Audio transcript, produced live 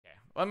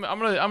I'm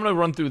gonna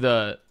run through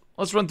the.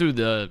 Let's run through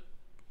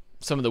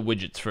some of the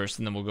widgets first,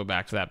 and then we'll go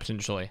back to that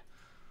potentially.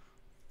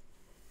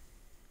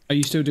 Are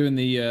you still doing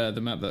the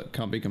map that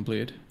can't be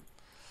completed?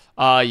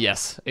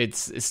 Yes,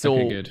 it's still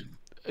Okay, good.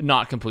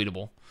 not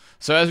completable.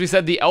 So as we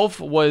said, the elf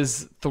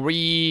was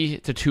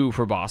 3-2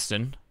 for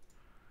Boston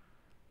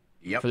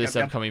for this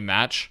upcoming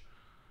match.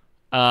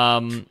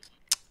 Now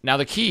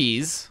the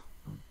keys.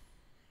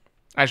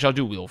 Actually, I'll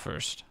do wheel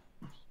first.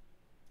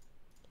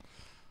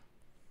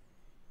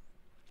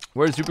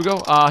 Where did Super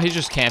go? He's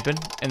just camping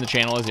in the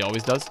channel as he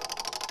always does.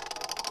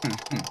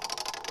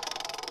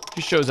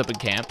 He shows up in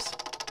camps.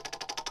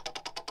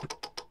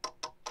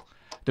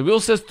 The wheel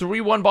says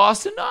 3-1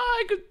 Boston.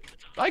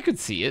 I could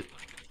see it.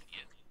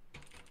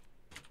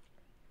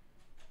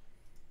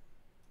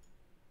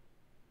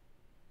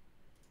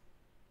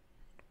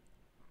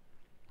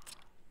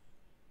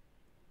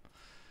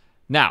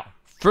 Now,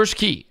 first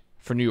key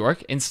for New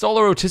York. Install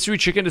a rotisserie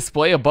chicken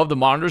display above the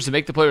monitors to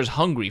make the players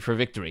hungry for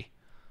victory.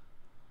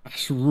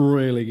 That's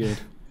really good.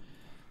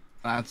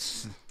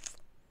 That's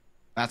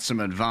some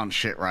advanced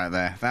shit right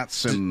there. That's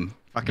some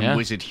fucking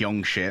Wizard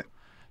Hyung shit.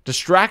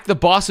 Distract the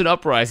Boston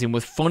Uprising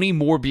with funny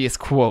Morbius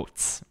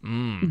quotes.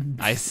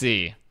 I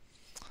see.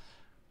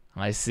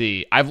 I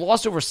see. I've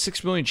lost over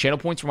 6 million channel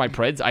points for my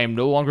Preds. I am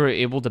no longer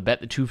able to bet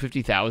the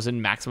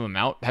 250,000 maximum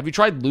amount. Have you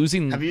tried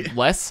losing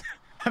less?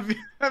 Have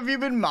you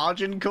been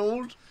margin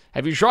called?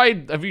 Have you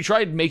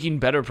tried making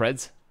better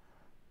Preds?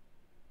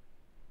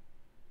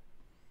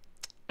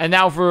 And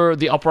now for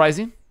the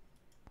Uprising.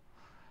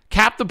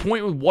 Cap the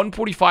point with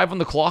 1:45 on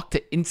the clock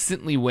to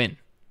instantly win.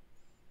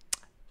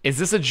 Is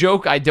this a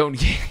joke? I don't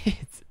get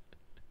it.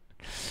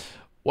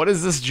 What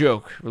is this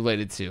joke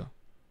related to?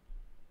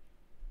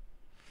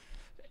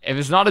 If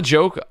it's not a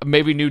joke,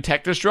 maybe new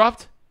tech just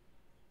dropped?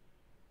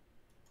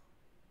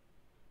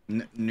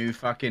 New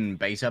fucking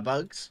beta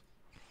bugs?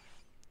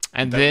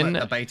 And Don't then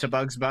let the beta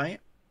bugs bite?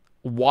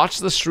 Watch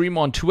the stream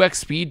on 2x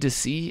speed to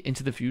see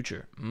into the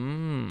future.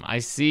 I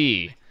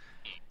see.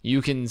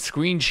 You can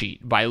screen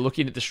cheat by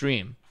looking at the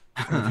stream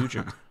in the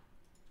future.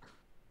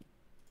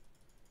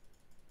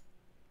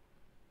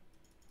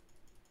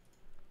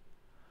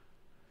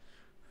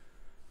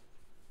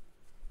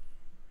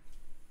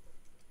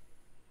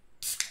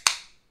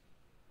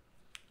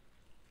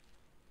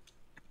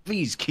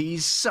 These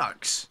keys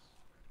sucks.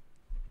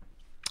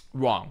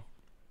 Wrong.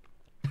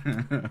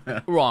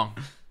 Wrong.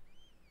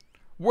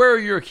 Where are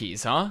your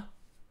keys, huh?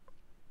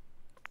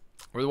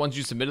 Were the ones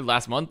you submitted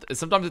last month?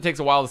 Sometimes it takes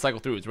a while to cycle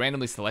through. It's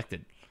randomly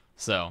selected.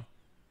 So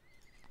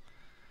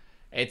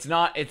it's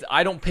not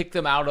I don't pick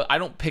them out. I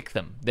don't pick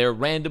them. They're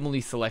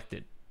randomly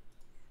selected.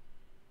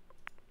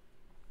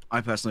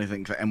 I personally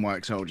think that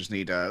NYXL just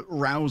need a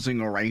rousing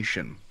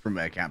oration from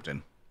their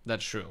captain.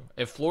 That's true.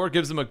 If Floor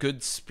gives them a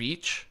good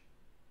speech,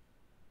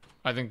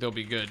 I think they'll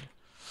be good.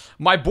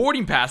 My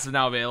boarding pass is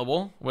now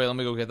available. Wait, let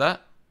me go get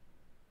that.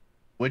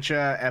 Which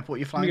airport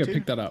you flying to?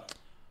 Pick that up.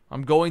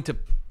 I'm going to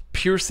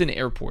Pearson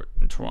Airport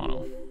in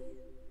Toronto.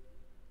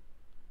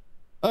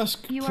 That's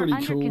you pretty are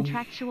under cool.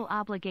 contractual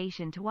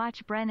obligation to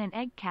watch Brennan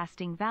egg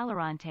casting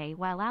Valorante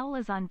while Owl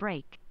is on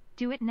break.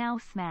 Do it now,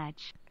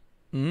 Smadge.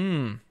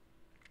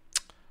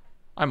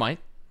 I might.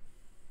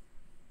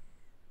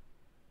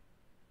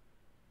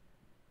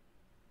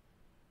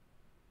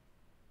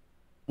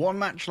 One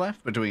match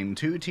left between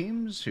two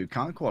teams who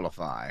can't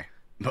qualify.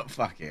 But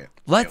fuck it.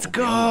 Let's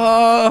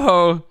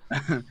go!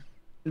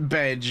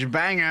 Bedge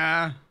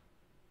banger!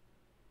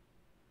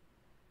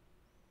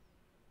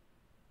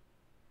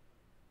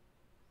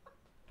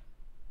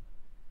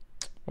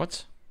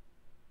 What?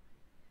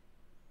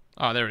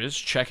 Oh, there it is.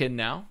 Check in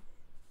now.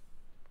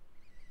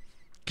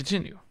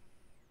 Continue.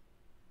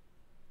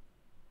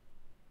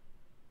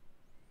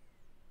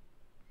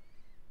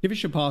 Give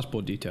us your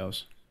passport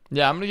details.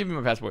 Yeah, I'm gonna give you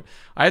my passport.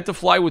 I had to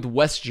fly with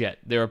WestJet.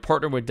 They're a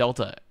partner with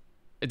Delta.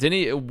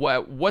 Any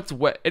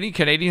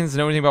Canadians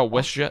know anything about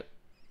WestJet?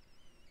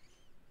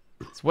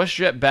 Is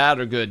WestJet bad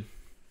or good?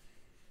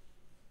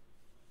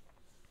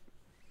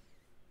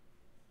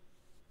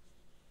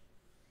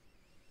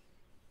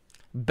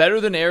 Better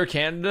than Air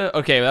Canada?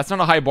 Okay, that's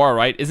not a high bar,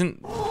 right?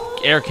 Isn't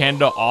Air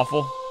Canada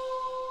awful?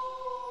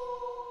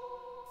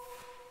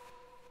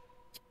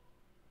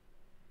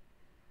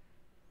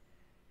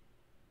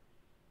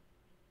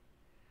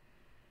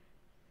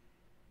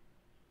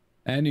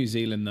 Air New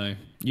Zealand, though.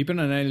 You've been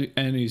on an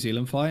Air New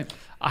Zealand flight?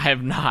 I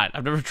have not.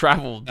 I've never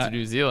traveled to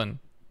New Zealand.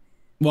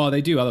 Well,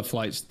 they do other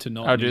flights to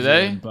not. Oh, New do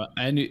Zealand, they? But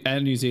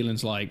Air New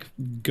Zealand's like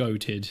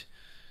goated.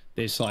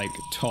 This like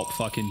top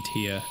fucking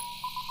tier.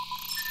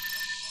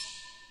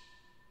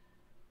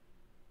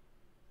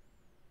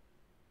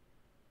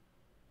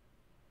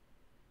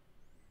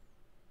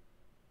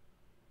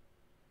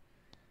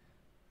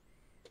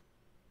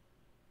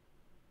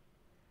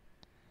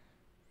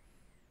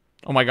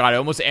 Oh my god,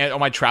 on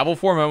my travel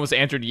form, I almost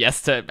answered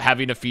yes to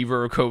having a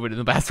fever or COVID in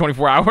the past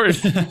 24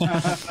 hours.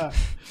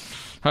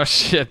 Oh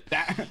shit.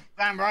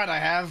 Damn right I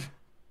have.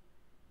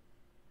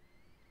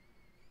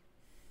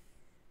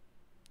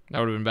 That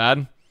would have been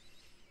bad.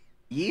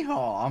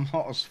 Yeehaw, I'm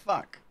hot as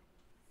fuck.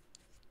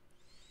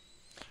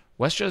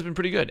 WestJet has been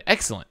pretty good.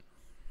 Excellent.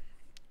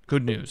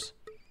 Good news.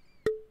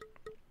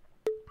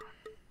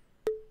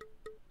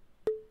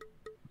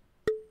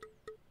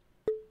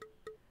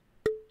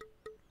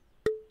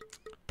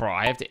 Bro,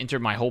 I have to enter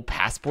my whole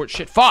passport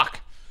shit.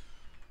 Fuck!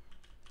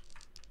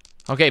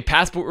 Okay,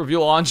 passport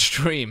reveal on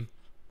stream.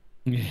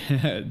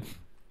 Yeah.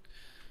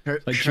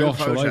 Like Josh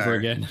all over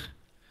again.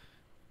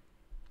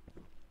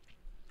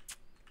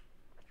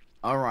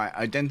 Alright,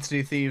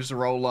 identity thieves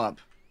roll up.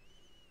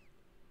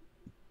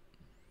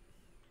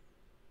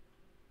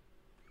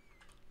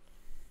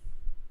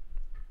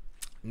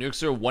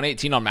 Nukes are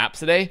 118 on maps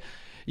today.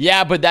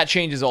 Yeah, but that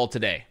changes all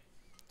today.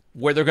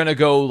 Where they're gonna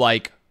go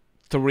like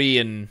 3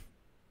 and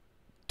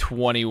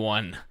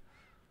 21.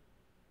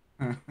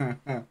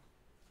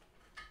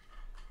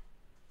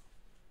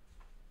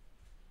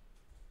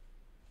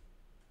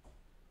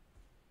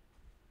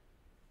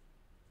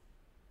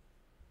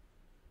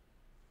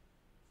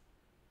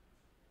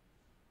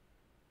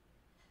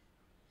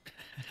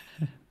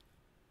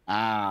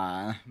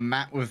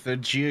 Matt with the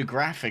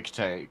geographic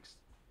takes.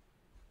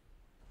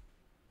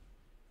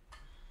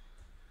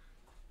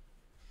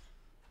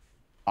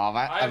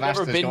 Avast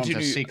has gone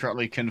to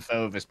secretly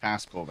confirm his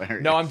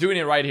passport. No, I'm doing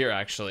it right here,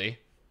 actually.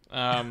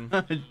 I've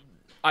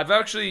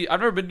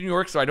never been to New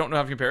York, so I don't know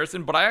how to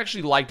comparison, but I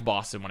actually liked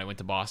Boston when I went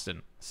to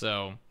Boston,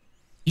 so...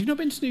 You've not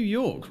been to New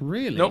York,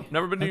 really? Nope,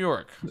 never been to New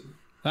York.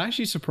 That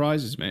actually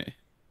surprises me.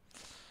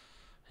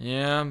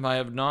 Yeah, I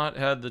have not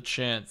had the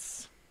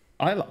chance.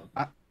 I like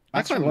it.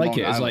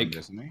 It's like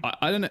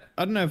I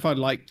don't know if I'd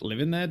like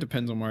living there.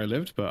 Depends on where I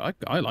lived, but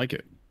I like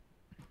it.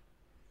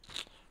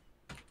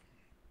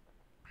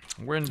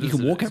 You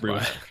can walk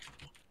everywhere.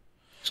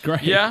 It's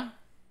great. Yeah,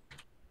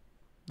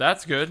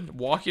 that's good.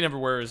 Walking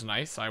everywhere is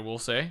nice, I will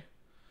say.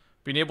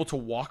 Being able to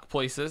walk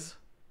places,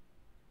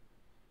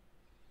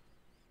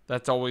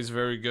 that's always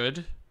very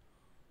good.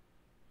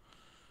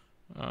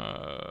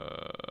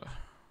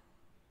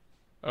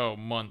 Oh,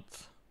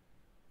 month.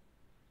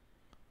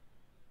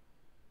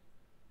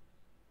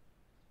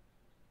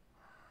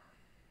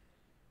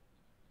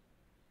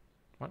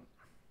 What?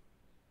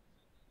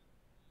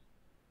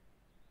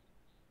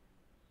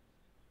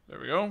 There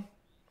we go.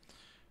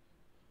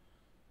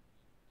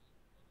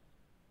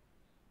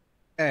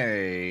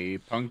 Hey,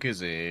 Punk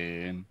is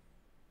in.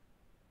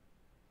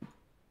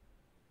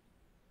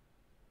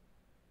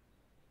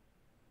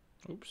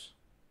 Oops.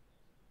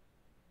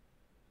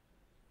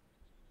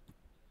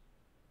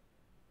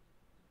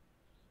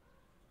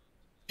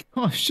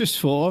 Oh, it's just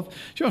thought of. You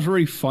know what's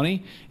really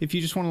funny? If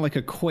you just want like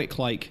a quick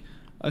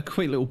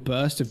little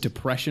burst of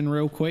depression,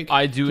 real quick.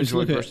 I do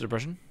enjoy burst of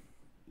depression.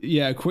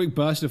 Yeah, a quick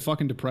burst of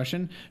fucking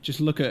depression. Just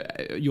look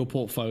at your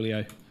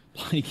portfolio.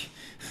 Like,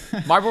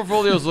 my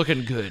portfolio's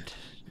looking good.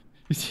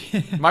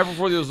 My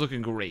portfolio's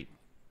looking great.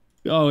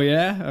 Oh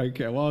yeah.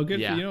 Okay. Well, good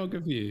Yeah. for you. Know,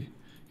 good for you.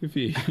 Good for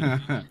you.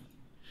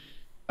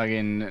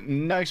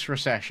 Fucking nice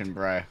recession,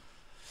 bro.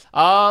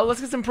 Let's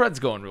get some Preds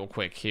going real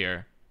quick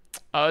here.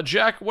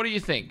 Jack, what do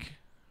you think?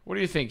 What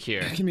do you think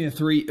here? Give me a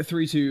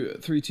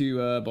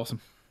 3-2 Boston.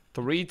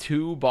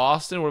 3-2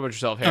 Boston. What about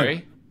yourself,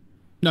 Harry?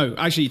 No,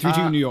 actually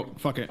 3-2 New York.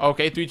 Fuck it.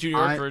 Okay, 3-2 New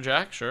York for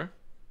Jack. Sure.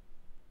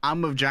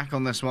 I'm with Jack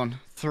on this one.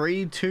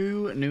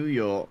 3-2 New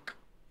York.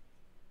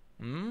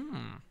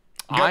 I'm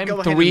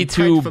go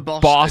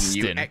 3-2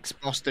 Boston. You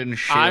ex-Boston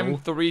shill. I'm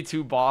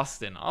 3-2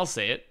 Boston. I'll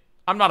say it.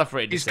 I'm not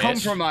afraid to say it.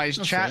 He's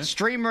compromised, chat.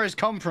 Streamer is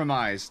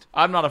compromised.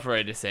 I'm not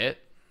afraid to say it.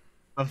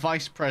 A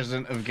vice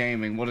president of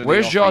gaming. What did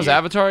Where's he Jaw's offer you?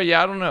 avatar?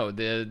 Yeah, I don't know.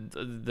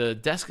 The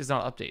desk is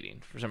not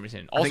updating for some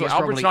reason. Also,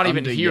 Albert's not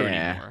even here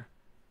anymore.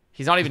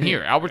 He's not even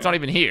here. Albert's not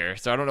even here,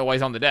 so I don't know why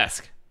he's on the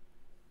desk.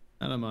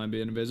 I don't mind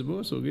being invisible.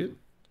 It's all good.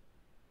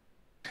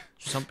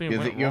 Something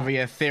You're the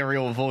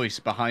ethereal voice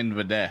behind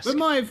the desk. But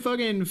my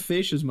fucking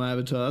fish is my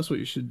avatar. That's what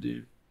you should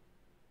do.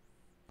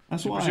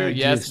 That's why. Sure,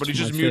 yes, but he's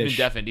just muted and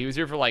deafened. He was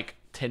here for like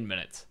 10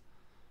 minutes.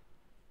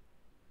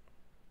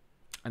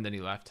 And then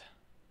he left.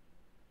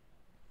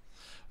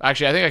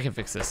 Actually, I think I can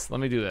fix this. Let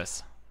me do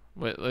this.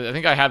 Wait, I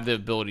think I have the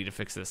ability to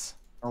fix this.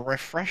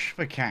 Refresh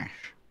the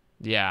cache.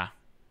 Yeah.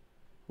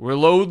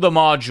 Reload the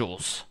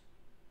modules.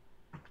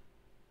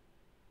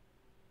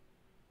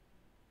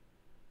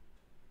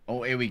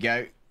 Oh, here we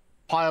go.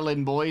 Pile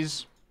in,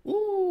 boys.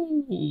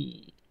 Ooh.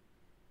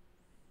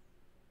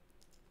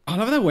 I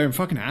love that wearing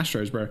fucking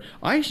Astros, bro.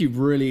 I actually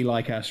really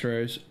like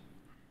Astros.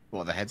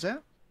 What, the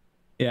headset?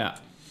 Yeah.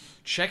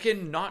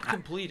 Check-in not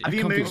completed. Have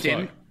you moved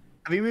in?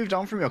 Have you moved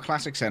on from your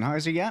classic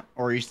Sennheiser yet,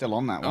 or are you still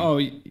on that one? Oh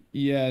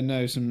yeah,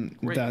 no,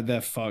 they're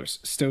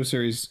fucked.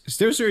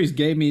 SteelSeries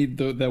gave me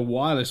the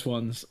wireless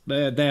ones.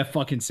 They're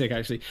fucking sick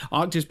actually.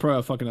 Arctis Pro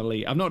are fucking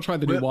elite. I've not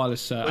tried the new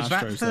wireless was Astros. Was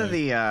that for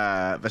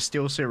the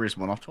SteelSeries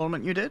one-off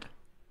tournament you did?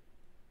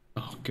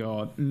 Oh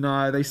god,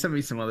 no! They sent me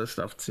some other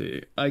stuff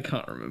too. I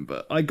can't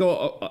remember.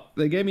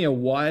 They gave me a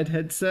wired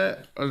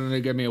headset, and then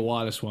they gave me a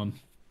wireless one.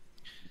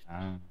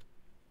 Are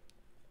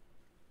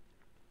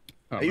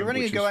you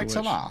running a Go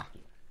XLR?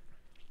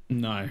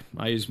 No,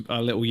 I use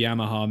a little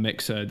Yamaha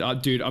mixer.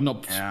 Dude, I'm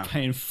not Yeah.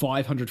 paying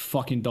 $500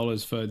 fucking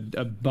for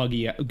a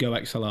buggy Go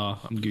XLR.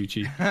 I'm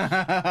Gucci.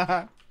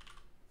 Are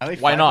they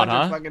Why not, $500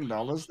 huh? fucking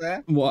dollars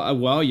there?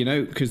 Well, you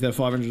know, because they're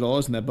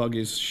 $500 and their bug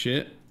is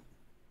shit.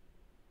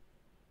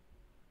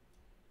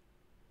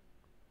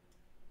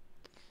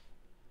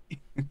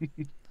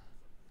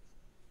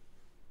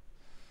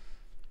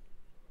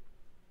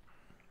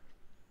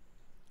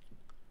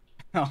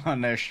 Oh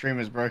no,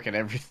 streamer's broken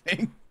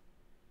everything.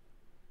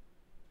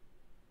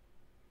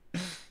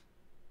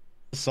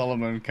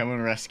 Solomon, come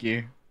and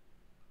rescue.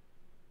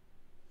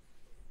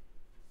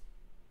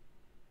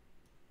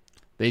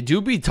 They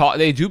do be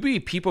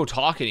people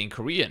talking in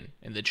Korean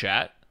in the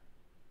chat.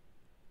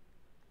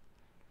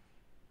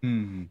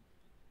 Hmm.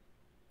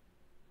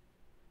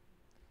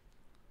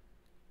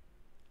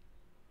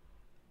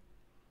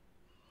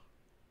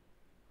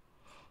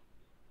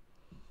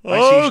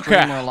 I see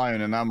streamer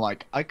alone, and I'm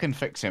like, I can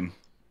fix him.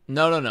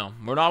 No.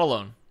 We're not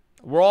alone.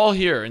 We're all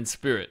here in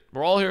spirit.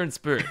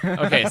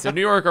 Okay, so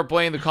New York are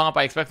playing the comp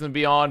I expect them to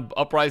be on.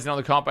 Uprising on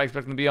the comp I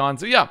expect them to be on.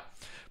 So yeah,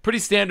 pretty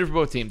standard for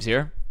both teams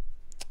here.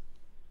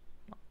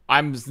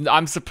 I'm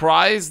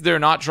surprised they're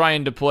not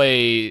trying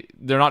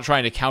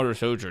to counter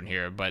Sojourn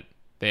here, but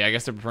I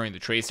guess they're preferring the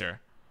Tracer.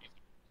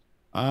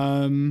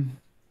 Where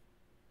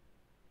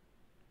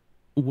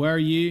are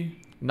you?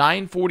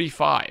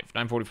 945,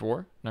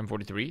 944,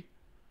 943,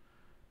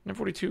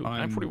 942,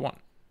 941.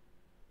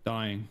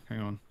 Dying. Hang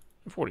on.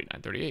 940,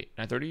 938,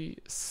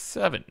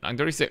 937,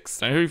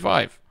 936,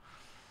 935.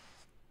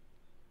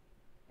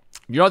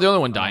 You're not the only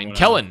one dying.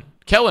 Kellen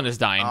is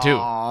dying too.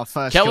 Oh,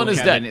 first Kellen kill is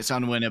Kevin, dead. It's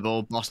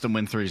unwinnable. Boston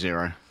win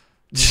 3-0.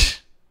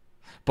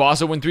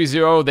 Boston win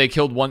 3-0. They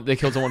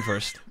killed someone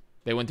first.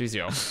 They win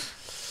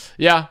 3-0.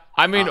 Yeah,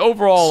 I mean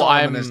overall,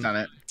 Solomon has done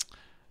it.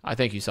 I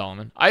thank you,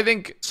 Solomon. I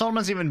think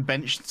Solomon's even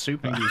benched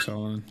super. Thank you,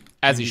 Solomon.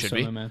 as Thank he you, should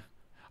be. Man.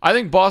 I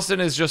think Boston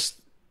is just.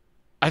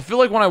 I feel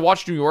like when I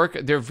watch New York,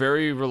 they're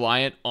very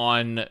reliant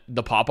on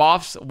the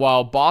pop-offs,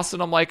 while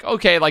Boston, I'm like,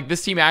 okay, like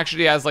this team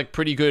actually has like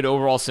pretty good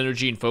overall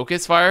synergy and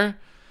focus fire,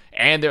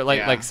 and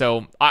they're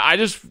so I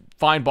just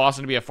find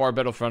Boston to be a far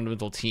better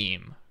fundamental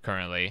team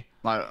currently.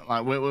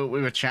 Like we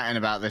were chatting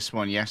about this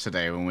one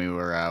yesterday when we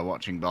were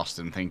watching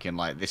Boston, thinking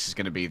like this is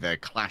going to be the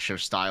clash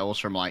of styles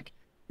from like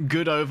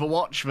good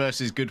Overwatch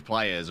versus good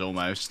players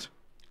almost.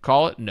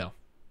 Call it? No.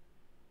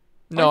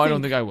 I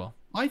don't think I will.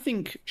 I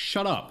think.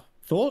 Shut up.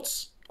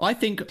 Thoughts? I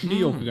think New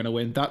York are going to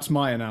win. That's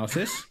my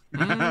analysis.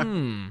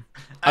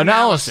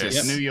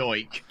 Analysis. New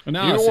York. New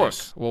York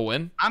will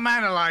win. I'm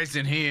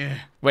analyzing here.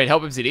 Wait,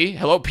 help MCD.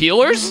 Hello,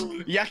 peelers?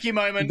 Yucky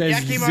moment. There's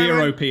yucky zero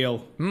moment.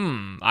 peel.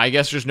 I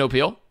guess there's no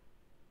peel.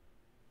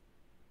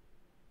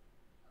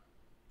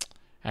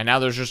 And now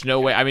there's just no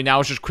way. I mean, now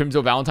it's just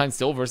Crimzo Valentine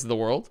still versus the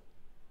world.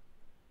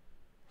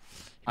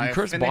 You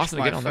curse Boston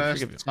again. I'll never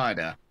forgive you.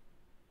 Spider.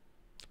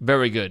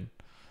 Very good.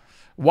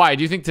 Why?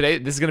 Do you think today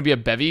this is going to be a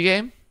bevy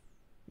game?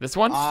 This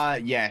one?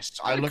 Yes.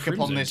 I look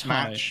upon this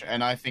match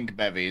and I think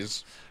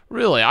bevies.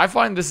 Really? I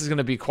find this is going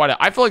to be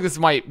I feel like this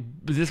might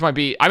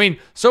be. I mean,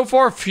 so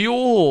far,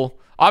 Fuel.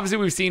 Obviously,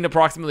 we've seen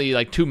approximately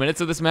like 2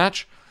 minutes of this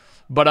match,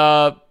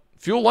 but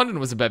Fuel London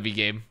was a bevy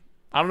game.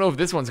 I don't know if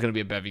this one's going to be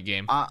a bevy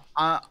game.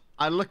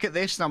 I look at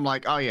this and I'm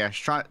like, oh yeah,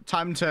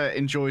 time to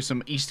enjoy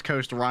some East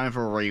Coast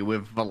rivalry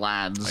with the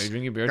lads. Are you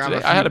drinking beer Grab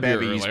today? A I few had a beer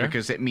bevies earlier.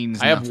 because it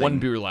means I have nothing. 1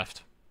 beer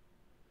left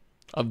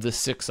of the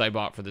 6 I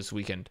bought for this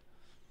weekend.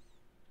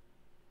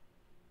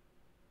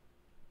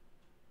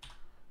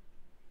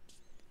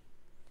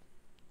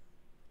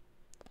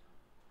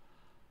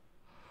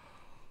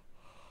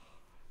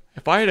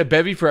 If I had a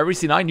bevy for every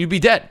C9, you'd be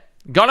dead.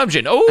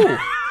 Gunumjin.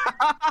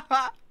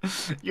 Oh!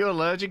 You're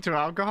allergic to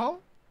alcohol?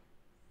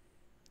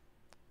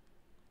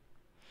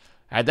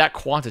 Add that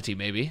quantity,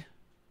 maybe.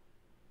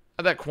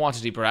 Add that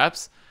quantity,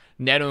 perhaps.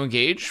 Nano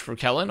engage for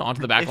Kellen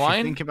onto the back If you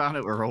line. think about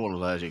it, we're all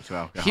allergic to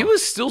alcohol. He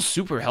was still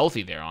super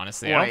healthy there,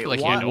 honestly. I don't feel like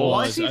he had no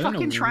why is he I don't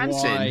fucking know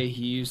trancing? why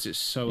he used it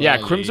so Yeah,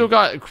 early.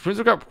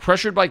 Crimzo got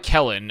pressured by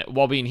Kellen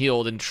while being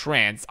healed in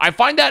trance. I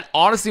find that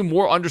honestly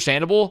more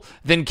understandable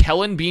than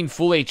Kellen being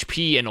full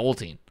HP and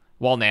ulting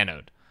while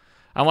nanoed.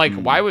 I'm like,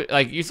 why would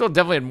you still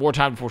definitely had more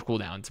time before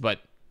cooldowns,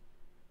 but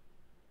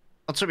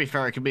Well, to be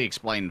fair, it can be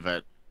explained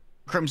that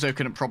Crimzo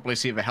couldn't properly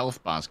see the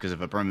health bars because of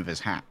the brim of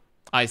his hat.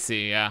 I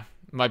see, yeah.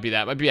 Might be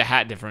that. Might be a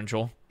hat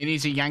differential. He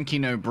needs a Yankee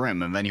no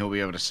brim, and then he'll be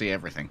able to see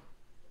everything.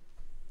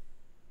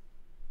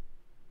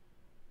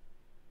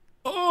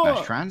 Oh,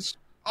 Nice trans.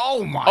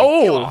 Oh my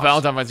god.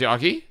 Valentine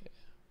Matsuaki.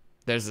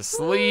 There's a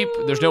sleep.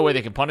 There's no way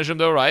they can punish him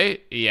though,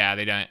 right? Yeah,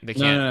 they don't. They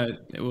can't. no,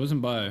 it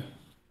wasn't bio.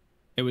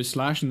 It was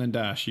slash and then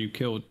dash. You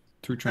killed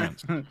through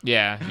trance.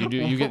 Yeah, you do.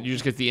 You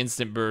just get the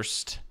instant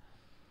burst.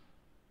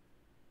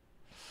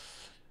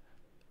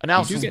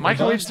 Analysis: get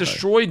microwaves the burst,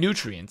 destroy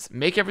nutrients,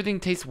 make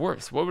everything taste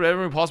worse. What would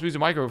everyone possibly use a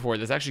microwave for?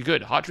 That's actually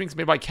good. Hot drinks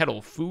made by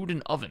kettle, food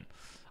and oven.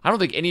 I don't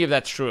think any of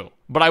that's true,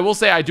 but I will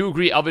say I do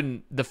agree.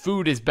 Oven, the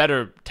food is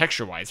better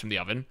texture-wise from the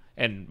oven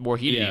and more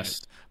heated.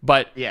 Yes.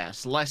 But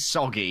Yes, less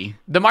soggy.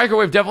 the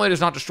microwave definitely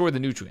does not destroy the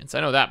nutrients. I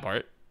know that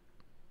part.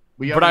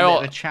 We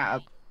But a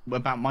chat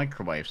about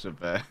microwaves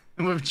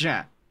with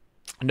chat.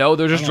 No,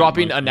 they're just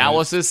dropping microwaves.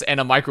 analysis and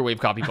a microwave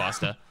copy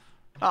pasta.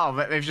 Oh,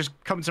 they've just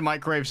come to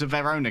microwaves of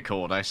their own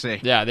accord. I see.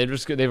 Yeah,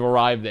 they've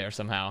arrived there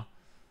somehow.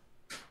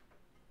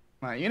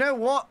 Right, you know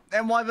what?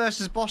 NY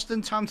versus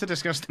Boston. Time to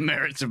discuss the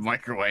merits of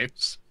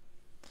microwaves.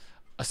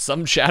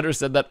 Some chatter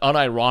said that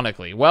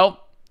unironically.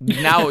 Well,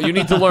 now you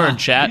need to learn,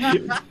 chat.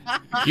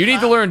 You need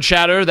to learn,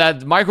 chatter,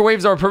 that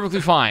microwaves are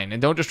perfectly fine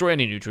and don't destroy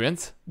any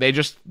nutrients. They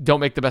just don't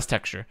make the best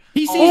texture.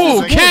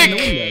 Ooh,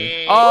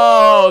 kick!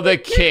 Oh, the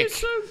kick.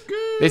 So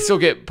good. They still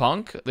get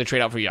punk. They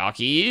trade out for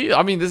Yaki.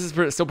 I mean, this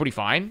is still pretty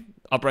fine.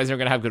 Uprising are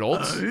going to have good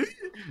ults.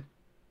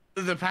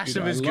 The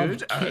passive Dude, is I love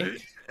good.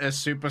 kick. A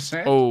super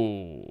set.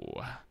 Oh.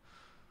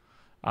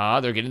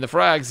 They're getting the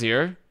frags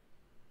here.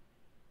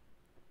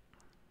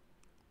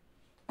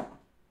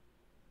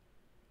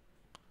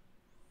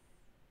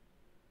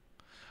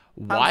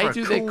 Why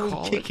do they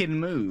call it kicking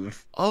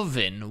move?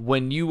 oven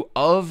when you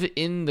of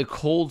in the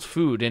cold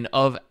food and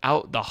of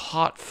out the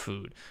hot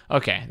food?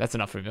 Okay, that's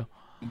enough review.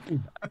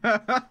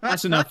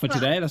 That's enough for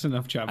today. That's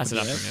enough chat. That's for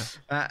enough today.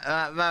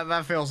 review.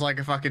 That feels like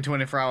a fucking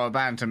 24-hour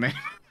ban to me.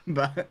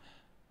 But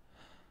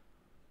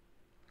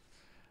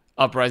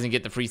Uprising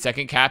get the free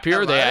second cap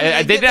here. Hello,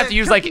 They didn't have to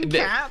use like.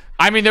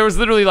 I mean, there was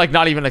literally like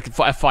not even a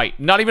fight.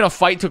 Not even a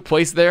fight took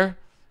place there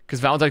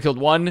because Valentine killed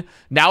one.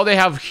 Now they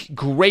have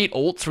great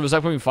ults for this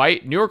upcoming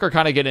fight. New York are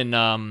kind of getting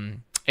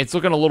it's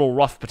looking a little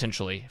rough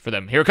potentially for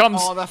them. Here it comes.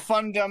 oh, the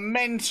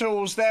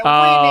fundamentals, they're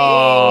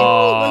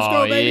Oh, Let's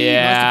go, baby.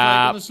 yeah. Nice to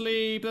flag on the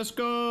sleep. Let's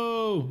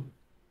go.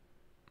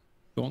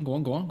 Go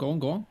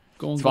on.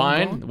 It's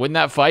fine. Win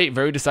that fight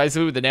very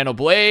decisively with the Nano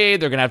Blade.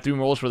 They're gonna have 3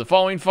 more rolls for the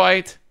following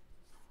fight.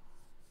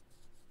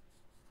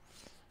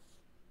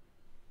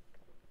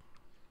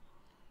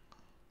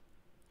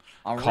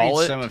 I'll Call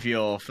read it. some of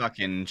your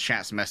fucking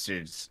chat's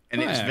messages,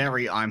 and it's Yeah.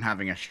 very I'm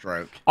having a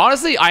stroke.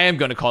 Honestly, I am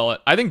gonna call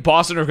it. I think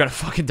Boston are gonna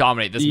fucking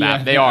dominate this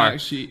map. They are.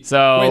 Actually,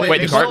 So wait,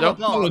 they the cart stole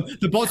though. the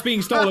The bot's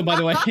being stolen, by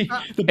the way. The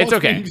It's bot's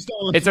okay. being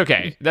stolen. It's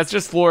okay. That's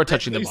just Flora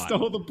touching the They bot.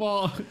 stole the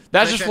bot. That's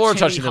There's just a Flora tinny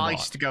touching the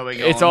heist bot. going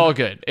It's on. all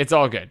good. It's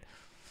all good.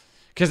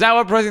 Because now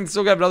Uprising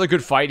still got another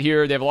good fight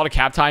here. They have a lot of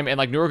cap time, and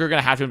like New York are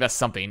gonna have to invest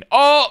something.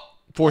 Oh,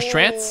 force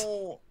trance.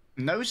 Oh,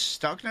 no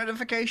stuck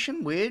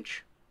notification, weird.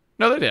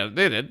 No, they did.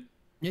 They did.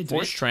 Yeah,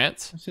 Force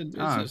trance. I said, it's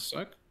Oh. a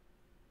suck.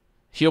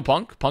 Heal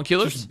punk. Punk It's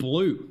healers. just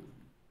blue,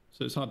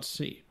 so it's hard to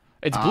see.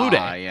 It's blue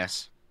Ah, day.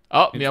 yes.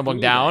 Oh, It's Meowbunk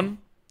blue down.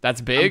 That's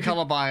I'm big.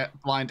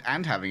 colorblind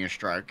and having a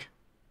stroke.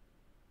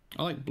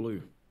 I like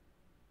blue.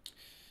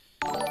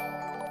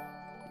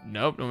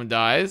 Nope, no one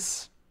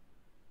dies.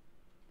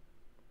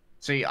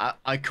 See,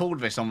 I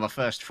called this on the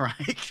first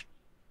frag.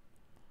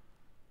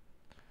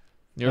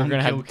 You're One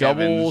gonna kill have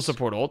double Kevin's.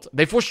 support ult.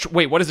 They forced.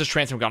 Wait, what is this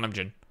trance from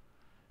Ganamjin?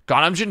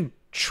 Ganamjin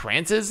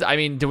trances? I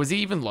mean, was he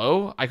even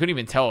low? I couldn't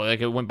even tell. Like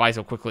it went by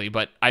so quickly.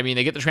 But I mean,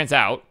 they get the trance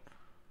out.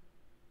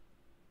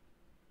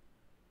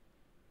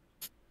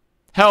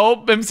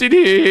 Help,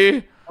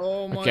 MCD.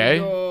 Oh my Okay.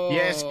 god.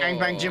 Yes,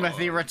 Gangbang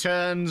Jimothy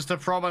returns to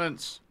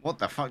prominence. What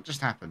the fuck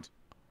just happened?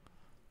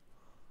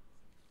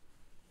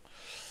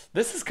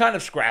 This is kind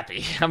of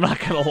scrappy. I'm not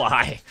gonna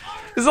lie.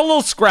 This is a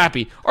little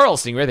scrappy. Earl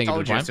Stingray, thank you for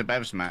Told the you prime. it's a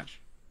Bev's match.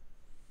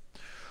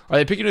 Are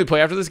they picking who to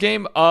play after this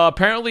game?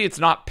 Apparently it's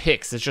not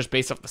picks. It's just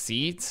based off the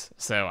seeds.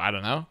 So I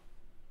don't know.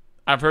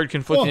 I've heard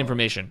conflicting Oh.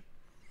 information.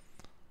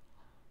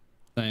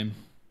 Same.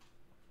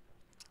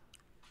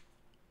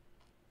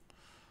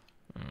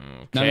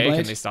 Okay, Nanoblade?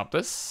 can they stop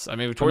this? I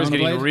mean, Victoria's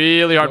getting Nanoblade?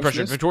 really hard Watch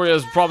pressure. this.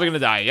 Victoria's probably gonna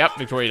die. Yep,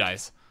 Victoria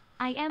dies.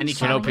 I am Any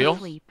falling Peel?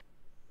 asleep.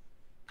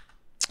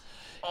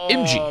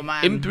 MG, Oh,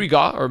 man. M3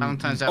 Ga or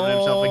Valentine's having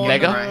himself a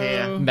Mega? game right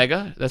here.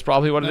 Mega. That's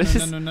probably what No, it no,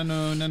 is. no, no,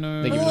 no, no,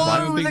 no. Thank you for the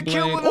Whoa, Big the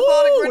kill blade. with a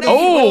body grenade.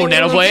 Oh, With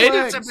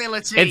Nanoblade.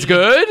 ability. It's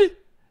good.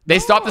 They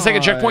stopped the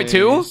second checkpoint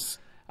too. Nice.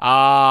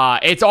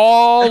 It's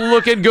all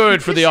looking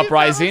good for the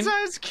Uprising.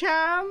 Valentine's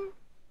cam.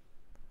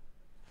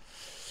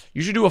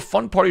 You should do a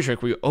fun party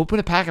trick where you open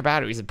a pack of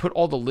batteries and put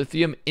all the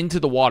lithium into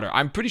the water.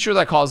 I'm pretty sure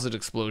that causes an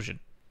explosion.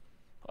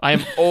 I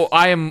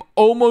am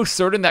almost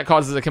certain that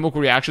causes a chemical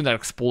reaction that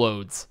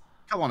explodes.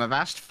 Come on,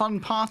 Avast. Fun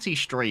party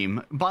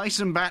stream. Buy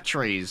some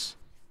batteries.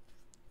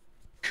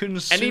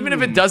 Consume. And even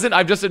if it doesn't,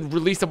 I've just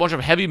released a bunch of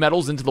heavy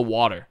metals into the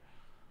water.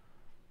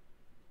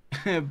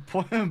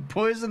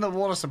 Poison the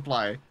water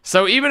supply.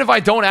 So even if I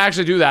don't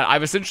actually do that,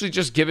 I've essentially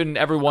just given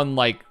everyone,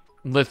 like,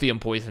 lithium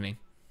poisoning.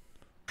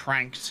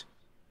 Pranked.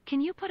 Can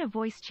you put a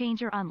voice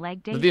changer on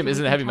leg day? Lithium so we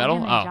isn't can heavy tell metal?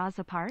 him and Oh. Jaws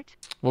apart?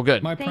 Well,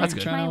 good. My That's prank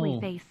good. channel.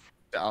 Smiley face.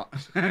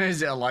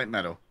 Is it a light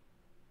metal?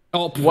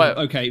 Oh, What?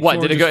 okay. What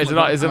Flora did it go? just Is it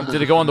not? flipped.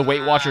 Did it go on the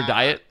Weight Watcher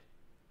diet?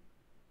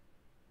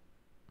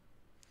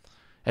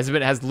 Has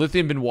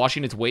lithium been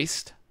washing its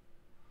waste?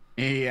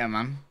 Yeah,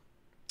 man.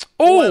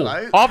 Oh,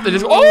 hello. off the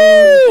disc.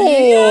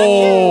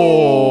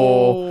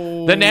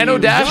 Oh, the Nano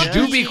Dash Yeah.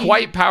 do be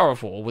quite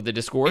powerful with the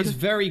Discord. He's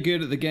very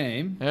good at the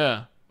game,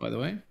 Yeah. by the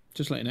way.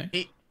 Just let you know.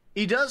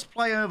 He does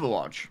play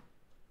Overwatch.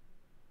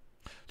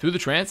 Through the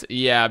trance?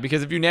 Yeah,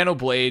 because if you nano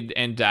blade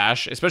and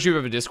dash, especially if you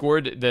have a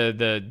discord,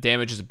 the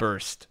damage is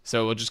burst.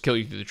 So it'll just kill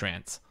you through the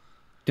trance.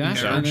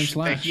 Dash and then The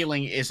slash.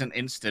 healing isn't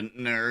instant,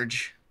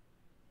 Nurge.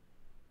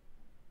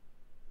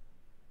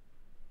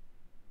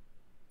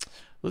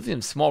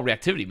 Lithium's small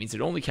reactivity means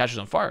it only catches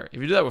on fire.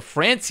 If you do that with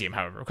francium,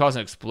 however, it will cause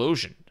an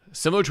explosion.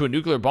 Similar to a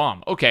nuclear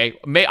bomb. Okay,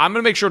 I'm going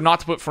to make sure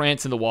not to put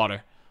France in the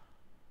water.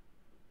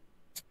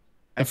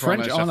 The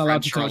French aren't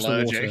allowed to touch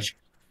the water.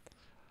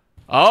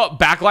 Oh,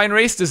 backline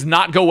race does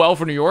not go well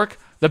for New York.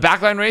 The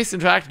backline race, in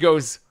fact,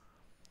 goes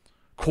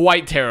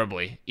quite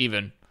terribly,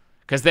 even.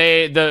 Because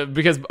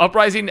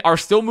Uprising are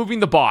still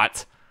moving the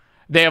bot.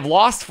 They have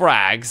lost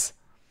frags.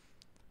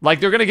 Like,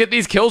 they're going to get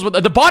these kills,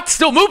 but the bot's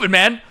still moving,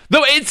 man.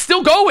 No, it's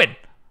still going.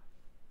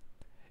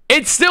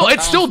 It's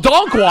still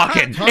donk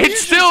walking.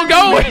 It's still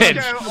going.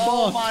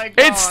 Oh my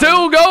God. It's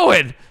still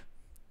going.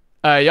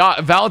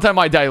 Yeah, Valentine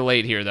might die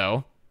late here,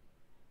 though.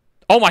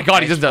 Oh my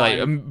God, he doesn't die late.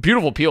 A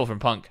beautiful peel from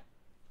Punk.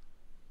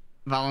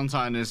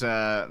 Valentine has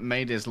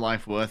made his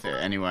life worth it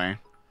anyway.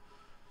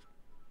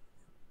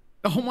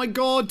 Oh my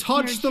God,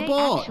 touch the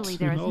bot. Actually,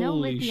 there is no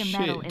Holy lithium shit,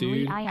 metal in dude.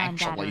 Lead-ion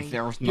battery.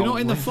 there's You're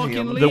not in the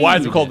fucking league. Then why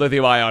is it called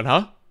lithium ion,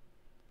 huh?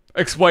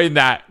 Explain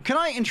that. Can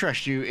I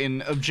interest you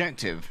in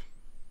Objective?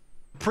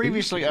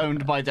 Previously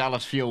owned by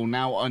Dallas Fuel,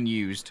 now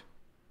unused.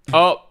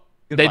 Oh,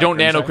 they Goodbye, don't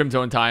nano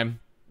Crimson. Crimto in time.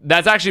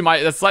 That's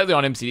actually that's slightly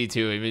on MCD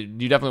too. I mean,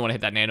 you definitely want to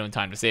hit that nano in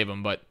time to save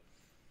him, but.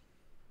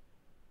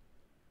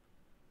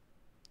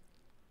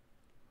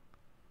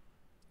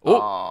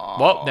 Oh,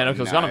 well, nano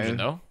kills no. Gunham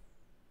though.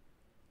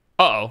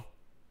 Uh-oh.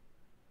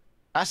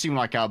 That seemed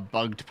like a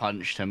bugged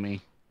punch to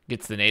me.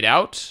 Gets the nade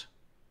out.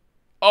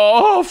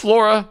 Oh,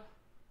 Flora.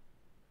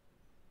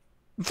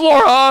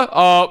 Flora!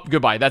 Oh,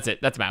 goodbye. That's it.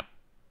 That's map.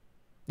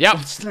 Yep.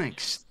 What's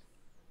next?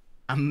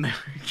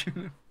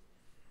 American.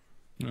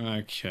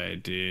 Okay,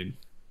 dude.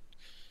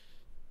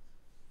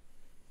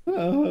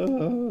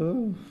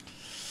 I'm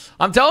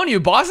telling you,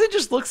 Boston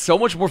just looks so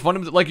much more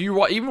fun. Like,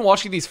 you're even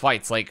watching these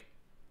fights. Like,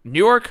 New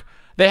York,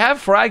 they have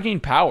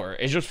fragging power.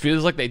 It just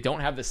feels like they don't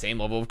have the same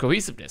level of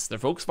cohesiveness. Their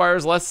focus fire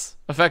is less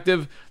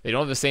effective. They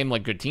don't have the same,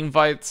 like, good team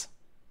fights.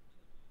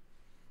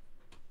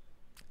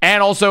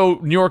 And also,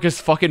 New York is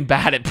fucking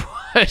bad at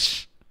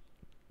push.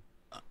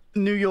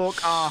 New York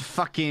are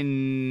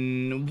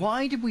fucking...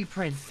 Why did we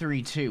pred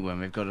 3-2 when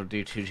we've got to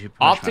do 2-2 push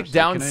Optic matches?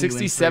 down They can only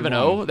win 67-0.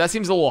 3-1. That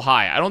seems a little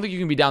high. I don't think you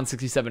can be down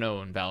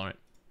 67-0 in Valorant.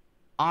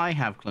 I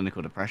have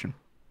clinical depression.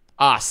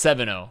 Ah,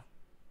 7-0.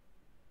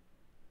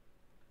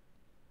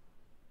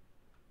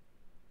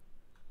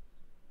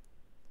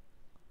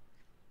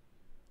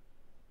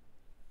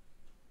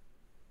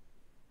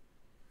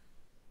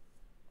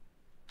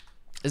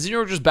 Is New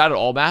York just bad at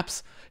all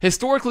maps?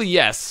 Historically,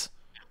 yes.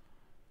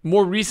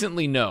 More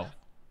recently, no.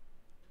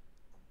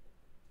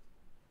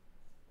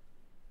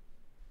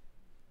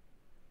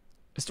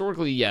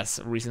 Historically, yes.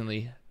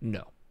 Recently,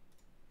 no.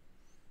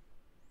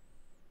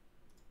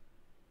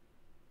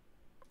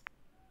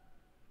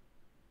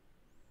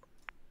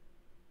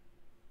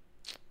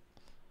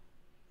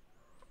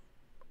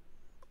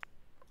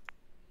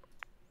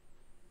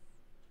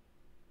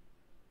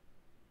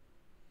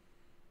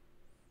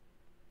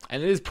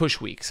 And it is push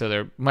week, so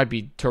there might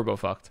be turbo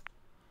fucked.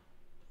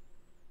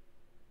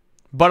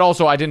 But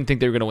also, I didn't think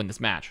they were going to win this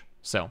match.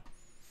 So,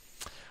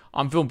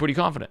 I'm feeling pretty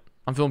confident.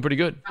 I'm feeling pretty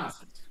good.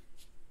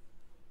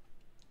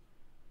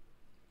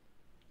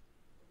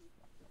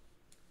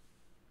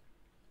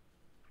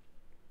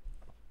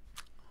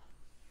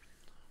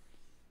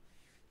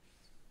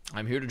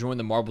 I'm here to join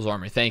the Marbles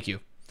Army. Thank you.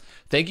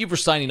 Thank you for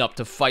signing up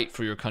to fight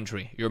for your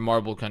country, your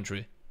marble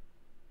country.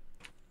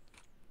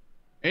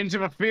 Into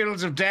the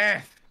fields of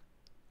death.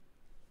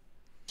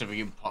 To the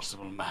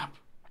impossible map.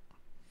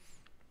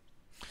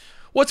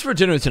 What's for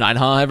dinner tonight,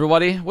 huh,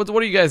 everybody? What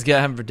are you guys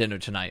having for dinner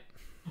tonight?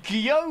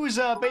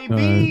 Gyoza,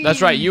 baby!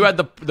 That's right. You had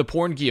the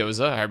porn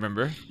gyoza, I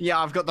remember. Yeah,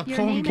 I've got the Your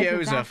porn name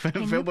is gyoza Avast.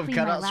 Can filled you with clean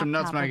my cutouts from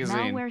Nuts laptop with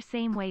magazine. malware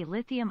same way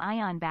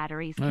lithium-ion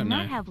batteries Oh,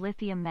 cannot no. have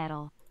lithium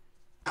metal.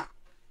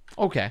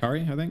 Okay.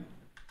 Curry, I think.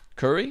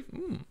 Curry?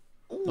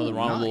 Nothing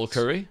wrong with a little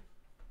curry.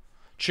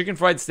 Chicken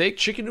fried steak,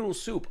 chicken noodle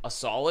soup, a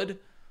solid.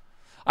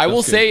 I will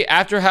good. say,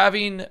 after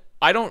having,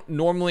 I don't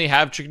normally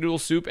have chicken noodle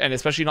soup, and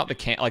especially not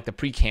the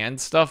pre-canned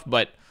stuff,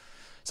 but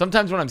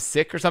sometimes when I'm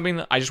sick or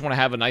something, I just want to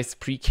have a nice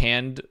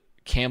pre-canned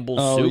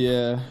Campbell's soup.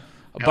 Yeah.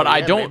 But Oh, I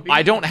yeah, don't baby.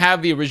 I don't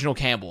have the original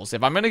Campbell's.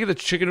 If I'm gonna get a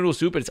chicken noodle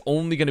soup, it's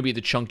only gonna be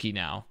the chunky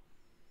now.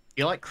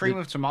 You like cream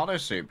of tomato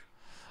soup?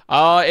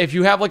 If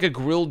you have like a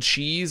grilled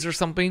cheese or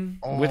something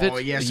with it, Oh,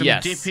 yeah, some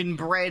yes. dipping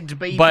bread,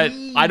 baby. But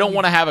I don't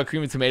want to have a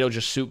cream of tomato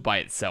just soup by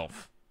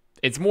itself.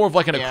 It's more of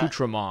like an Yeah.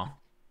 accoutrement.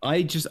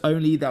 I just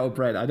only eat that with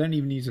bread. I don't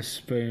even use a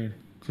spoon.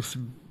 Just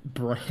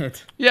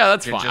bread. Yeah,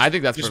 that's Yeah, fine. I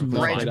think that's just perfectly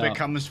bread fine. it up.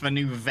 becomes the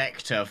new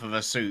vector for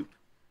the soup.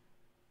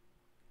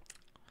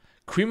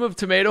 Cream of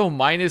tomato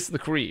minus the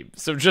cream.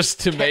 So just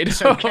tomato.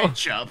 So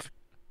ketchup.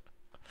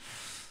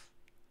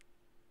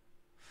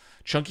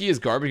 Chunky is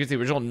garbage against the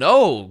original.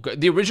 No,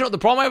 the original. The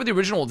problem I have with the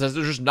original is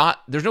there's just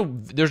not. There's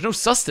no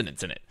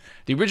sustenance in it.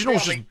 The original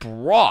is just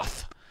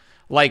broth.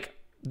 Like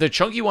The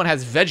chunky one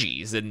has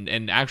veggies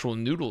and actual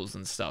noodles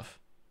and stuff.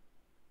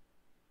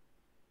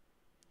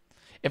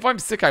 If I'm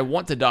sick, I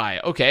want to die.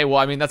 Okay, well,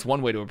 I mean, that's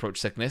one way to approach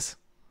sickness.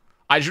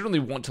 I generally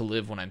want to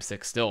live when I'm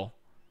sick still.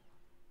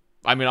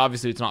 I mean,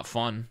 obviously, it's not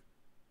fun,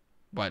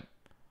 but...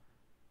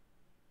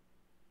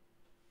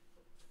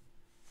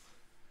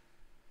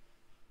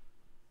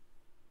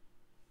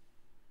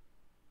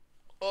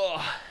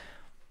 Ugh.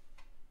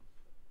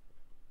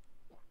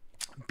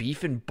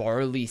 Beef and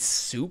barley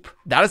soup?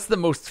 That is the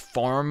most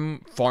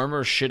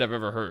farmer shit I've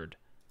ever heard.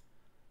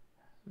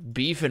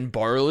 Beef and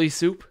barley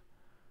soup?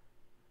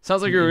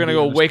 Sounds like you're gonna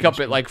go wake up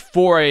at like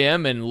 4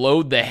 a.m. and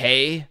load the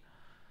hay.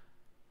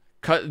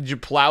 You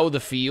plow the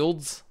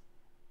fields.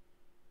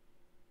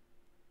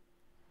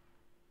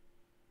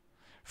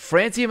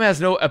 Francium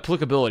has no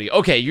applicability.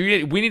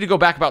 Okay, we need to go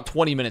back about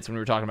 20 minutes when we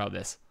were talking about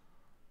this.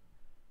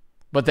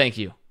 But thank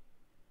you.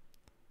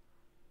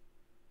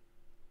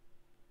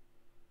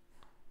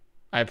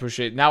 I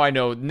appreciate it. Now I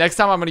know. Next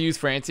time I'm going to use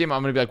francium,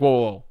 I'm going to be like,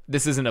 whoa,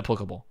 this isn't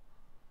applicable.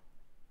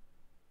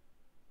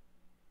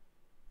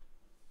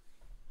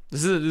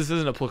 This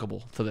isn't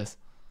applicable to this.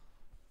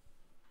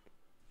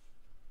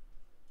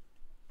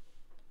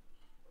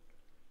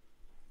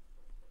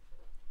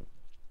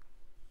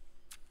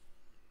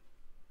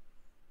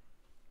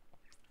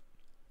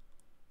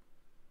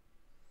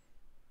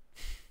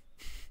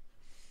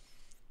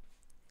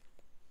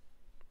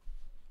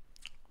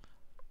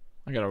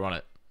 I gotta run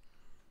it.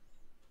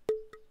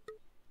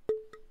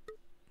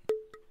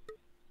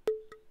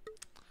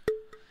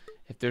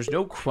 If there's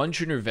no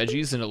crunch in your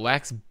veggies, then it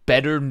lacks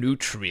better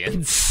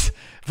nutrients.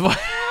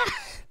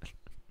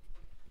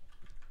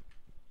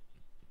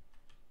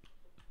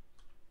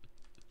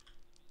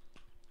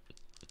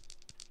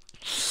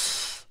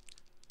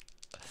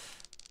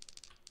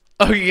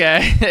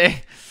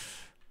 Okay.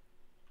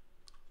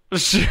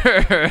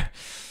 Sure.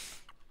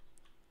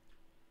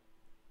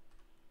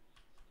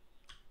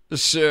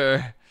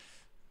 Sure.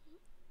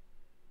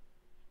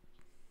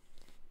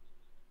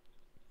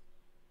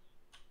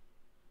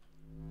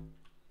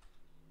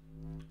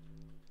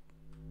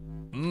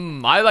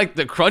 I like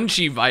the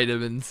crunchy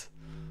vitamins.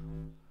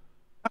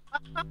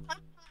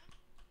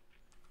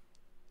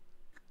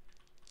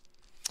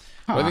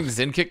 Do I think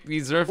Zen kick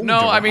needs nerf? No,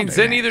 I mean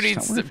Zen either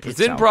needs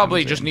Zen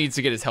probably just needs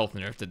to get his health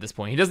nerfed at this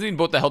point. He doesn't need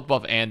both the health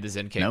buff and the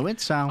Zen kick. No,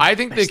 it's I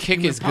think the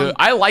kick is good.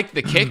 I like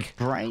the kick.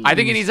 I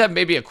think it needs to have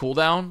maybe a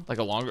cooldown, like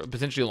a longer,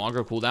 potentially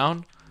longer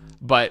cooldown.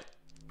 But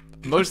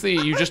mostly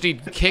you just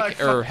need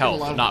kick or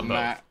health, not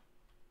both.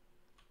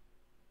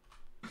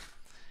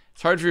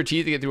 It's hard for your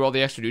teeth to get through all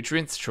the extra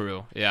nutrients.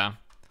 True, yeah.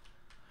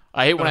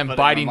 I hate when I'm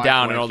biting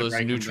down and all those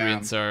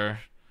nutrients are...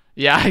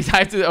 Yeah, I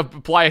have to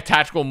apply a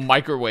tactical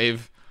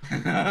microwave.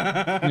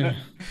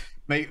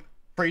 Mate,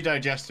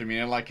 pre-digest them, you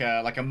know, like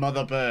a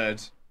mother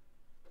bird.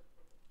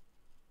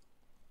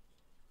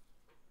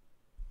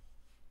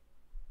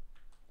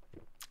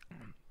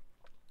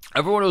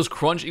 Everyone knows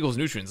crunch equals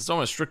nutrients. It's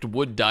on a strict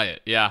wood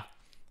diet. Yeah,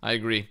 I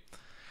agree.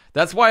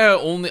 That's why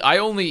I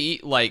only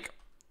eat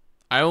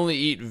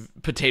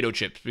potato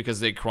chips because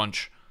they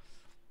crunch,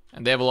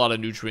 and they have a lot of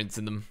nutrients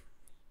in them.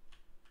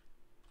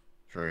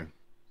 True.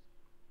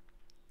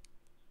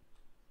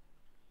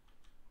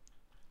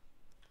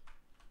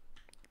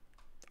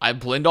 I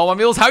blend all my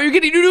meals. How are you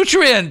getting new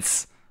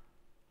nutrients?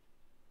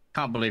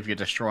 Can't believe you're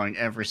destroying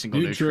every single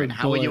nutrient.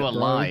 How are you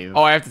alive?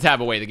 Oh, I have to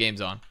tab away. The game's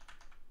on.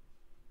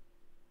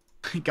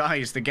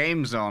 Guys, the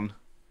game's on.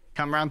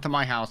 Come round to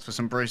my house for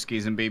some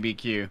brewskis and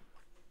BBQ.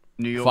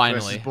 New York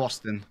versus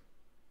Boston.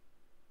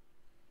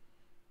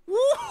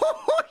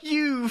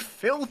 You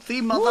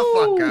filthy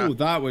motherfucker. Ooh,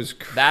 that was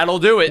That'll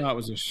do it. That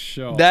was a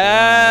shot.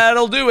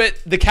 That'll do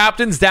it. The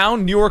captain's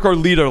down. New York are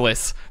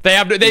leaderless. They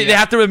have to they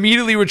have to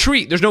immediately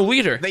retreat. There's no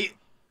leader.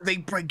 They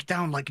break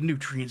down like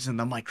nutrients in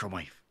the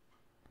microwave.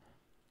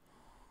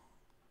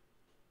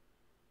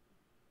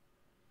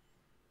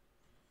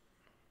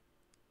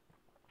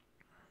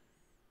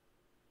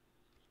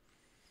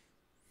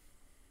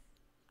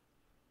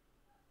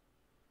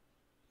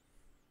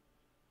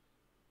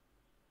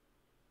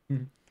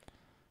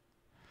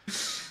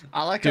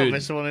 I like how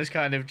this one is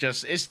kind of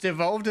just, it's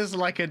devolved as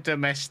like a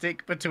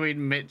domestic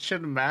between Mitch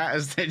and Matt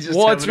as they just.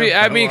 Well,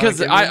 I mean, because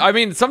I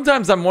mean,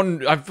 sometimes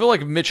I feel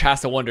like Mitch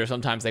has to wonder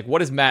sometimes, like,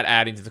 what is Matt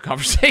adding to the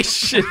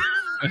conversation?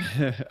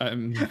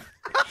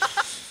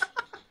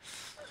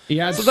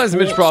 Sometimes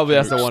Mitch probably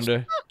has to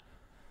wonder.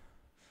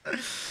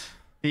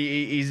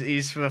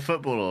 He's for a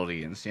football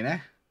audience, you know.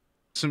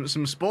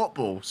 Some sport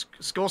balls,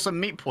 score some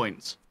meat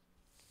points.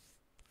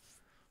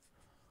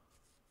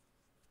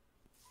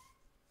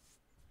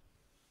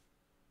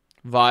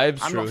 Vibes,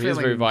 I'm true. not He is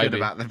very feeling good vibey.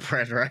 about the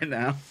bread right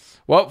now.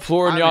 Well,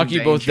 Floor and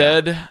Yaki both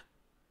dead.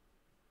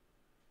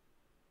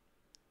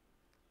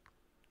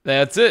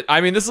 That's it.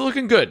 I mean, this is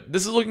looking good.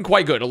 This is looking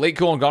quite good. A late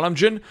kill on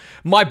Ganamjin.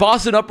 My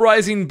Boston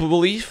Uprising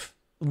belief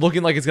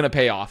looking like it's going to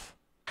pay off.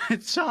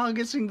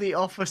 Targeting the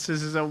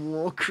officers is a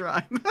war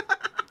crime.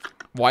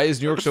 Why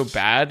is New York so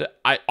bad?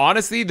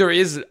 Honestly,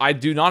 I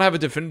do not have a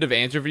definitive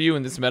answer for you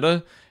in this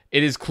meta.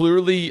 It is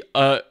clearly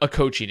a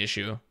coaching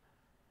issue.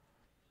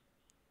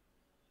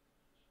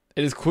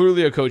 It is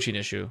clearly a coaching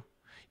issue.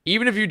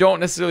 Even if you don't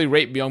necessarily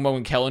rate Myungbong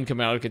and Kellen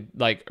coming out of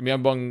like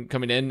Myungbong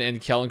coming in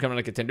and Kellen coming out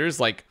of contenders,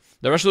 like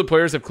the rest of the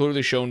players have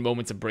clearly shown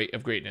moments of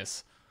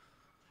greatness.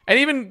 And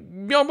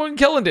even Myungbong and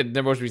Kellen did in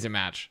their most recent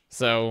match.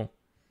 So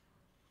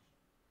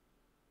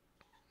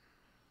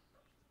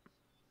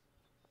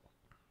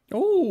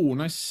oh,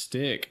 nice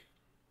stick.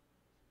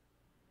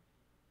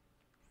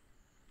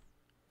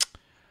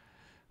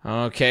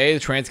 Okay, the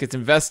trance gets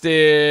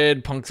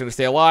invested. Punk's gonna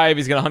stay alive.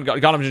 He's gonna hunt.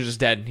 Ghanamjin's just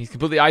dead. He's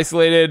completely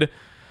isolated.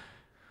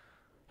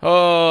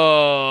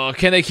 Oh,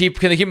 can they keep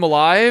him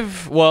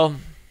alive? Well,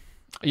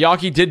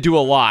 Yaki did do a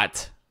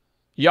lot.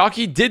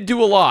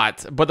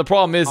 But the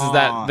problem is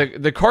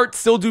that the carts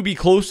still do be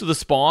close to the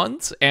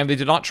spawns, and they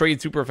did not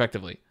trade super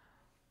effectively.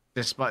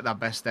 Despite the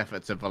best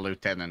efforts of a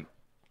lieutenant.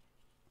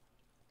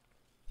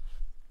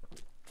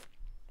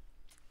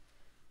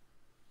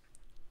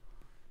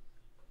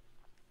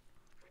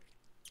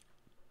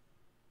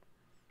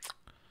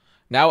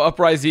 Now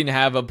Uprising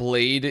have a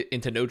blade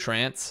into no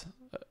trance.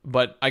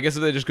 But I guess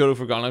if they just go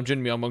for Ghanamjin,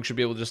 Myungbong should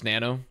be able to just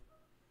nano.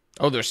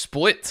 Oh, they're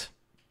split.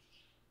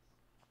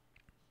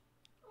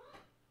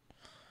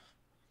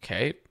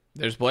 Okay,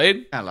 there's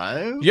Blade.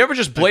 Hello. You ever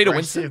just Blade a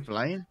Aggressive Winston?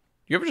 Blade.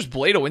 You ever just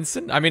Blade a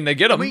Winston? I mean, they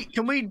get him.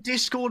 Can we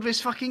Discord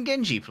this fucking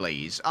Genji,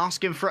 please?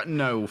 Ask him for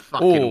no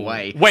fucking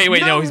way.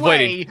 Wait, no, he's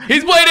way. blading.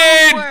 He's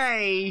blading! No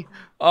way.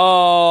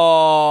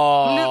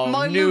 Oh,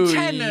 My New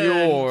lieutenant.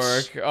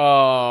 York.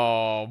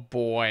 Oh,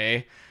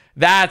 boy.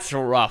 That's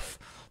rough.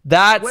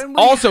 That's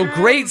also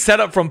great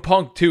setup from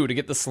Punk, too, to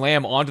get the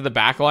slam onto the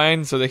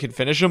backline so they could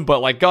finish him.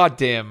 But, like,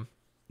 goddamn,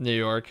 New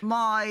York.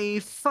 My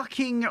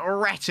fucking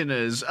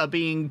retinas are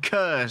being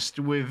cursed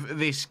with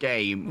this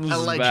game. This is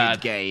Alleged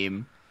bad.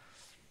 game.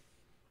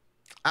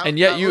 And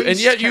yet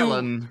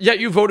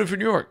you voted for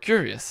New York.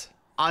 Curious.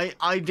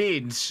 I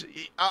did.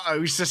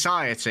 Uh-oh,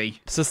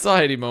 society.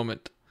 Society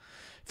moment.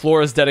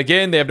 Flora's dead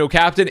again. They have no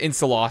captain.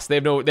 Insta loss. They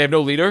have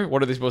no leader.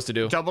 What are they supposed to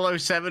do?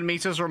 007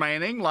 meters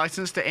remaining.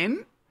 License to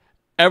in.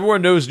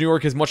 Everyone knows New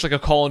York is much like a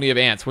colony of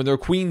ants. When their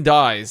queen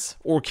dies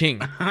or king,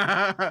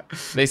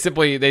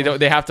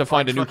 they have to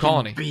find a new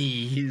colony.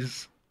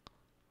 Bees.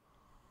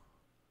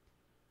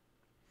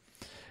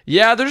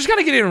 Yeah, they're just kind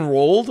of getting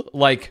enrolled.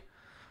 Like,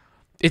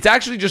 it's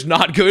actually just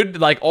not good.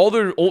 Like, all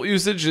their ult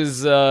usage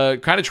is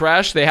kind of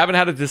trash. They haven't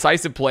had a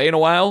decisive play in a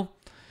while,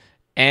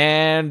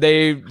 and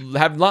they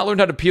have not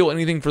learned how to peel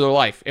anything for their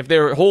life. If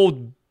their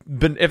whole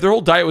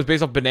diet was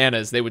based off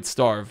bananas, they would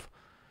starve.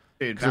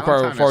 Dude,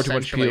 require far too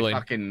much essentially peeling.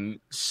 Fucking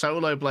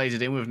solo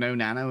bladed in with no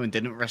nano and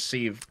didn't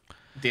receive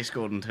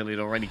Discord until he'd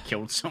already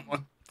killed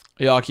someone.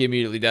 Yaki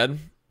immediately dead.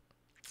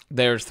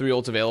 There's 3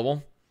 ults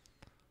available.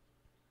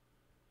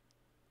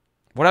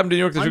 What happened to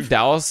New York? They took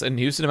Dallas and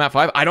Houston in map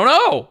 5? I don't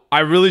know. I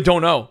really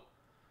don't know.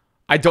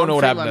 I don't know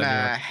what happened to New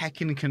York.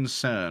 Heckin'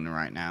 concern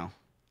right now.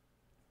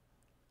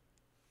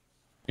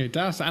 Yeah,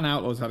 Dallas and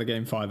Outlaws had a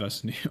game 5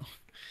 versus New York.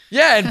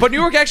 Yeah, but New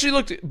York actually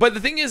looked. But the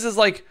thing is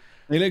like.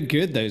 They look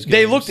good, those games.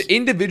 They looked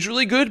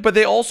individually good, but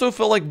they also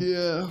felt like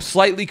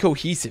slightly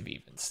cohesive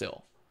even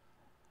still.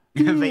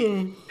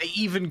 they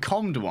even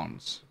commed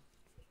once.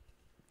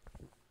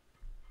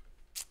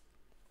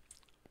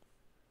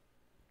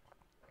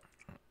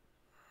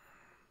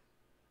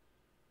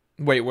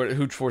 Wait,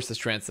 who forced this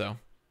trance though?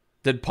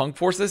 Did Punk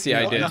force this?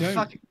 Yeah, I did.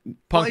 Punk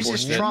what is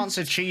this trance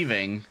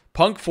achieving?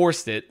 Punk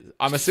forced it.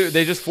 I'm assuming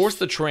they just forced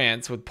the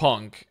trance with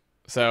Punk.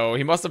 So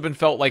he must have been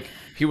felt like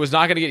he was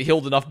not going to get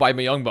healed enough by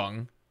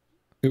Myungbong.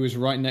 It was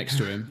right next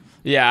to him.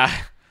 Yeah.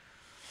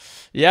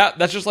 Yeah,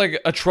 that's just like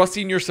a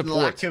trusting your support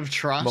lack of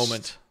trust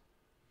moment.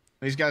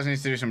 These guys need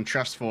to do some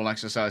trustful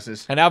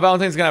exercises. And now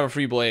Valentine's going to have a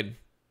free blade.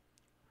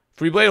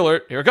 Free blade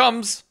alert. Here it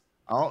comes.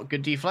 Oh,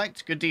 good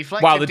deflect. Good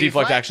deflect. Wow, good the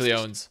deflect actually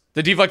owns.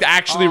 The deflect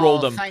actually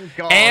rolled him. Thank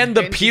God. And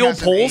the Genji peel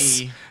has an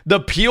pulse. E. The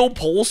peel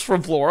pulse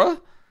from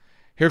Flora.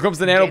 Here comes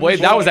the nano blade.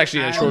 That was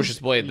actually an atrocious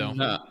blade,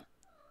 though.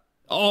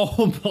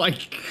 Oh my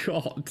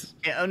God.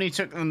 It only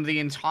took them the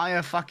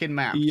entire fucking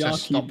map to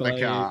stop the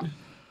car.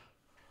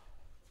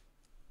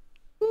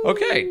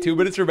 Okay, 2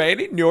 minutes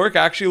remaining. New York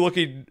actually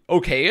looking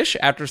okay-ish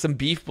after some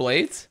beef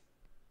blades.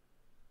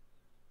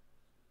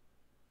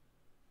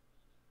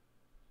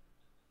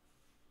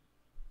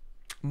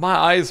 My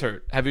eyes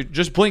hurt. Have you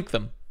just blink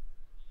them?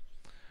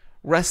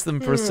 Rest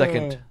them for a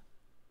second.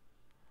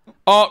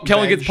 Oh,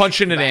 Kellen gets punched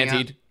in and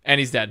antied, and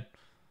he's dead.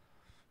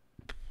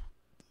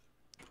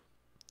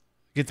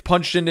 Gets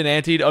punched in and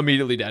antied,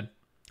 immediately dead.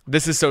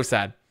 This is so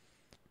sad.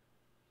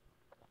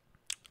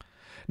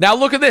 Now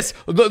look at this.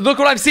 Look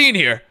what I'm seeing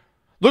here.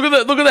 Look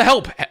at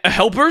the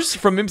helpers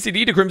from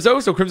MCD to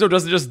Crimzo, so Crimzo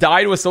doesn't just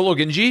die to a solo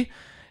Genji.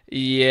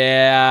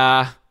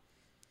 Yeah.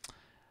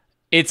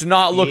 It's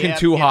not looking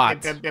too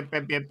hot.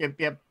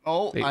 Yep.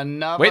 Oh,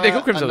 another. Wait, they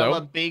kill Crimzo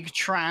though. Big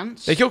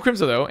trance. They kill Crimzo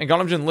though, and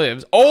Ghanamjin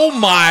lives. Oh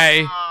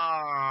my!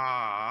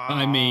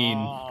 I mean,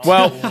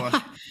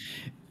 well,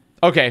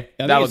 okay,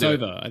 that'll do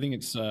over. I think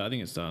it's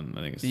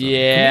done.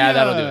 Yeah,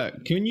 that'll do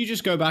it. Can you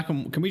just go back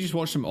and can we just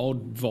watch some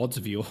old VODs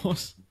of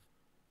yours?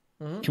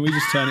 Can we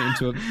just turn it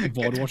into a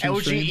VOD watching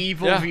LG stream?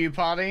 Evil View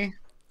Party.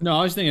 No,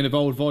 I was thinking of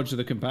old VODs of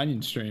the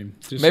companion stream.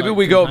 Just Maybe like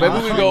we go.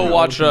 companion- Maybe we go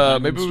watch.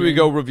 companion Maybe we stream.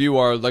 go review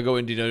our Lego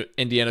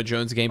Indiana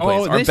Jones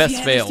gameplays. Our best let's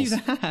fails. do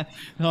that.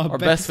 Our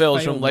best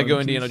fails fail from Lego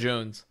moments. Indiana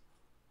Jones.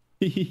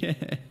 Yeah.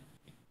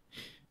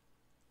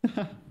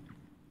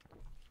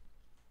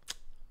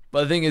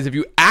 But the thing is, if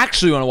you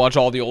actually want to watch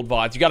all the old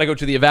VODs, you got to go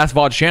to the Avast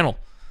VODs channel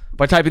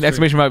by typing the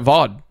exclamation mark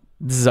VOD.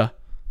 Zzz.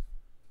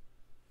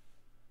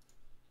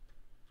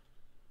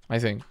 I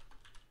think.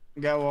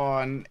 Go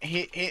on,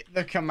 hit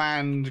the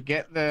command,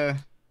 get the.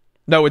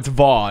 No, it's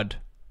VOD.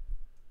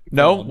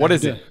 No, what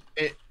is it?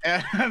 Which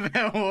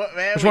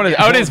Which one is it?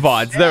 Oh, it is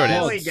VODs. There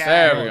it is.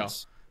 There we go.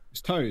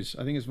 It's Toes.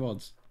 I think it's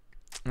VODs.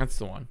 That's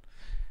the one.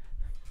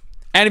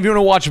 And if you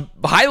want to watch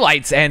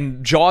highlights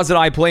and Jaws and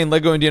I playing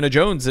Lego Indiana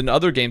Jones and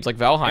other games like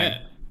Valheim,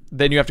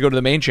 then you have to go to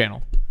the main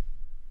channel.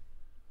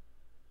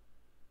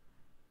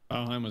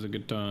 Valheim was a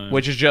good time.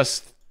 Which is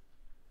just...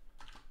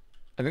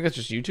 I think that's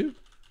just YouTube?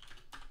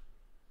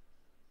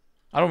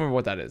 I don't remember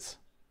what that is.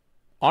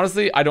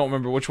 Honestly, I don't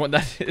remember which one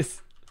that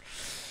is.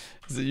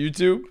 Is it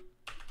YouTube?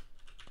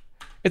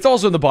 It's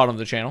also in the bottom of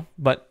the channel,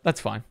 but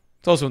that's fine.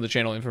 It's also in the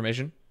channel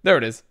information. There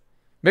it is.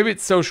 Maybe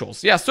it's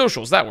socials. Yeah,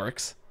 socials. That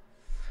works.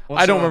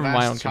 Also, I don't remember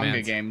my own Avast Hunger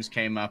commands. Games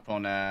came up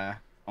on the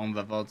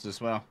VODs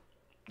as well.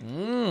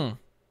 The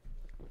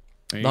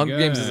Hunger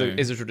Games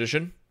is a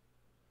tradition.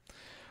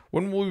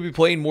 When will we be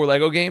playing more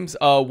Lego games?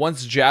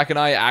 Once Jack and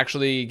I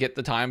actually get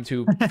the time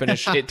to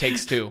finish It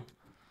Takes Two.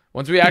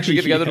 Once we actually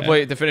get together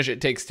to finish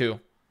It Takes Two.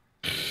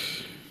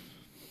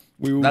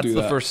 We will That's do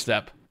the that. first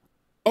step.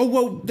 Oh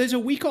well, there's a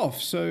week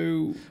off,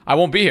 so I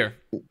won't be here.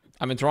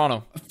 I'm in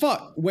Toronto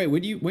fuck. Wait,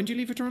 when do you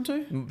leave for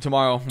Toronto?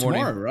 tomorrow morning.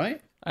 Tomorrow,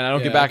 right? And I don't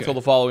get Yeah, back okay. till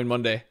the following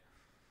Monday.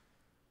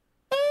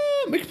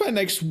 We can play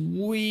next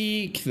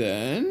week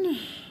then.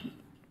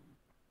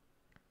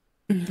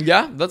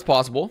 Yeah, that's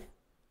possible.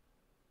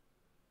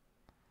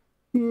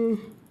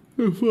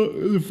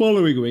 The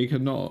following week,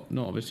 and not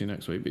obviously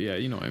next week, but yeah,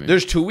 you know what I mean.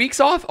 There's 2 weeks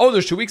off? Oh,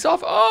 there's 2 weeks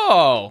off?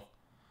 Oh.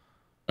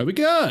 There we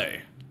go.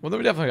 Well, then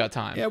we definitely got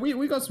time. Yeah,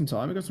 we got some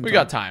time. We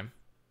got time.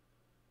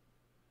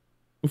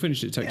 We'll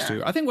finish It Takes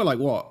Two. I think we're like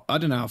what? I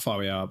don't know how far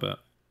we are, but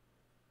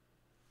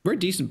we're a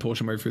decent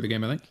portion way through the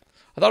game. I think.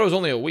 I thought it was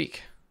only a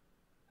week.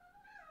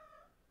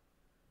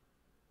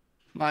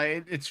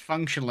 Like it's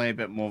functionally a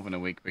bit more than a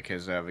week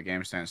because the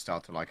games don't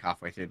start till like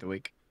halfway through the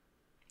week.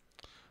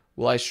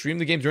 Will I stream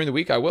the game during the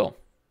week? I will.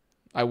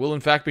 I will, in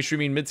fact, be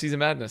streaming Mid-Season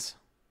Madness.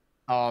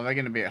 Oh, they're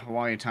going to be at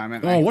Hawaii time,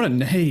 aren't they? Oh, what a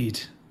nade!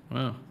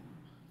 Wow.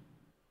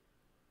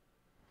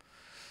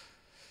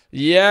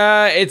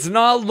 Yeah, it's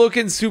not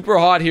looking super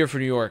hot here for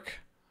New York.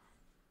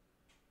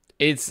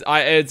 It's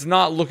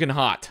not looking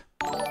hot.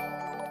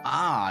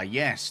 Ah,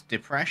 yes,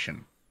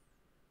 depression.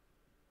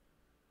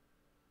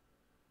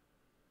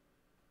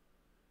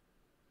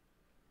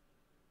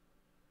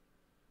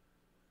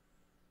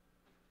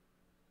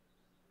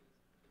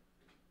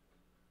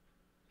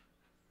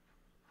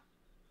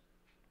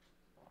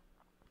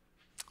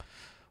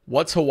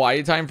 What's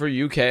Hawaii time for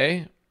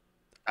UK?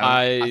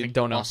 I think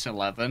don't know. Plus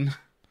 11.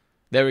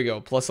 There we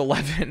go. Plus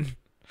 11.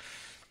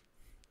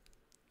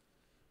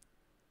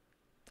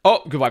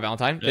 Oh, goodbye,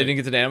 Valentine. They didn't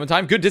get to the end in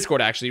time. Good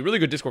Discord, actually. Really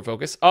good Discord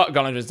focus. Oh,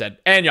 Gunner's dead.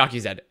 And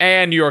Yaki's dead.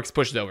 And New York's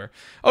pushed over.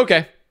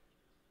 Okay.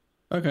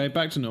 Okay,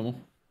 back to normal.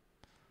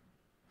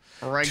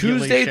 Regularly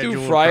Tuesday through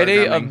scheduled Friday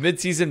of programming.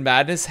 Mid-Season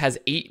Madness has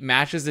 8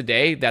 matches a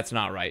day. That's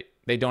not right.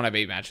 They don't have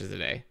 8 matches a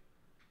day.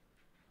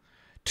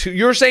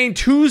 You're saying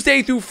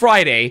Tuesday through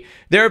Friday,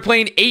 they're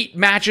playing 8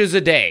 matches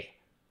a day.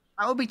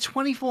 That would be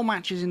 24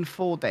 matches in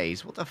 4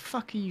 days. What the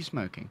fuck are you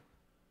smoking?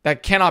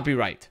 That cannot be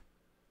right.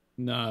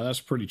 No, that's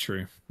pretty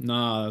true.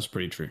 No, that's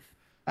pretty true.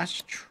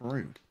 That's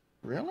true.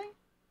 Really?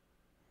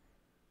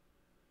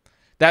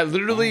 That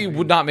literally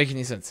would not make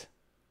any sense.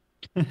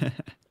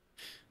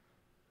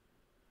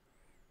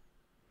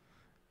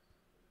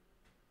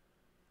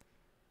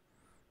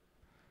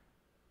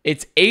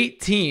 It's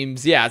 8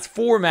 teams. Yeah, it's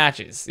 4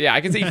 matches. Yeah,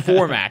 I can see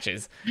 4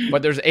 matches,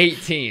 but there's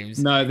 8 teams.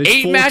 No, there's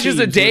 8 4 matches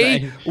a teams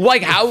day. with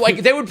Like how? Like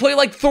they would play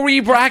like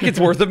 3 brackets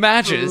worth of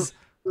matches.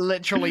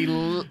 Literally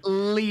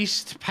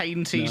least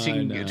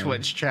pain-teasing No.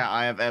 Twitch chat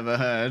I have ever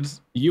heard.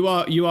 You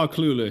are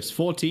clueless.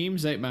 4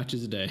 teams, 8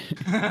 matches a day.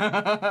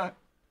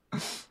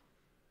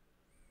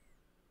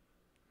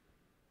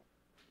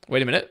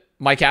 Wait a minute.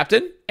 My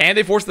captain? And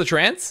they forced the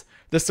trance?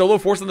 The solo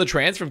force on the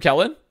trance from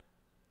Kellen?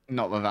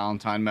 Not the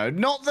Valentine mode.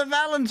 Not the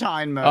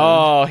Valentine mode.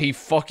 Oh, he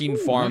fucking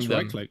farmed Nice them.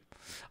 right click.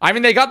 I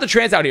mean, they got the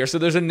trance out here, so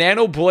there's a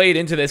nano blade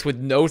into this with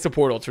no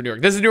support ults for New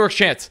York. This is New York's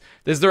chance.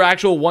 This is their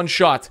actual one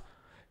shot.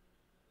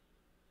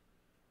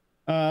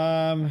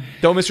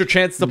 Don't miss your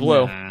chance to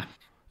blow. Nah.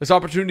 This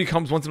opportunity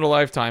comes once in a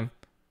lifetime.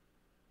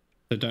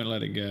 So don't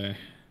let it go.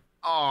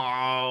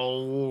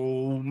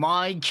 Oh,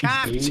 my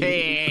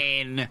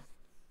captain.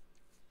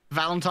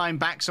 Valentine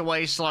backs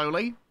away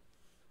slowly.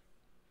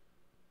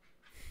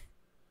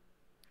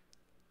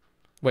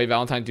 Wait,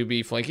 Valentine do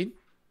be flanking?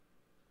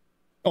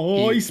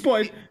 Oh, he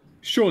spotted.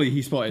 Surely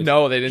he spotted.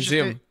 No, they didn't Just see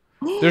a- him.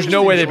 There's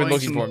no way they've been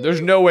looking for him.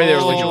 There's no way they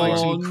were looking for him.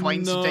 some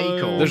quaint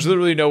decor. There's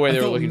literally no way they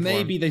were thought looking for him.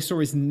 maybe they saw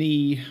his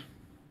knee.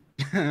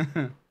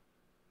 There's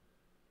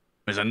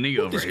a knee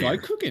over This here. guy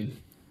cooking.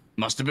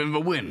 Must have been the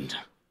wind.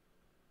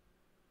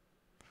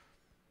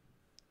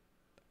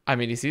 I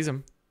mean, he sees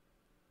him.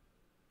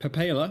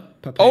 Papela.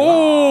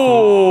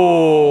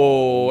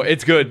 Oh,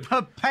 it's good.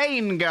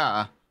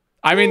 Papanga.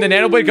 I mean, the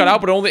nanoblade got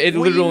out, but it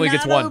literally only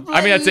gets one.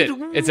 I mean, that's it.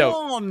 It's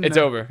over. It's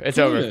over. It's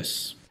over.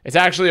 Clueless. It's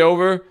actually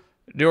over.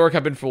 New York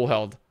have been full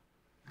held.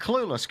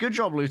 Clueless. Good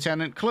job,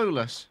 Lieutenant.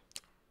 Clueless.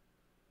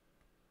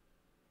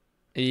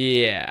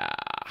 Yeah.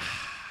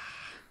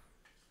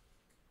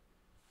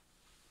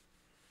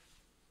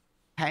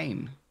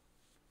 Pain.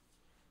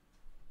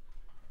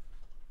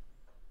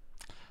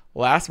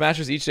 Last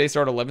matches each day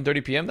start at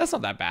 11:30 p.m. That's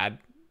not that bad.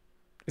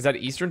 Is that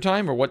Eastern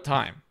time or what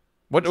time?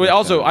 What?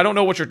 Also, I don't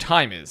know what your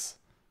time is.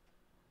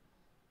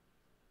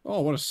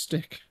 Oh, what a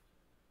stick.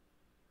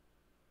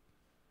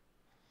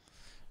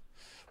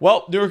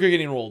 Well, New York are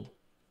getting rolled.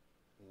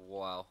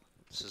 Wow.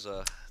 This is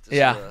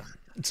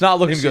It's not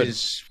looking good.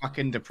 This is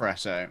fucking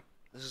depresso.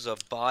 This is a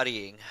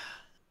bodying.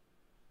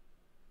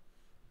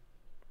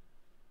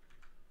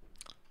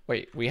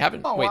 Wait, we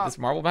haven't. Oh, wait, wow. this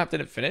marble map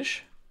didn't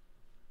finish?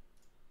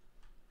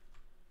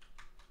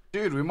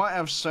 Dude, we might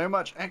have so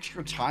much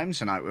extra time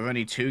tonight with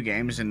only 2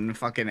 games and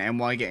fucking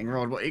NY getting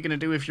rolled. What are you gonna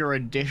do with your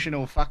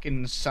additional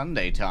fucking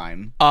Sunday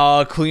time?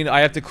 Clean.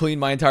 I have to clean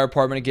my entire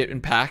apartment and get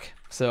in pack.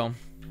 So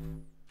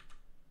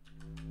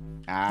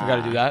I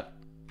gotta do that.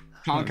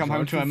 Can't come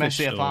home to a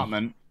messy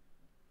apartment.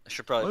 I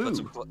should probably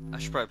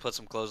put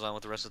some clothes on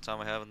with the rest of the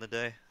time I have in the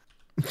day.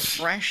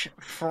 Fresh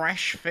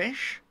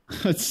fish?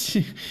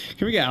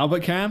 Can we get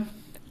Albert Cam?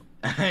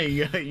 Hey,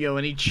 yo,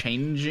 any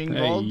changing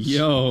Hey, rods?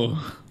 yo.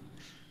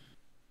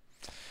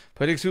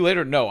 Playing 2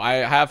 later? No, I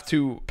have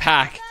to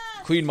pack,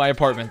 clean my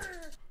apartment.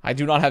 I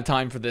do not have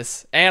time for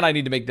this, and I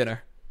need to make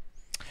dinner.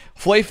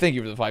 Flav, thank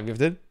you for the 5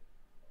 gifted.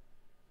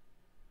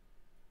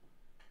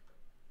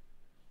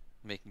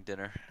 Making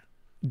dinner.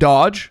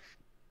 Dodge?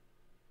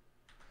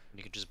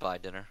 You could just buy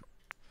dinner.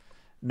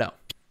 No.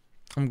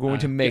 I'm going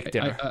to make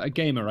dinner. A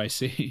gamer, I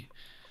see.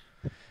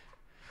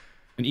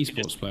 An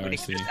esports player, I You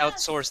see. could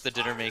outsource the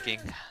dinner making.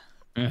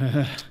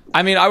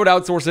 I mean, I would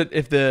outsource it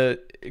if the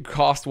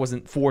cost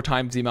wasn't 4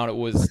 times the amount it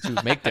was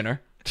to make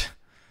dinner.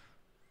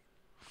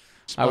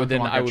 I would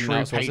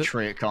outsource it.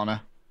 Patriot,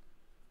 Connor.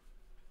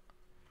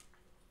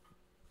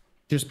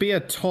 Just be a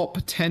top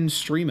 10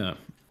 streamer.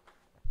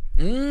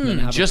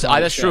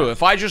 That's true.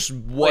 If I just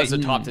was a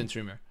top 10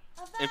 streamer.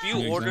 If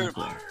you order,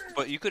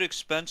 but you could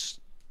expense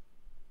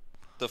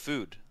the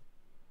food.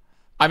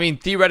 I mean,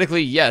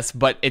 theoretically, yes,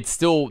 but it's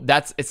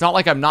not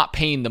like I'm not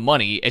paying the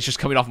money. It's just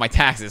coming off my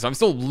taxes. I'm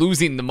still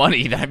losing the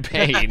money that I'm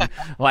paying.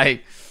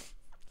 Like,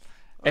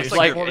 It's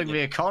like supporting the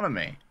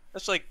economy.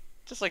 That's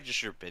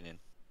just your opinion.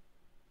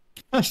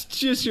 That's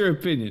just your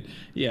opinion.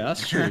 Yeah,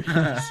 that's true.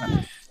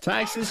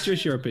 Tax is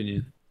just your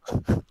opinion.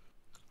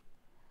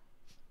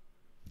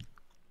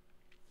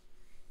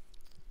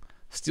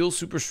 Steal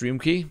Super Stream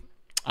Key?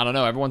 I don't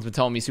know. Everyone's been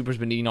telling me Super's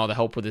been needing all the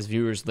help with his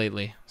viewers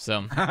lately.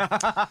 So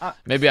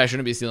maybe I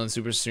shouldn't be stealing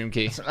Super Stream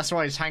Key. That's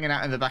why he's hanging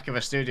out in the back of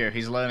a studio.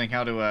 He's learning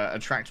how to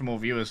attract more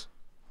viewers.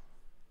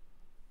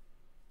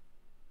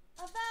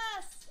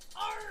 Avast!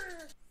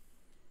 Arr!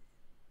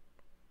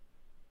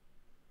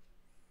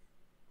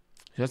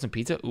 You got some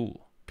pizza? Ooh,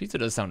 pizza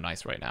does sound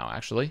nice right now,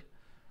 actually.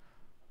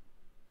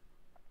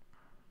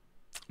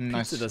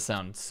 Nice. Pizza does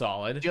sound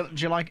solid. Do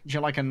you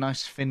like a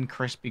nice thin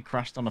crispy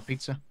crust on a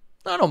pizza?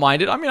 I don't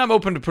mind it. I mean, I'm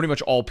open to pretty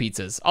much all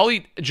pizzas. I'll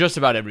eat just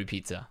about every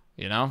pizza,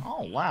 you know?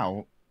 Oh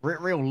wow,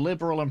 real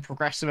liberal and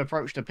progressive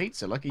approach to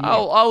pizza. Look at you.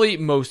 I'll eat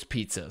most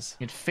pizzas.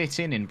 You'd fit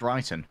in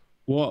Brighton.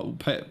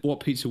 What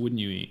pizza wouldn't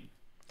you eat?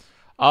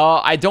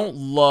 I don't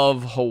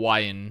love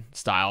Hawaiian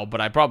style, but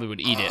I probably would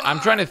eat it.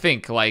 I'm trying to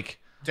think, like...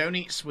 Don't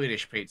eat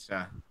Swedish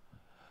pizza.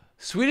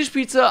 Swedish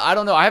pizza? I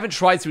don't know. I haven't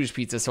tried Swedish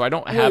pizza, so I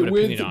don't have an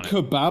opinion on it.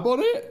 With kebab on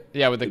it?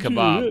 Yeah, with the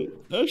kebab.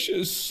 Dude, that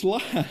shit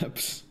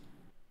slaps.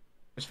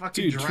 It's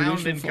fucking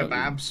drowned in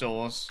kebab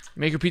sauce.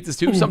 Make your pizzas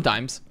too?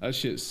 Sometimes. That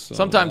shit slaps.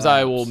 Sometimes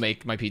I will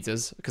make my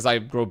pizzas, because I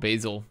grow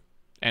basil,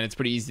 and it's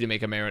pretty easy to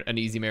make an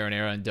easy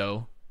marinara and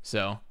dough,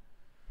 so...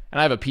 And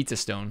I have a pizza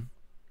stone.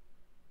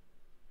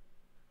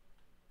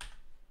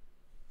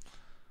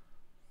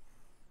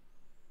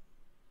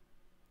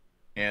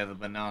 Yeah, the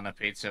banana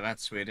pizza,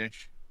 that's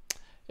Swedish.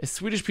 Is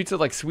Swedish pizza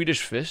like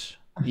Swedish fish?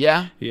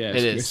 Yeah, Yeah, it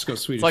is. it's got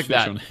Swedish it's like fish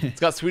that. on it. It's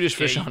got Swedish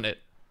fish on it.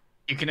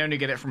 You can only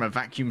get it from a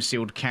vacuum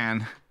sealed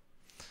can.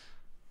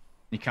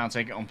 You can't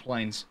take it on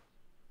planes.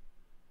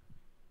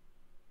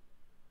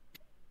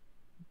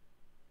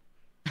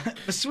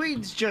 The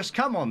Swedes just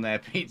come on their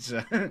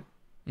pizza.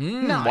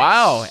 Nice.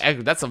 Wow,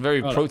 that's a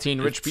very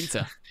protein-rich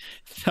pizza.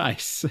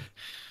 Nice.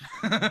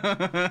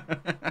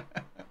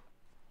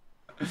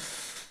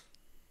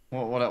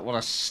 What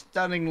a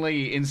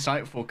stunningly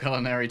insightful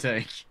culinary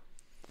take.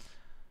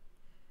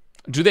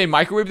 Do they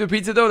microwave the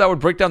pizza, though? That would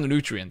break down the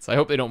nutrients. I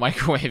hope they don't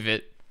microwave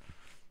it.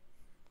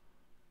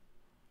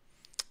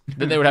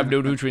 Then they would have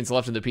no nutrients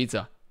left in the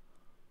pizza.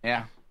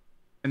 Yeah.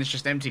 And it's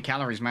just empty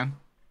calories, man.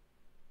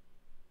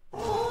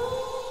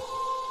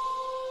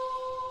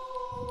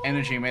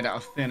 Energy made out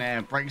of thin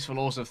air breaks the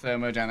laws of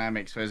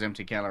thermodynamics for those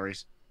empty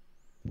calories.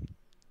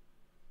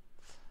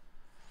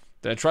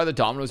 Did I try the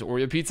Domino's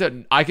Oreo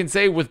pizza? I can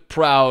say with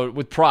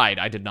pride,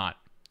 I did not.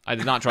 I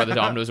did not try the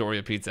Domino's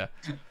Oreo pizza.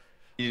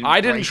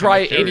 I didn't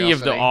try any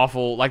of the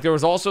awful. Like there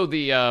was also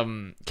the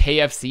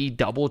KFC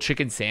double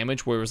chicken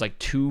sandwich where it was like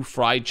 2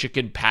 fried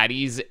chicken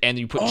patties and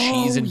you put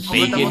cheese and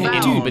bacon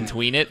in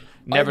between it.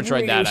 Never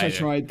tried that either. I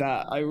tried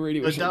that. I really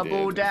wish I did.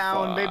 Double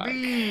down,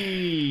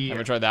 baby.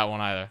 Never tried that one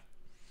either.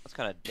 That's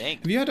kind of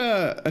dank.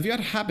 Have you had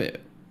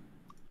Habit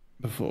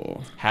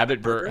before?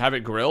 Habit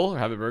Grill or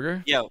Habit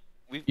Burger? Yeah.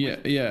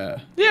 Yeah.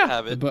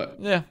 Habit. But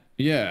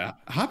yeah.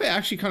 Habit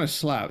actually kind of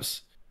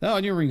slaps. That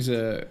onion rings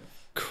are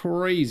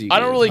crazy. I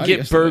don't good. really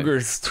get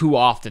burgers too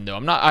often though.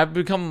 I've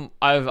become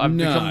I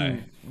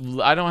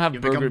don't have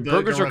burgers.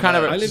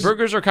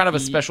 Burgers are kind of a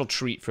special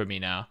treat for me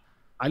now.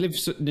 I live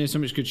near so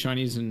much good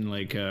Chinese and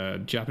like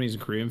Japanese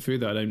and Korean food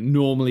that I don't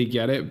normally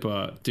get it,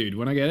 but dude,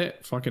 when I get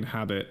it, fucking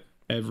Habit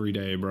every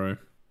day, bro.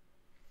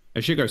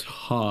 That shit goes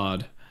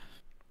hard.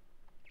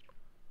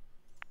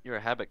 You're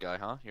a habit guy,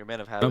 huh? You're a man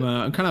of habit.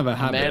 I'm kind of a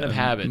habit. Man of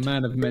habit.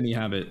 Man of many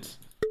habits.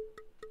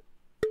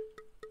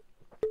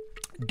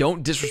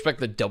 Don't disrespect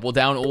the double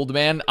down, old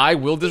man. I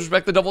will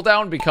disrespect the double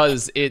down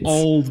because it's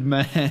old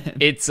man.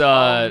 It's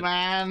old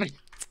man.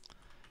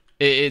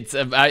 It's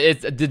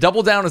the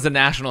double down is a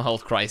national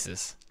health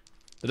crisis.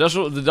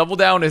 The double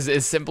down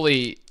is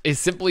simply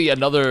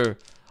another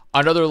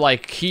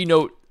like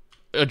keynote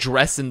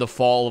address in the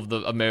fall of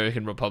the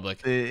American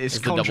Republic. It's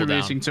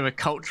contributing to a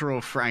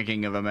cultural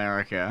fragging of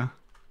America.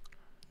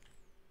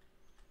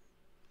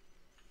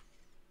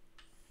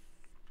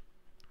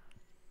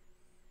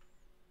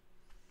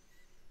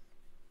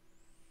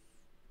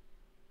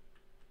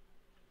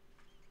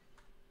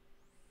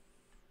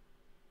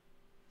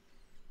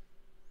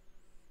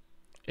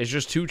 It's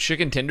just 2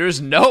 chicken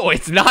tenders? No,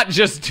 it's not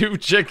just 2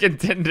 chicken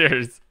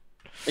tenders.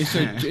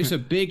 It's a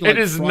big like, it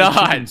is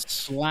not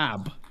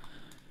slab.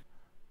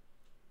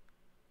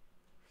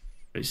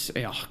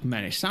 Oh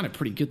man, it sounded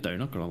pretty good though,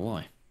 not gonna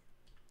lie.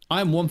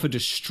 I'm one for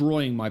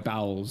destroying my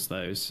bowels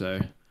though,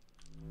 so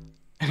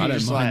I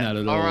don't mind that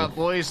at all. Alright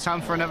boys,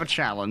 time for another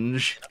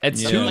challenge.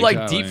 It's 2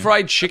 like deep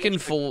fried chicken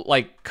full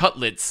like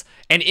cutlets,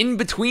 and in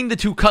between the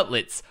 2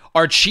 cutlets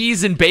are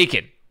cheese and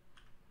bacon.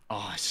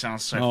 Oh, it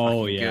sounds so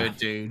fucking good,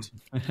 dude.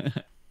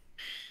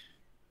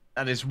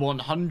 That is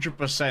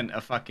 100%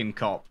 a fucking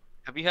cop.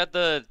 Have you had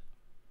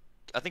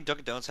I think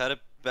Dunkin' Donuts had it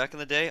back in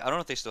the day. I don't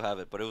know if they still have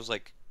it, but it was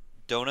like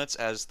donuts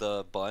as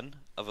the bun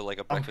of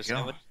a breakfast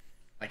sandwich.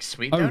 Like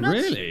sweet donuts? Oh,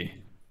 really?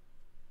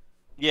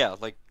 Yeah,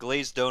 like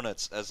glazed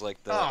donuts as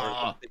like the.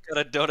 Or they cut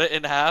a donut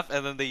in half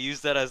and then they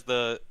use that as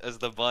the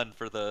bun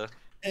for the.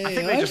 Hey, I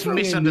think they just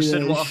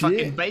misunderstood what a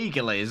fucking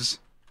bagel is.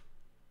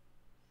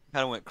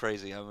 Kind of went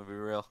crazy. I'm gonna be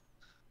real.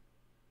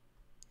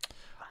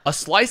 A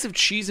slice of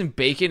cheese and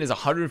bacon is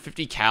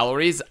 150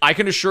 calories. I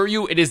can assure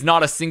you it is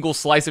not a single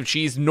slice of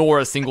cheese nor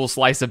a single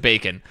slice of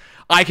bacon.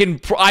 And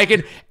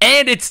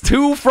it's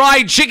 2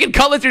 fried chicken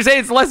cutlets. You're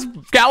saying it's less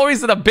calories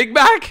than a Big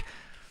Mac?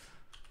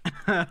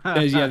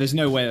 There's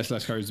no way that's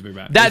less calories than a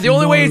Big Mac. The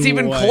only way it's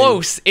even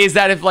close is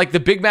that if like the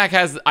Big Mac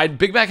has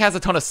a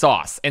ton of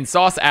sauce, and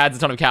sauce adds a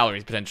ton of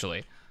calories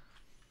potentially.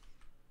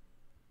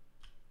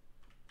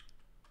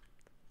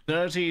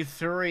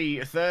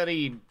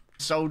 30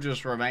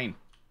 soldiers remain.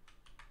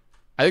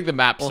 I think the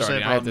map's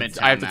starting. I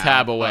have to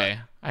tab away.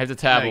 I have to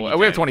tab away.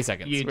 We have 20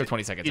 seconds. We have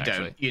 20 seconds,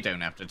 actually. You don't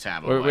have to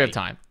tab away. We have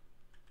time.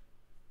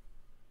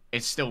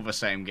 It's still the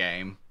same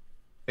game.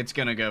 It's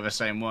going to go the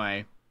same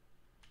way.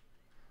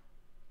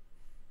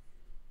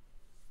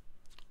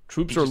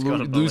 Troops are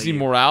losing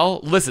morale.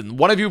 Listen,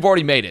 one of you have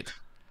already made it.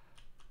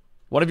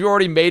 One of you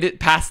already made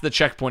it past the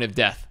checkpoint of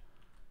death.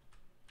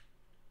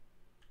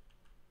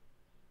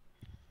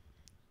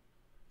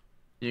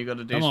 You got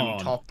to do some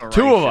top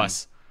operation. 2 of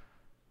us.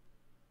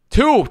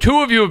 Two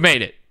of you have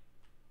made it.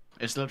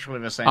 It's literally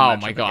the same. Oh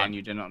my god! Again.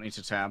 You do not need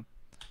to tab.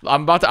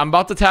 I'm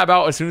about to tab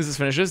out as soon as this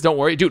finishes. Don't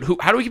worry, dude.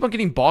 How do we keep on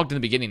getting bogged in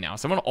the beginning now?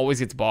 Someone always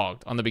gets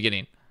bogged on the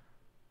beginning.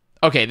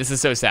 Okay, this is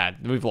so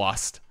sad. We've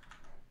lost.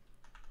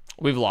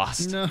 We've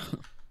lost. No.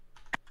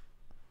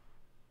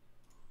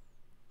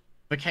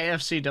 The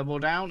KFC Double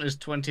Down is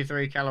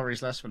 23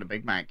 calories less for the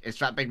Big Mac. It's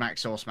that Big Mac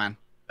sauce, man.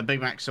 The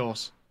Big Mac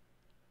sauce.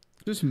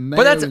 Just mayo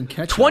but that's and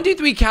ketchup.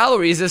 23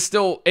 calories is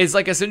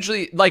like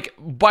essentially like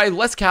by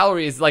less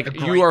calories like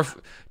you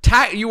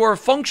are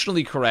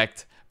functionally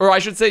correct, or I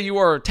should say you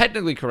are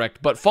technically correct,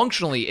 but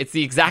functionally it's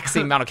the exact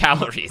same amount of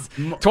calories.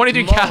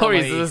 23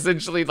 calories is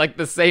essentially like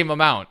the same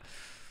amount.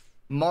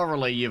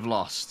 Morally, you've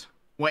lost.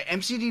 Wait,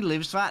 MCD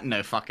lives that?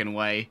 No fucking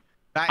way.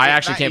 I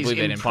actually can't believe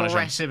they didn't punish him.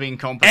 Impressive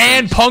incompetence.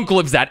 And Punk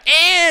lives that.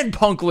 And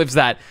Punk lives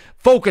that.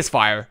 Focus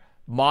fire.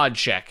 Mod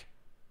check.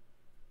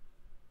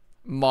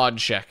 Mod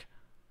check.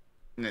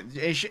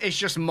 It's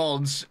just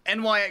mods.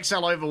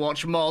 NYXL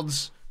Overwatch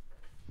mods.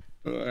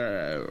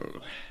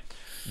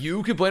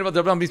 You complain about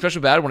Double Down being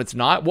special bad when it's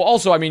not. Well,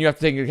 also, I mean, you have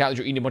to take into account that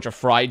you're eating a bunch of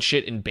fried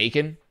shit and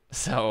bacon.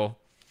 So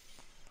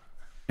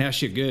Yeah,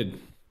 shit, good.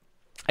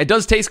 it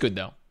does taste good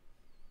though.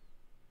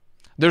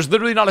 There's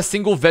literally not a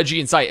single veggie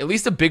in sight. At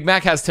least a Big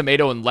Mac has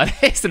tomato and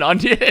lettuce and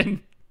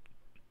onion.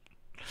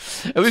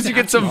 At least you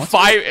get some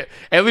fiber.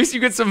 At least you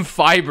get some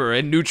fiber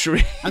and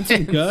nutrients. And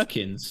some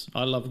gherkins.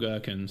 I love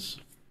gherkins.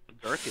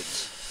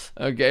 Gherkins.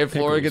 Okay,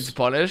 Flora Pickles. gets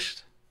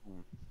punished.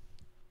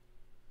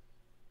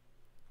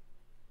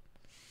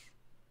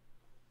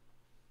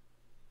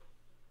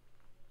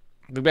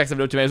 Big Macs have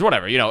no tomatoes.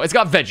 Whatever. You know, it's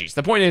got veggies.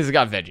 The point is, it's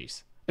got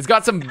veggies. It's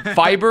got some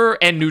fiber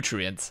and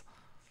nutrients.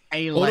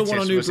 A Order lettuce one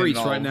on New was Greece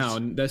right involved. now,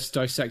 and let's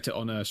dissect it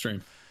on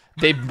stream.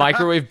 They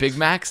microwave Big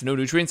Macs, no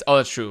nutrients. Oh,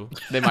 that's true.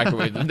 They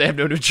microwave them. They have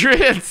no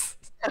nutrients.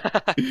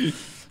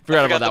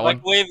 Forgot about that one.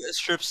 Microwave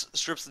strips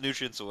the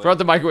nutrients away. Forgot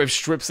the microwave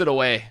strips it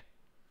away.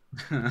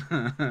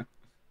 It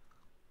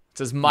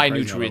says my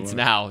Crazy how that nutrients works.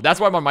 now. That's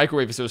why my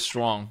microwave is so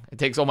strong. It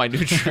takes all my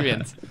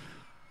nutrients.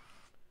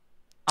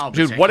 I'll be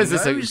Dude, what taking is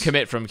this those. a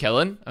commit from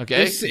Kellen?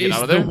 Okay, This get is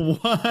out of the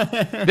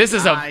there. one. This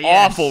is an yes.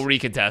 awful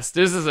recontest.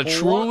 This is a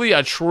truly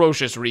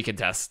atrocious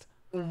recontest.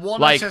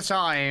 One Like- at a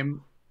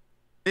time.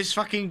 This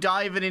fucking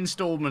dive in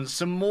installments.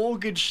 Some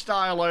mortgage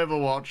style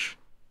Overwatch.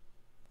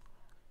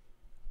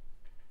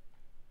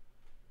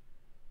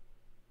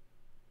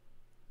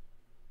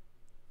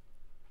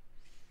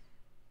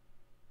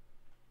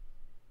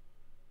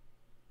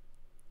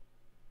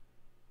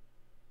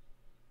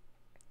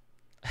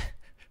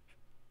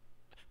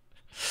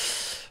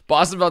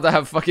 Boston about to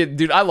have fucking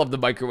dude. I love the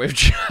microwave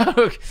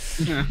joke.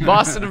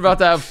 Boston about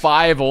to have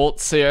 5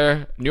 ults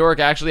here. New York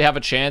actually have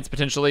a chance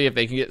potentially if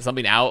they can get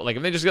something out. Like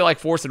if they just get like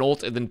force an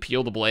ult and then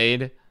peel the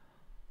blade.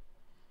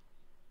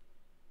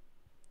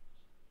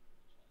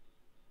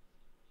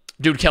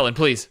 Dude, Kellen,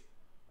 please.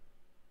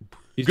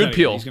 He's Good dying.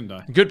 peel. He's gonna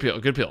die. Good peel.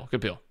 Good peel.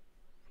 Good peel.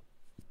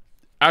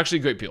 Actually,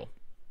 great peel.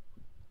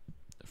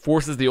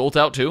 Forces the ult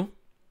out too.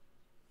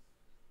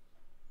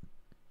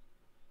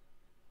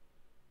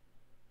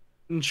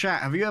 In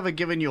chat, have you ever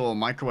given your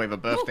microwave a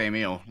birthday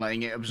meal,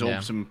 letting it absorb Yeah.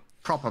 some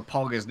proper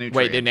poggers nutrients?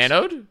 Wait, they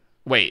nanoed?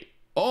 Wait.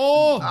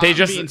 Oh, They the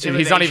just he's not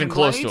intimidation even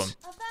close to blade? him.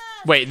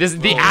 Wait, this is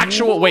the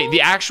actual the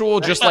actual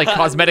just like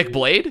cosmetic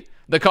blade?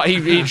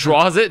 He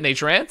draws it and they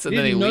trance and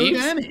then he no leaves.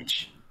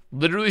 damage.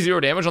 Literally 0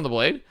 damage on the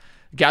blade.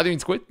 Gathering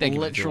Squid, thank you.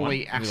 for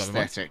Literally 01.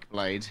 aesthetic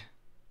blade.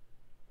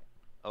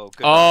 Oh,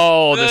 good.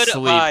 Oh, the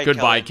Goodbye, sleep.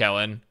 Goodbye,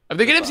 Kellen. If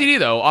they get MCD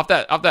though, off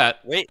that.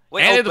 Wait.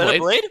 And Oh, the better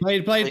blade?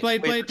 blade?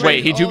 Blade.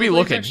 Wait, he do be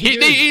looking.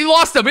 He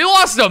lost him. He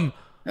lost him.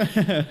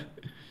 Okay,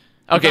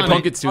 Done Punk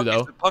it. gets 2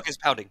 though. Punk is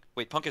pounding.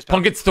 Wait, Punk is Punk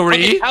pounding. gets 3.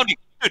 Punk is pounding.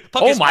 Dude,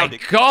 Punk Oh is my pounding.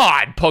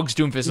 god, Punk's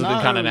Doomfist has been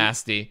kind No. of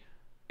nasty.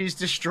 He's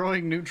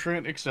destroying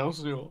nutrient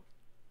Excelsior.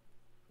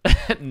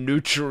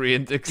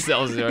 Nutrient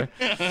Excelsior.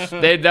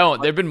 They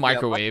don't. They've been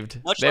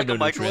microwaved. Much They have like a no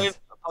microwave, nutrients.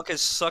 Punk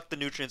has sucked the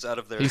nutrients out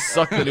of their. He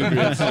sucked the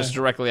nutrients just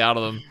directly out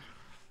of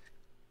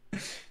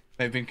them.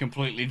 They've been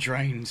completely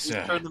drained,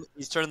 sir.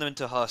 He's turning them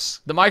into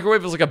husks. The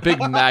microwave is like a big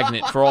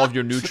magnet for all of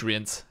your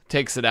nutrients.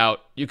 Takes it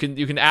out. You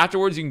can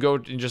afterwards you can go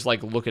and just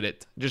like look at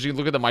it. Just you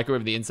look at the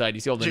microwave on the inside. You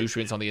see all the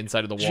nutrients on the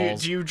inside of the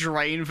walls. Do you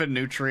drain the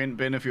nutrient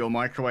bin of your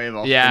microwave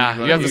off? Yeah,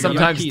 you have to You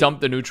sometimes keep-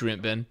 dump the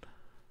nutrient bin.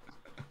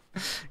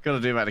 Gotta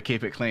do that to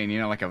keep it clean, you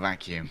know, like a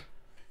vacuum.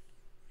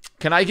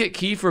 Can I get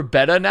key for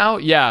beta now?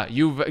 Yeah,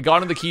 you've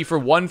gotten the key for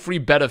 1 free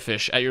beta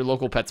fish at your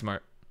local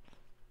PetSmart.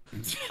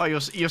 Oh, you'll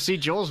see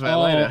Jules there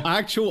Oh, later.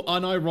 actual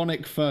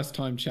unironic first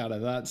time chatter.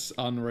 That's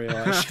unreal.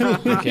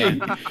 Actually.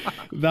 Okay.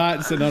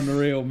 That's an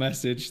unreal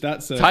message.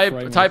 That's a Type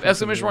framework type of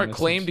exclamation mark unreal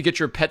claim message. to get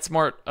your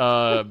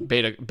PetSmart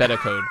beta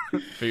code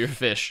for your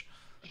fish.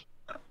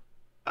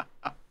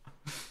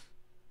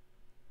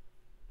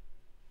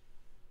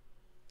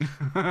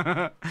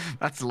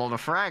 That's a lot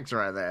of frags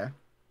right there.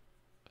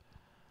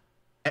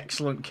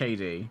 Excellent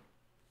KD.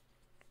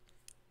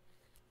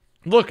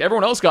 Look,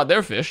 everyone else got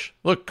their fish.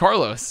 Look,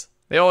 Carlos.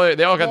 They all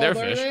got their there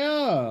fish. They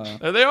are.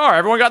 There they are.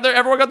 Everyone got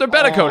their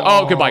beta code.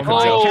 Oh, goodbye,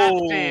 Crimzo.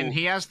 Captain,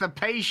 he has the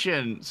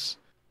patience.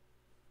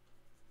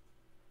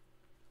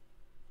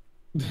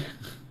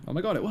 Oh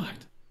my god, it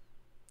worked.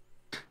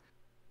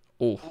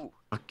 Oh,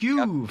 Fuck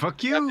you,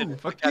 fuck you, Captain,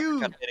 fuck Captain you.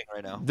 kind of hitting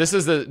right now. this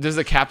is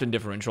the captain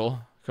differential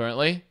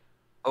currently.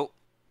 Oh,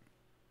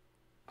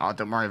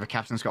 don't worry, the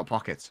captain's got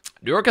pockets.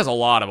 New York has a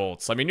lot of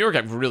ults. I mean, New York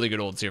have really good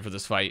ults here for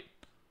this fight.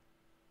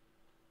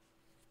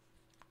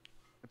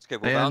 Let's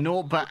get They well are down.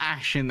 naught but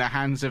ash in the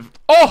hands of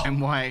Oh,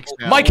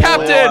 NYXL. my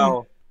captain!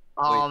 Wow.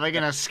 Oh, they're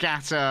gonna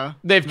scatter.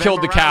 They've Their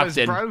killed the morale is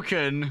captain.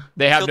 broken.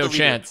 They have Killed no the leader.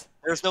 chance.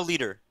 There's no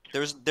leader.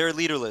 They're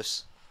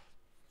leaderless.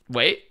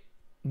 Wait,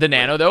 the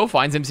Nano though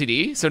finds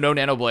MCD, so no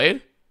Nano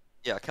Blade.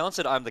 Yeah, Kellen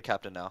said I'm the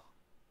captain now.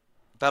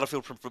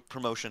 Battlefield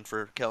promotion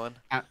for Kellen.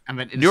 And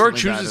then New York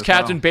instantly died chooses as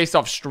captain well. based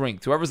off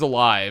strength. Whoever's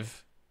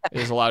alive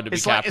is allowed to be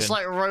It's like captain. it's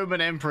like Roman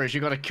emperors.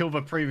 You got to kill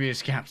the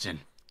previous captain.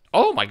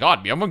 Oh my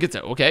god, Myeongmun gets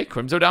it. Okay,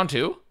 Crimzo down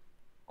too.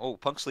 Oh,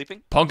 Punk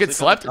sleeping? Punk gets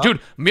Sleeping on slept. the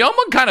top? Dude,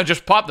 Myeongmun kind of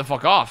just popped the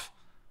fuck off.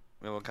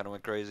 Everyone kind of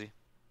went crazy.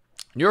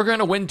 New York are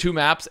gonna win 2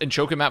 maps and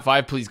choke in map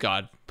 5. Please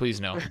God, please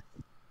no.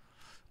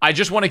 I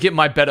just want to get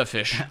my beta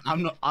fish.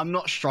 I'm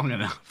not strong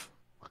enough.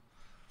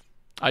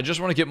 I just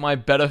want to get my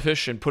betta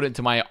fish and put it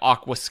into my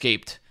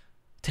aquascaped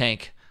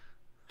tank.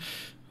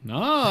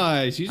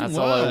 Nice. Using That's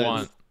all I words.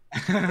 want.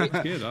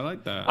 That's good. I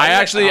like that.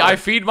 I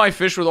feed my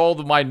fish with all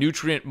my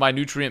nutrient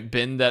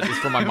bin that is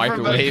for my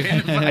microwave.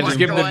 I just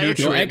give them the Microwave.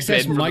 Your nutrient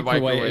excess bin for the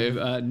microwave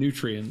microwave.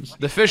 nutrients.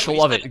 The fish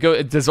love it.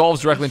 It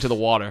dissolves directly into the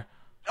water.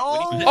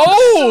 Oh,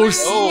 Oh,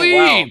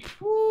 sweet.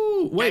 sleep!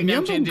 Ooh, wait,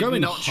 Gangnam Myeonbong did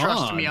going not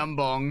trust hard.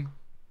 Myeonbong.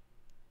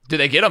 Did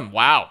they get him?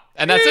 Wow.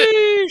 And that's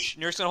it. Sheesh.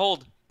 New York's gonna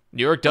hold.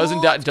 New York does in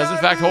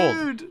fact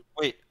hold.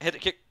 Wait, hit it,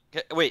 kick.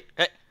 Wait,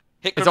 hit.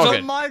 It's all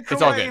Crimson. good.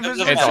 It's all good.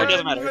 Doesn't It's all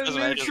matter, good. doesn't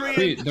matter.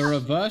 Dude, the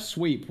reverse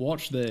sweep.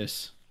 Watch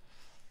this.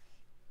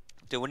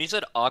 Dude, when you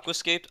said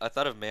aquascaped, I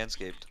thought of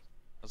manscaped.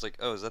 I was like,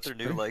 oh, is that their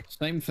new like?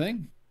 Same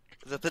thing.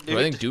 Is that the Do new?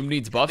 I think Doom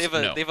needs buffs? They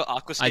No. have an I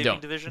aquascaping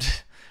don't. division.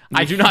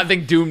 I do not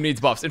think Doom needs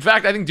buffs. In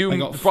fact, I think I Doom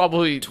got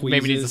probably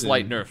maybe needs a tweezers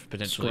slight and nerf,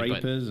 potentially. But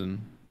Scrapers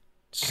and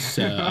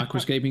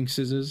aquascaping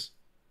scissors.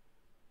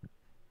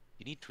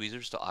 You need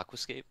tweezers to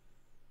aquascape.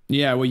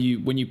 Yeah, when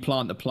you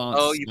plant the plants,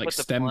 Oh, you like put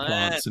the stem plant.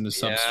 plants in the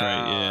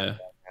substrate.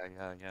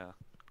 Yeah.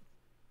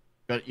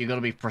 But you got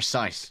to be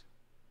precise.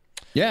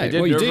 Yeah, they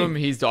did well, you nerf do. him.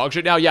 He's dog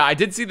shit now. Yeah, I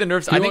did see the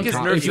nerfs. I think his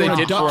nerfs if you they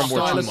want a did for him were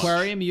duck-style too much.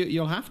 aquarium,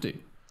 you'll have to.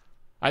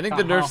 I think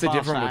the nerfs they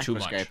did for him were too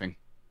much.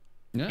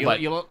 Yeah.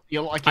 But You'll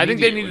like I think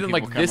they an idiot needed when him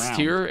like people come this round.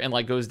 tier and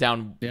like goes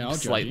down Yeah, I'll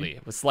judge slightly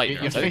you. with slight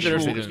Your nerfs. I think fish, the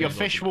nerfs they will, did your were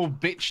fish too will much.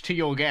 bitch to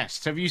your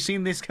guests. Have you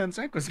seen this cunt's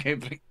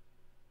aquascaping?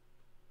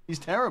 He's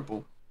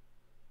terrible.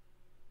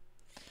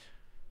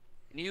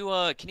 Can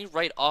you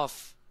write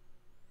off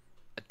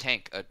a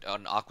tank,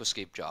 an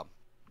aquascape job?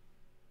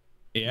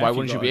 Yeah, Why if you've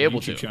wouldn't you got be a able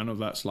YouTube to? Channel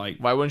that's like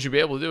Why wouldn't you be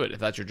able to do it if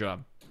that's your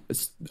job?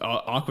 it's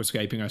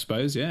aquascaping, I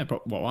suppose. Yeah,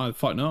 why the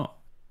fuck not?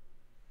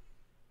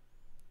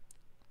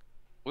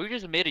 We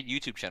just made a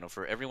YouTube channel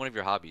for every one of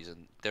your hobbies,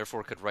 and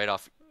therefore could write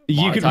off.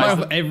 You could write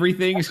Monetize off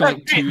everything. It's got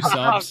like 2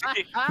 subs.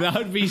 That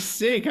would be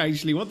sick,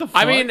 actually. What the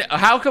fuck? I mean,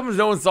 how come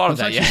no one's thought of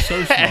that That's yet?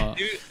 actually so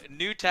smart.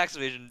 New tax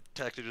evasion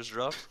tactic just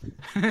dropped.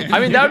 I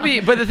mean, that would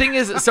be. But the thing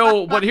is,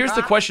 but here's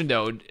the question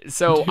though.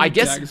 So Dude, I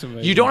guess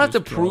Jackson you don't have to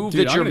just prove dropped.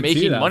 Dude, that I'm you're gonna do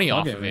making that. money Fuck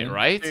off it, of it, man.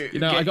 right? Dude, You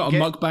know, I got a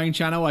get- mukbang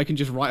channel. I can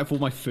just write off all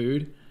my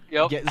food.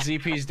 Yep. Get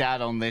ZP's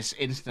dad on this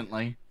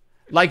instantly.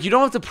 Like, you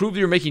don't have to prove that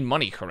you're making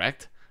money,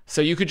 correct?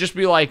 So you could just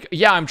be like,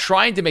 yeah, I'm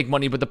trying to make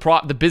money, but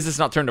the business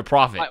not turned to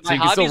profit. So you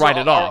can still write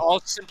it are off. all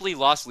simply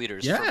lost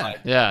leaders. for Yeah. my-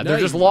 Yeah, they're No,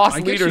 just I lost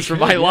guess leaders you for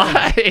could,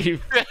 my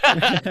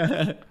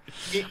yeah.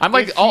 life. I'm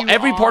like, If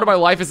every you part of my are-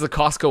 life is the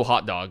Costco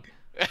hot dog.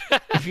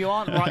 If you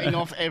aren't writing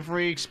off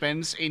every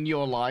expense in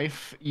your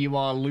life, you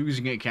are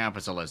losing at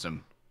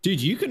capitalism.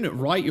 Dude, you can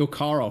write your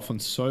car off on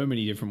so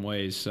many different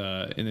ways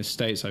in the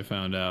States, I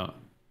found out.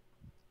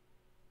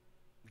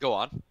 Go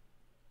on.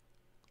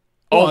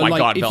 Oh Well, my like,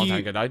 god, if Valentine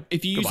you- could die.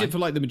 If you use Goodbye. it for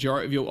like the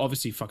majority of your,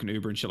 obviously fucking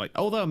Uber and shit like,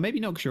 although maybe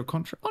not because you're a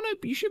contract. Oh no,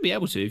 but you should be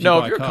able to. If you No,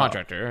 buy if you're a car.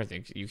 contractor, I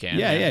think you can.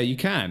 Yeah, you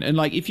can. And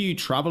like if you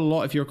travel a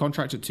lot, if you're a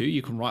contractor too,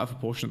 you can write off a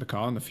portion of the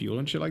car and the fuel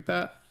and shit like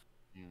that.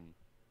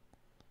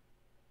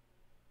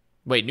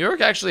 Wait, New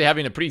York actually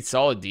having a pretty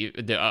solid. Don't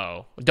say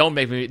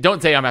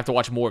I'm gonna have to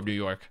watch more of New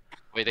York.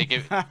 Wait, they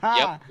give.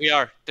 Yep, we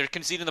are. They're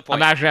conceding the point.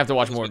 I'm actually gonna have to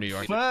watch more of New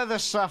York. Further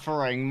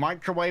suffering,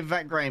 microwave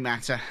that grey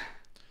matter.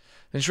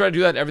 Did she try to do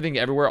that everything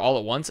everywhere all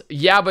at once?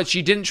 Yeah, but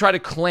she didn't try to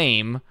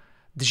claim.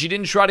 She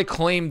didn't try to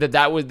claim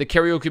that was the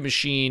karaoke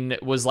machine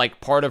was like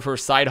part of her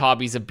side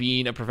hobbies of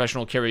being a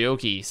professional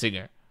karaoke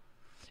singer.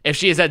 If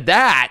she had said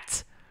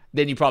that,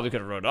 then you probably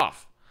could have wrote it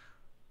off.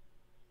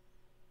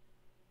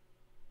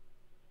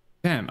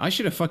 Damn, I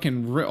should have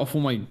fucking writ off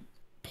all my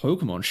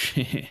Pokemon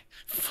shit.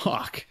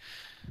 Fuck.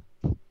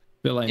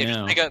 Bit late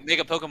Yeah, now. just make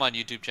a Pokemon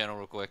YouTube channel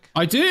real quick.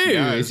 I do.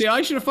 Yes. See,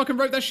 I should have fucking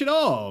wrote that shit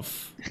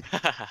off.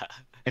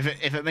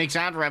 If it makes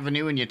ad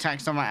revenue and you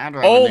tax on that ad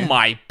Oh revenue.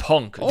 my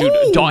punk, dude!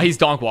 Oh! He's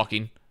donk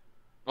walking.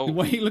 Oh,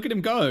 Wait, look at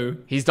him go.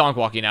 He's donk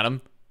walking at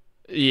him.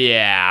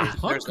 Yeah,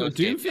 There's no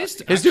Doomfist.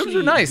 escape. his dooms are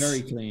actually nice. Very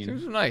His clean.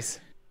 dooms are nice.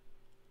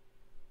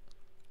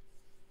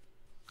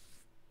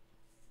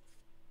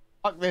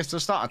 Fuck this,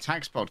 let's start a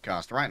tax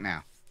podcast right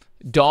now.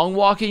 Dong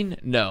walking?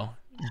 No,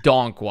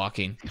 donk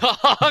walking,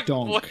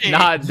 Donk. Wait,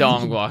 not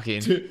dong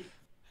walking.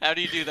 how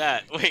do you do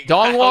that? Wait,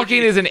 Dong how walking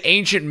do you- is an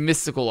ancient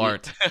mystical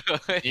art.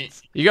 Wait,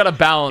 You got to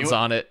balance You-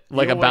 on it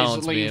like you a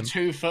balance always leave beam.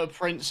 2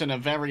 footprints and a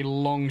very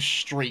long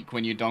streak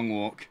when you dong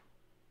walk.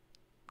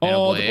 And a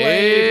Oh, the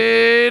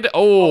blade. blade.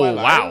 Oh, hello.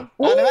 wow.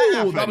 How did that Ooh,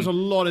 happen? that was a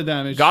lot of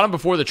damage. Got him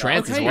before the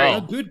trance okay, as well.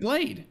 a good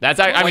blade.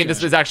 That's I mean,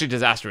 this is actually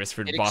disastrous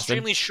for an Boston.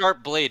 extremely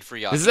sharp blade for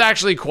Yaki. This is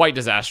actually quite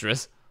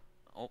disastrous.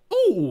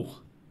 Ooh,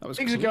 that was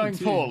Things are clean, going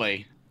too.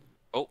 poorly.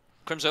 Oh,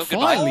 Crimso,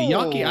 goodbye. Finally,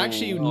 Oh. Yaki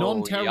actually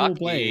non-terrible Yaki.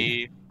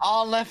 blade.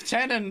 Our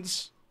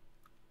lieutenant.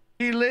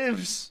 He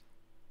lives.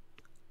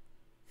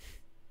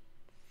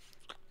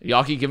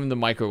 Yaki give him the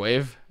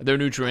microwave. Their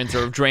nutrients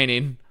are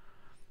draining.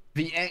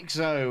 The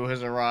XO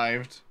has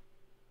arrived.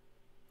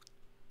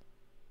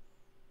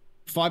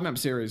 5-map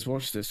series.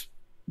 Watch this.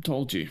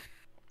 Told you.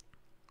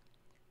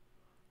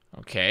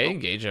 Okay,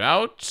 engage it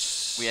out.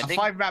 We A ending?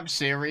 5-map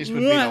series would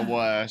be the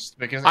worst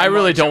because I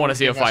really everyone don't wanna will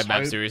see a give us 5-map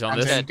hope series on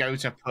and this. then go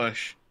to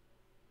push.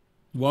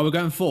 Well, we're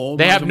going 4.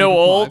 They have no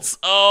ults.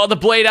 Oh, the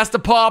Blade has to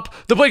pop.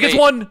 The Blade gets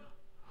 1.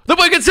 The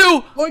Blade gets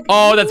 2.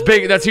 Oh, that's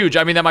big. That's huge.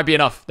 I mean, that might be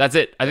enough. That's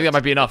it. I think that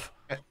might be enough.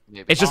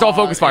 It's just all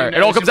focus fire.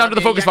 It all comes down to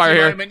the focus fire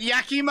here.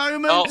 Yaki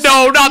moment.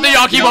 No, not the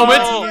Yaki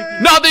moment.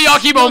 Not the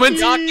Yaki moment.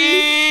 Not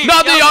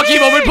the Yaki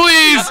moment,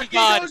 please.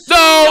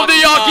 No, the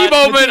Yaki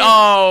moment.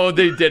 Oh,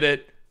 they did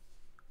it.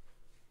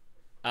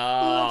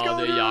 Oh,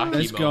 the Yaki moment.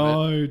 Let's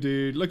go,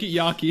 dude. Look at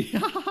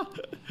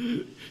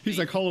Yaki. He's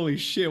like, holy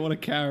shit, what a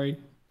carry.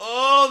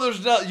 Oh,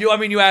 there's no. I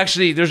mean, you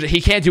actually.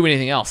 He can't do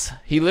anything else.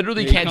 He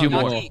literally can't do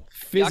more.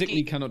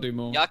 Physically cannot do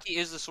more. Yaki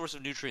is the source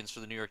of nutrients for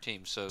the New York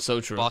team, so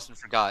true. Boston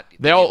forgot.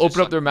 They all open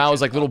up their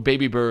mouths like little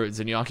baby birds,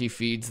 and Yaki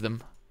feeds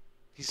them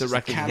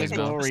directly to his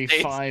mouth. Category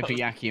 5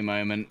 Yaki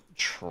moment.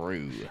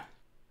 True.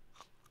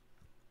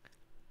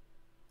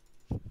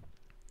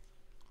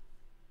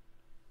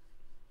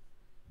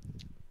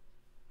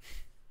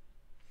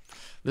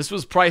 This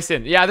was priced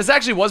in. Yeah, this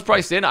actually was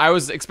priced in. I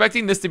was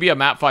expecting this to be a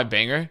map 5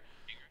 banger.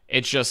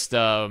 It's just they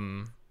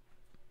were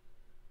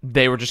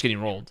just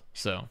getting rolled,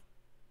 so.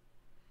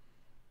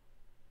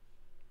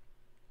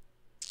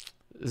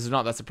 This is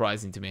not that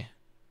surprising to me.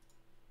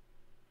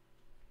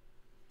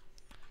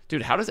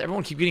 Dude, how does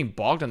everyone keep getting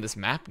bogged on this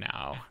map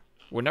now?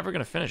 We're never going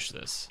to finish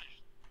this.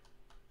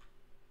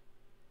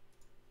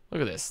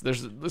 Look at this.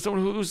 There's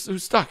someone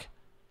who's stuck.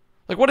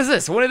 Like, what is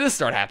this? When did this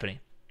start happening?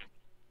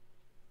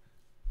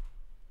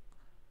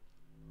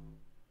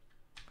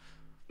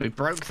 We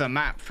broke the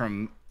map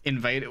from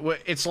invade.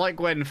 It's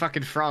like when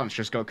fucking France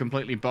just got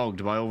completely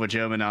bogged by all the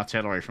German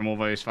artillery from all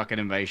those fucking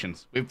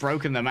invasions. We've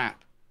broken the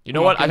map. You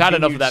know what? I've had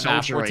enough of that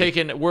map.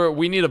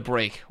 We need a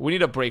break. We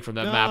need a break from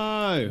that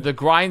map. The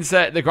grind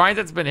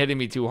set's been hitting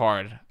me too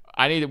hard.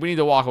 We need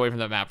to walk away from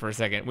that map for a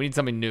second. We need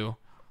something new.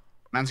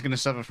 Man's gonna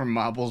suffer from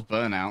Marbles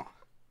burnout.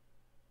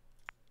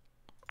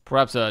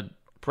 Perhaps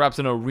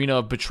an arena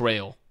of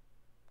betrayal.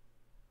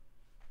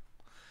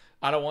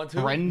 I don't want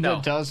to. Brenda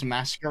does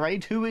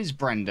masquerade. Who is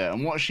Brenda,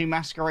 and what's she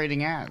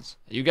masquerading as?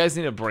 You guys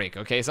need a break,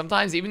 okay?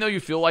 Sometimes, even though you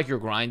feel like you're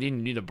grinding,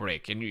 you need a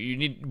break, and you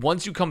need.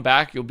 Once you come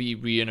back, you'll be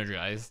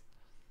re-energized.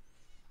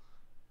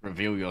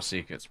 Reveal your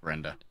secrets,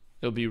 Brenda.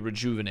 You'll be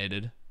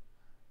rejuvenated.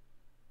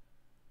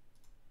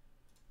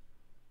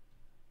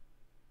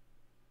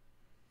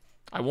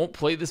 I won't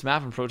play this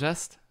map in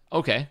protest.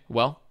 Okay,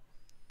 well.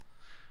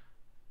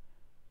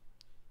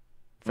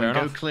 Fair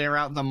enough. Go clear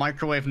out the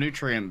microwave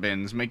nutrient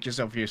bins. Make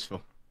yourself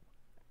useful.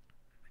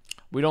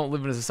 We don't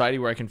live in a society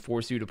where I can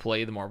force you to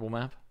play the marble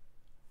map.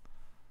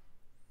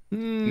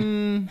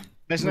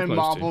 There's no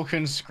marble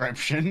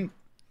conscription.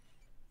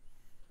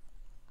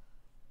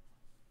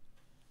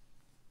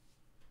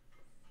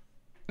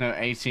 No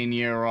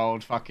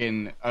 18-year-old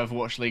fucking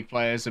Overwatch League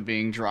players are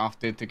being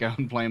drafted to go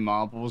and play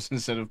marbles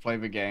instead of play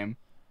the game.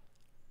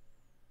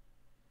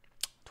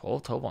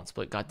 12 on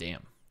split.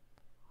 Goddamn.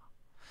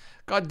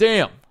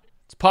 Goddamn.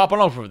 It's popping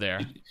off over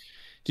there.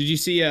 Did you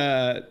see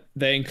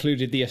they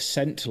included the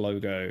Ascent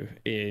logo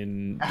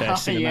in their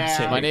cinematic?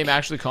 Yeah. My name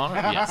actually Connor?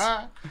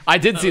 Yes. I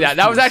did see that.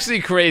 That was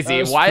actually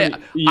crazy. I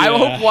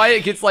hope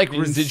Wyatt gets like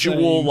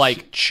residual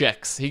like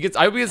checks. I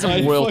hope he gets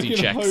some royalty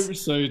checks hope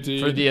so,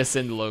 dude. for the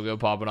Ascend logo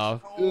popping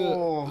off.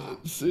 Oh,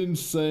 it's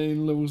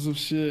insane levels of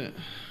shit.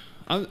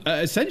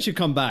 Ascent should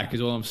come back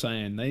is all I'm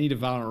saying. They need a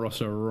Valorant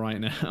roster right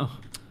now.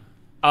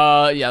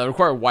 Yeah, they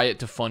require Wyatt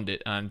to fund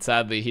it, and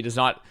sadly he does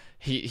not.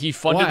 He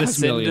funded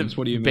Ascend.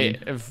 What do you mean?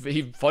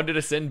 He funded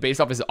Ascend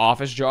based off his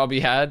office job he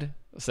had.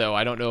 So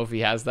I don't know if he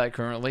has that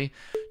currently.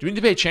 Do we need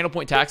to pay channel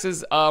point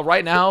taxes?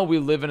 Right now we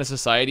live in a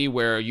society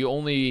where you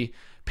only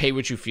pay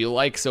what you feel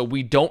like. So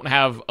we don't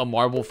have a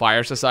Marble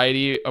Fire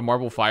Society, a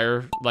Marble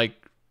Fire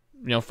like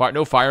no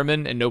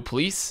firemen and no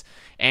police,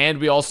 and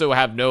we also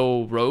have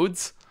no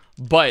roads.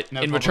 But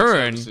in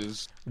return,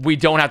 we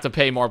don't have to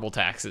pay marble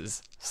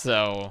taxes.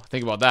 So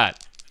think about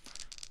that.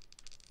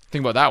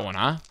 Think about that one,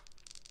 huh?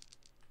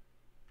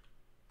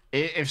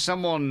 If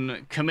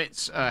someone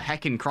commits a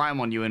heckin' crime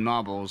on you in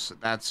marbles,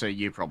 that's a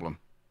you problem.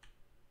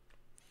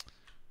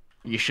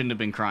 You shouldn't have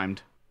been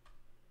crimed.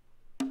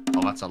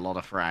 Oh, that's a lot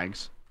of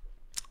frags.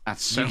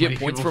 That's so you get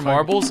points for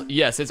marbles?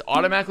 Yes, it's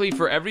automatically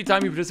for every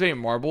time you participate in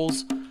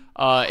marbles.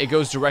 It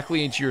goes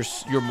directly into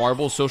your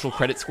marble social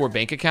credit score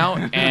bank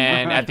account,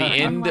 and at the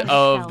end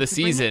of the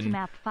season,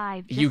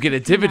 you get a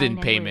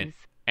dividend payment,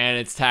 and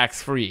it's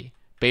tax free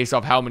based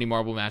off how many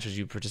marble matches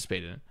you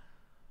participated in.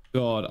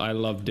 God, I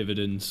love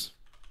dividends.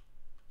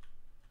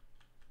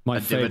 My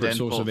favorite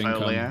source of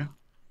income.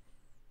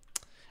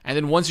 And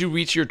then once you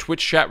reach your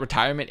Twitch chat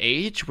retirement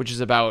age, which is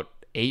about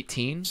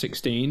 18,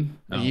 16,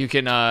 you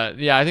can.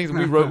 Yeah, I think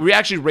we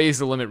actually raised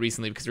the limit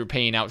recently because we were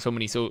paying out so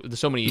many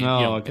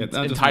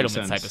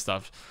entitlements type of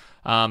stuff.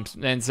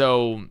 And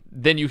so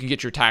then you can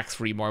get your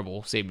tax-free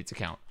marble savings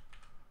account.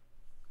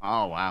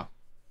 Oh wow,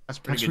 that's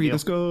pretty good.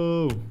 Let's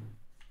go.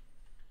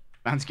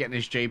 Man's getting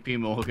his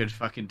JP Morgan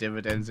fucking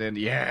dividends in.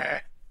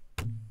 Yeah.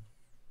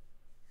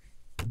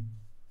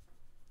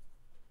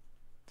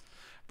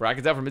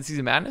 Brackets out for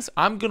Mid-Season Madness?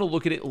 I'm going to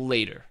look at it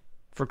later.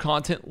 For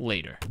content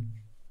later.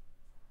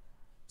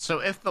 So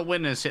if the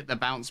winners hit the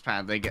bounce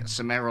pad, they get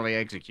summarily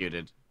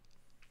executed.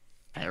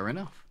 Fair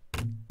enough.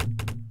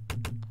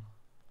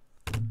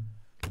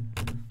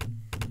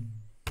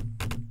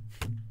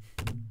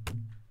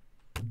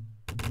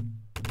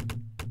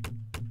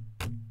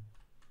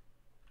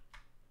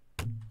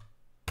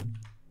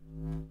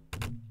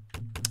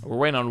 We're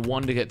waiting on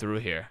one to get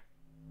through here.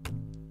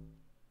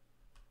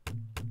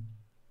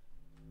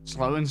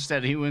 Slow and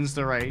steady wins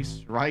the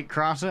race. Right,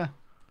 Krater?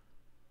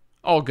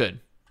 All good.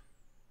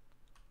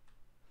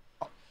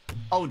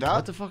 Oh, duh.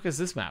 What the fuck is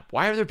this map?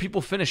 Why are there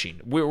people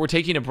finishing? We're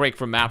taking a break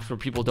from maps where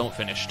people don't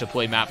finish to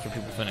play maps where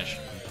people finish.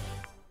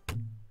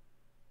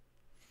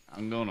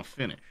 I'm gonna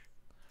finish.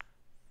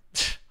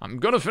 I'm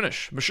gonna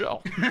finish,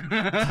 Michelle.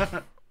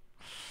 I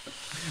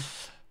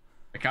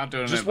can't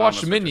do it. Just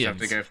watch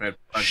Minions.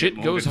 Shit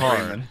goes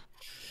hard.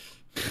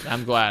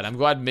 I'm glad. I'm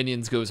glad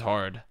Minions goes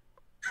hard.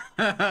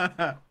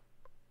 Minions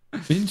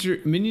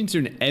are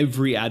in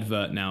every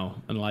advert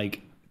now, and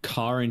like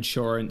car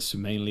insurance,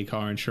 mainly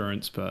car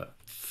insurance, but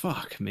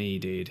fuck me,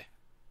 dude.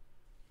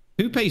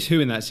 Who pays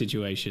who in that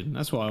situation?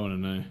 That's what I want to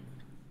know.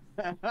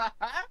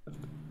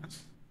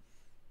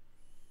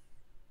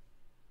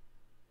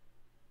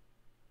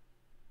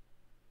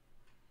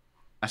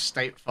 A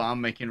State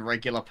Farm making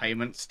regular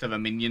payments to the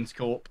Minions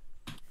Corp.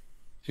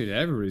 Dude,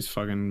 everybody's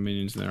fucking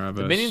Minions in their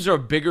adverts. The Minions are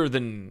bigger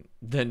than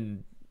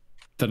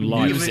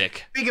life.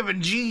 music. Bigger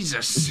than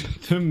Jesus.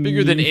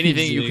 Bigger than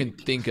anything you can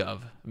think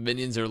of.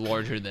 Minions are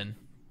larger than.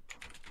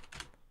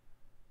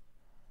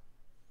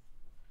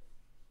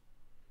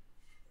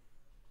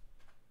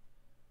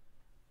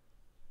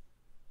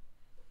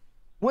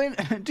 When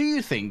do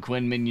you think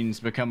when minions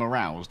become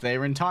aroused,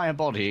 their entire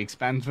body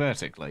expands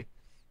vertically?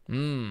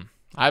 I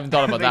haven't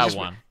thought about that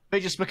one. They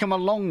just become a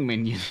long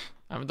minion.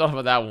 I haven't thought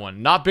about that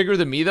one. Not bigger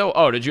than me though.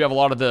 Oh, did you have a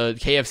lot of the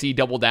KFC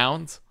double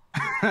downs?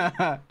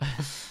 How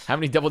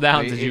many double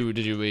downs did you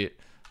eat?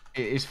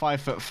 It is 5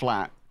 foot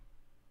flat.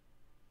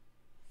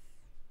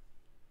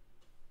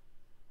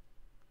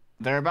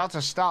 They're about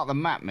to start the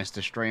map,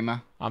 Mr.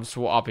 Streamer. I'm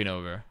swapping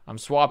over.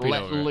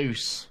 Let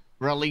loose.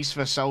 Release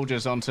the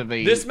soldiers onto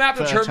the. This map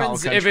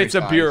determines if it's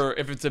a beer.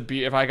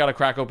 If I gotta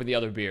crack open the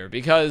other beer,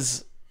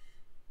 because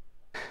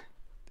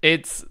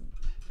it's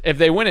if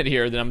they win it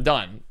here, then I'm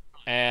done.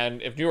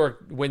 And if New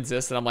York wins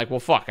this, then I'm like, well,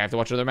 fuck, I have to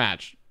watch another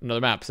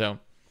map. So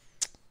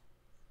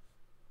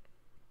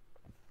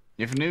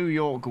if New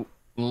York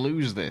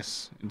lose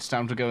this, it's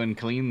time to go and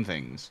clean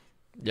things.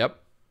 Yep.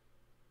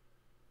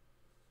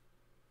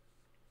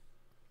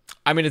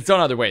 I mean, it's done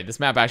either way. This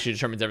map actually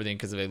determines everything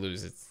because if they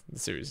lose, it's the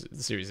series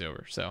is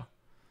over. So,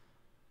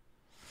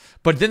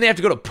 but then they have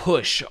to go to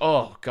push.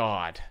 Oh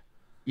God.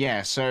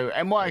 Yeah. So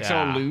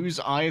NYXL lose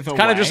either way.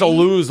 Kind of just a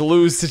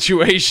lose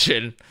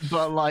situation.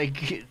 But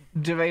like,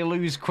 do they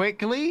lose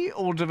quickly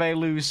or do they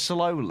lose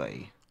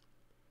slowly?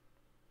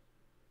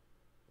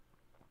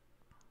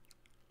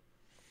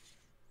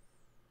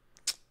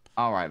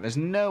 All right. There's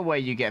no way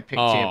you get picked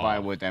here by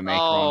Widowmaker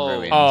on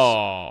Ruins.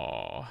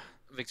 Oh.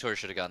 Victoria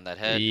should have gotten that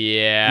head.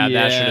 Yeah,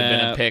 that should have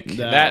been a pick.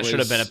 That should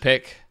have been a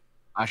pick.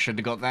 I should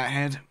have got that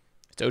head.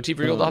 It's OT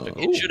for real topic.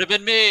 It should have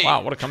been me.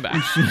 Wow, what a comeback.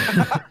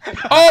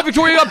 Oh,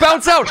 Victoria got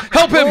bounced out.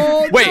 Help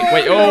him. Wait.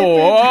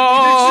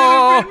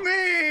 Oh.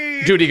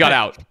 Dude, he got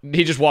out.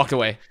 He just walked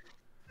away.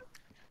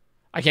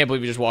 I can't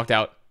believe he just walked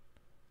out.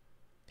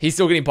 He's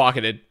still getting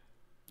pocketed.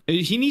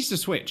 He needs to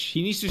switch.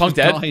 He needs to Punk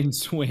just dead? die and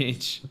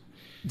switch.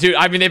 Dude,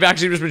 I mean, they've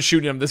actually just been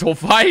shooting him this whole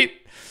fight.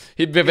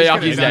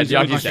 Yaki's dead.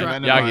 Yaki's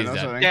dead. Yaki's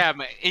dead. Yeah,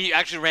 man, he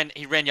actually ran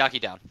Yaki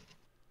down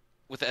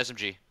with the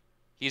SMG.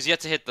 He's yet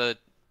to hit a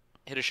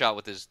shot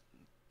with his.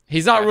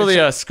 He's not really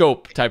a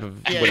scope type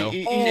of widow.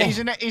 He's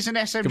an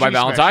SMG Goodbye,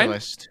 Valentine.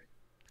 specialist.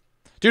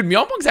 Dude,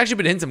 Myeonbong's actually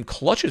been hitting some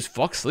clutch as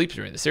fuck sleeps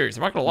during the series.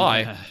 I'm not gonna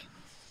lie.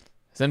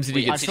 His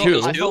MCD gets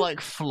 2. I feel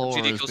like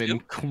Flora's been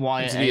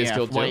quiet. MCD is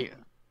killed too.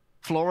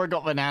 Flora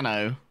got the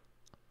nano.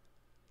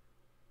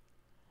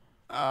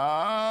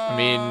 I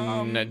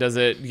mean, does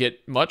it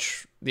get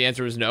much? The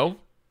answer is no.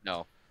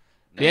 No.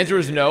 The answer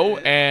is no,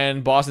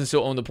 and Boston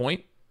still own the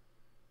point.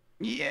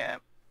 Yeah.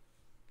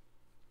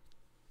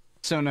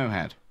 So no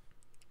head.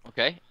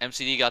 Okay,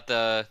 MCD got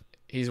the.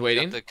 He's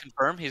waiting. The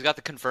confirm. He's got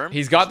the confirm.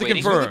 He's got the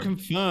waiting. confirm.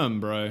 Confirm,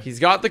 bro. He's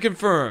got the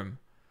confirm.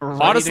 Ready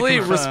Honestly, to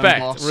confirm, respect.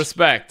 boss.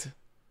 Respect.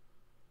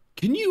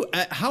 Can you?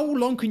 How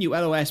long can you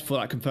LOS for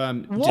that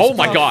confirm? Oh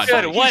my God.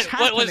 What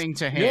happening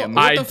to him?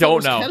 What I the fuck don't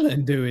was know.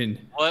 Kellen doing?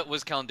 What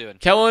was Kellen doing?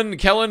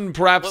 Kellen,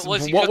 perhaps. What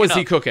was he what was cooking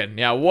he up? cooking?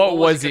 Yeah, what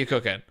was he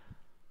cooking?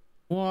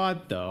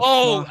 What the?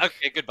 Oh, fuck?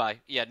 okay, goodbye.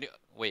 Yeah,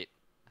 wait.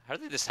 How are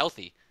they this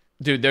healthy?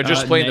 Dude, they're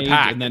just playing the nade,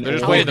 pack. and then They're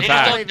just all playing the they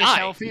pack. don't die.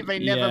 Healthy, they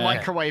never Yeah.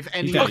 microwave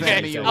any He's of got their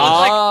okay, meals. I was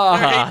like,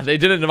 Ah, they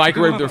didn't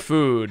microwave their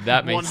food.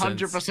 That makes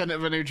 100% sense.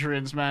 of the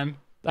nutrients, man.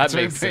 That That's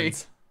makes OP.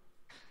 sense.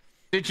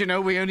 Did you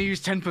know we only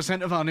use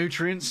 10% of our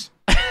nutrients?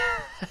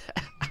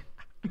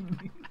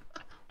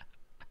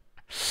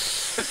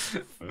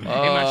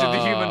 Imagine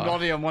the human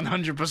body on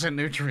 100%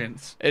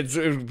 nutrients. It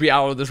would be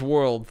out of this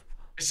world.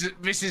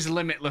 This is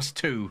limitless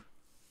too.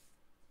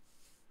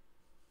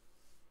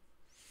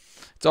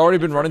 It's already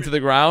been running to the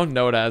ground.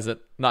 No, it hasn't.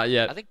 Not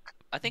yet.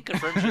 I think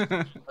confirmed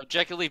is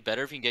objectively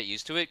better if you can get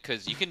used to it,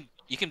 because you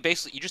can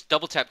basically just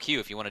double tap Q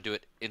if you want to do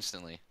it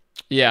instantly.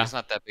 Yeah. It's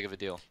not that big of a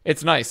deal.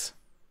 It's nice.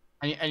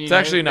 And It's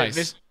actually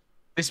nice.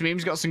 This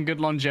meme's got some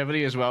good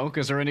longevity as well,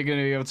 because they're only going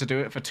to be able to do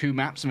it for 2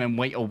 maps and then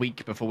wait a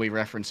week before we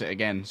reference it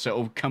again. So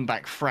it'll come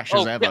back fresh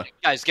as ever.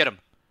 Guys, get him.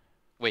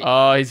 Wait.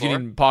 Oh, he's Floor?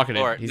 getting pocketed.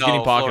 Floor. He's No,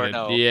 getting pocketed.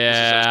 Floor, no.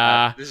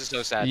 Yeah. This is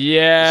so sad.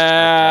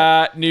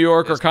 Yeah. New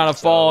York are kind of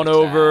falling sad.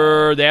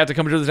 over. They have to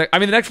come to the next. I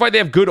mean, the next fight they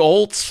have good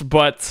ults,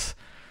 but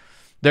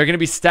they're going to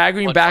be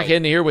staggering One back fight.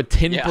 in here with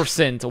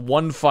 10%.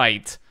 One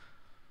fight.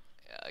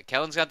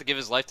 Kellen's got to give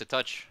his life to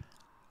touch.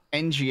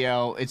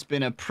 NGL, it's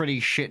been a pretty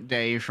shit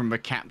day from the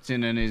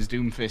captain and his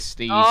Doomfist.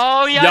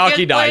 Oh, yeah.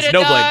 Yaki dies.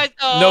 No blade.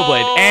 No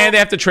blade. And they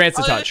have to trance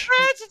to touch.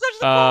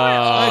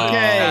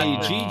 Okay,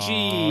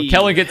 GG.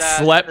 Kellen gets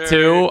Disaster, slept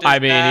too. I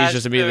mean, he's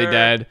just immediately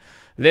disaster. dead.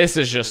 This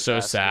is just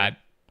so sad.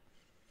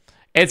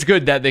 It's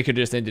good that they could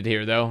just end it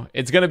here, though.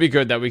 It's gonna be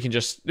good that we can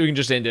just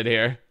end it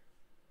here.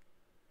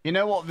 You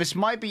know what? This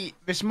might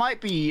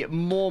be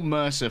more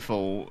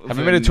merciful. Have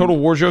I made a total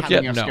war joke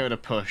having yet? us No. go to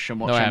push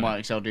and I watching haven't.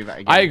 YXL do that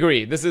again. I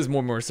agree. This is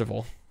more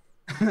merciful.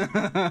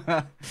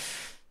 I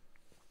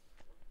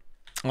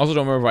also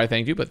don't remember why I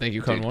thanked you, but thank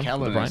you, Cone Dude, One. for the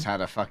Kellen Brian. has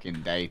had a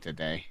fucking day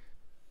today.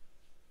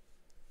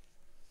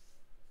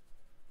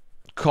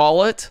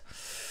 Call it.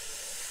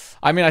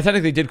 I mean, I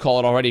technically did call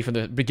it already from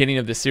the beginning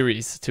of the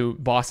series to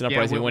Boston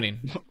Uprising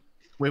winning.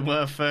 We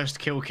were first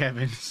kill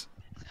Kevin's.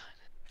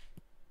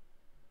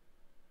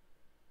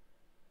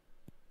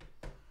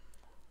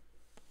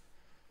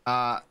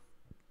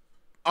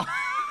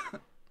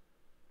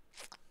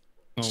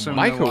 So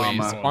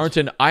Microwaves no aren't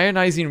an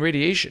ionizing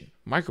radiation.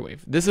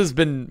 Microwave. This has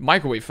been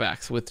Microwave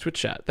Facts with Twitch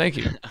chat. Thank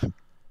you.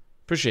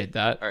 Appreciate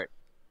that. All right.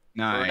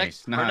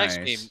 Nice, For our next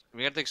nice. game,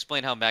 we have to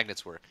explain how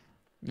magnets work.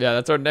 Yeah,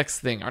 that's our next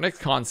thing. Our next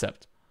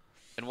concept.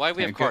 And why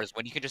we have Okay. cars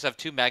when you can just have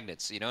 2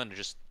 magnets, you know, and you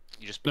just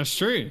That's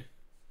true.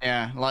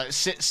 Yeah, like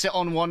sit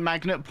on one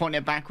magnet, point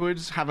it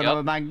backwards, have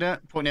another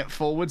magnet, point it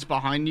forwards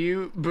behind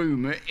you,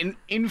 boom,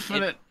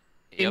 infinite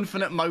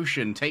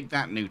motion. Take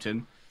that,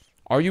 Newton.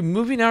 Are you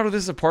moving out of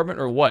this apartment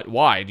or what?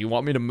 Why? Do you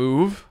want me to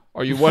move?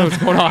 Are you what's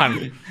going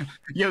on?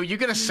 Yo, you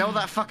gonna sell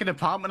that fucking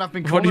apartment I've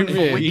been What do calling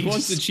you it for mean? He weeks?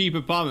 wants a cheap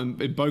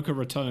apartment in Boca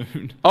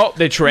Raton. Oh,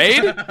 they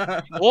trade?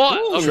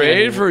 what? Okay.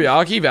 Trade for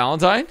Yaki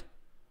Valentine?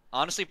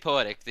 Honestly,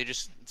 poetic. They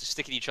just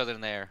stick at each other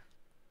in the air.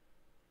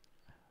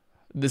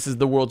 This is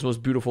the world's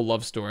most beautiful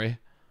love story.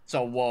 It's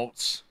a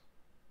waltz.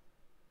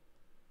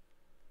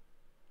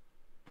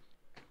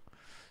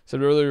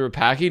 Said earlier you were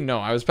packing? No,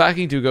 I was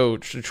packing to go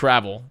to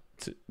travel.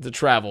 To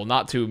travel,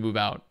 not to move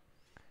out.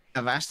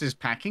 Avast is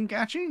packing,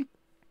 Gachi?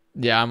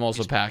 Yeah, I'm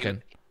also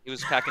packing. He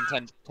was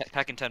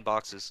packing 10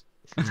 boxes.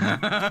 Ooh,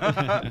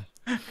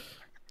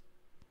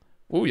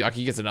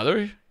 Yaki gets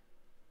another?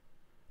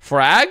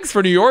 Frags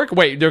for New York?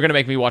 Wait, they're going to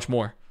make me watch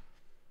more.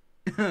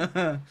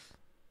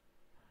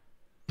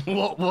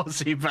 What was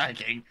he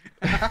packing?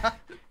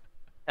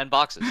 10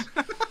 boxes.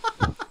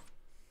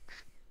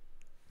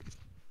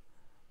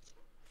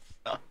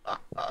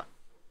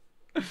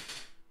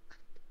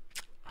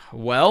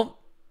 Well,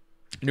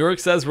 New York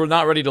says we're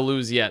not ready to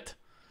lose yet.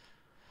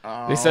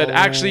 They said,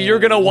 actually, you're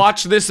going to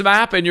watch this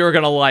map and you're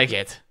going to like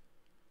it.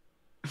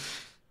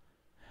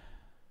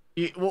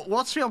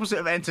 What's the opposite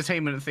of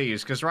entertainment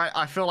thieves? Because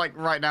I feel like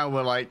right now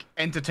we're like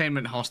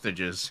entertainment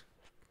hostages.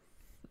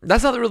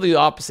 That's not really the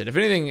opposite. If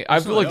anything, I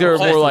feel like they're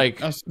more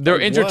like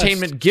they're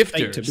entertainment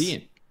gifters. To be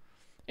in.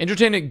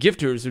 Entertainment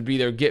gifters would be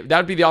their gift. That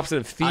would be the opposite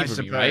of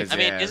thievery, right? suppose. I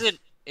mean, Yeah.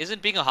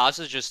 isn't being a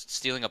hostage just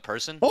stealing a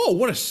person? Oh,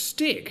 what a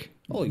stick!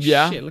 Holy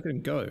Yeah. shit! Look at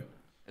him go.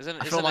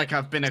 I feel like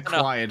I've been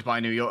acquired by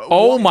New York.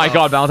 Oh What my the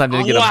God, Valentine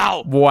didn't get him.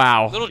 Wow.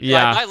 Wow. Little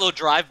Yeah. drive-by, little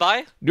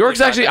drive-by. New York's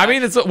Little actually, I drive-by.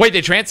 mean, it's, wait,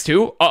 they trans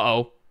too?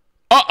 Uh-oh.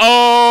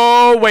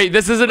 Uh-oh! Wait,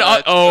 this is an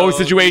uh-oh Let's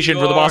go, situation New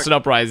for the York. Boston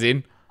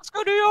Uprising. Let's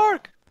go New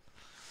York.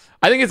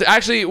 I think it's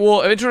actually, well,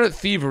 internet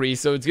thievery,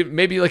 so it's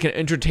maybe like an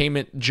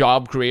entertainment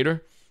job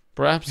creator,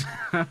 perhaps.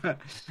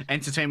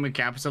 entertainment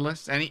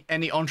capitalists?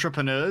 Any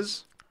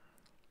entrepreneurs?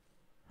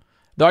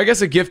 Though I guess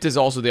a gift is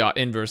also the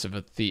inverse of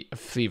of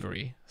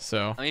thievery,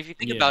 so. I mean, if you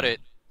think Yeah. about it,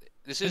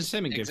 this is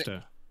Entertainment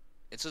gifter.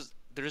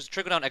 there's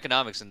trickle-down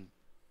economics in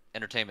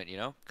entertainment, you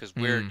know, because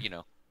we're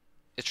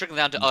it's trickling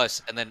down to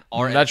us, and then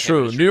our. That's true.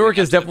 entertainment New York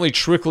trickling is down to definitely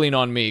trickling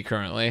on me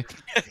currently.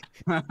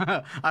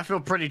 I feel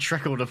pretty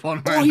trickled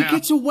upon Oh, right he now.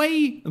 gets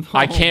away!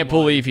 I Oh can't my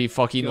believe he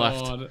fucking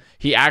left. God.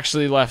 He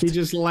actually left. He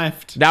just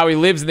left. Now he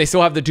lives and they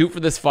still have the dupe for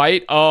this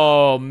fight.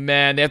 Oh,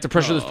 man. They have to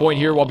pressure this point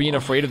here while being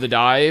afraid of the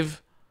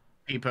dive.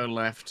 People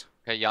left.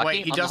 Okay, Yaki,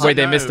 Wait, he on the doesn't Wait,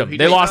 they know. missed him. He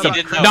They doesn't lost know. him.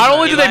 He didn't know. Not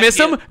only He did they left miss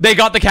him, you. they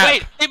got the cap.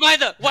 Wait, hey,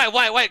 mind the. Why, Kellen,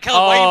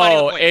 why are you minding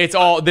the Oh, point? it's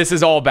all. This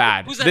is all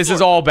bad. Who's that This is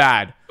for? all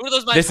bad. Who are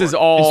those mines This for? is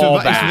all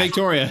It's for bad.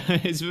 Victoria.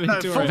 It's for No,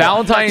 Victoria. for what?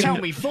 Valentine Tell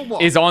me, for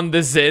what? is on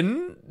the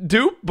Zen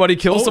dupe, but he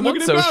kills Oh, someone,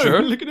 look at so him go.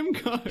 sure. Look at him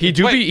go. He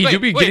do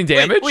be getting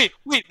damage.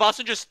 Wait,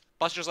 Boston just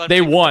let him They take the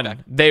flip back.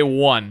 won. They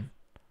won.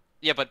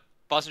 Yeah, but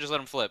Boston just let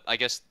him flip. I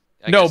guess.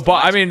 No, guess the but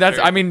I mines mean were that's.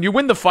 very- I mean you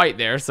win the fight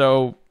there,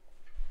 so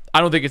I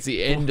don't think it's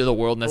the end of the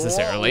world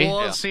necessarily.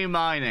 What's he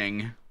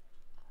mining?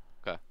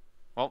 Okay.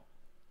 Well,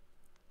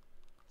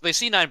 they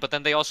C9, but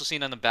then they also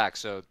C9 them back,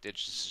 so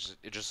it's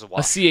just a A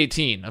wash.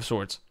 C18 of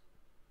sorts.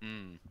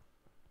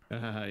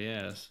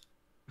 Yes.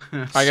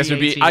 I guess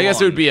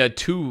it would be a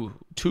 2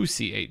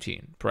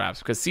 C18 perhaps,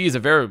 because C is a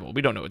variable.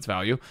 We don't know its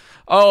value.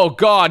 Oh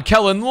God,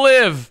 Kellen,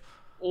 live!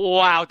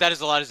 Wow, that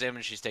is a lot of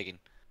damage she's taking.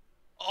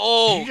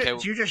 Oh, okay.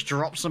 Did you just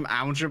drop some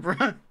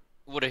algebra?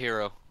 What a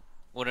hero!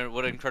 What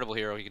an incredible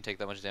hero! He can take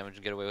that much damage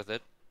and get away with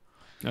it.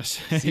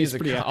 C is a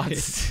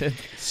constant.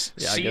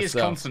 Yeah, I C guess is so.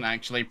 constant,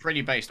 actually,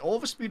 pretty based. Or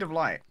the speed of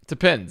light.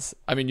 Depends.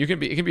 I mean, it can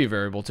be a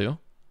variable too.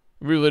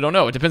 We really don't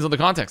know. It depends on the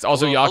context.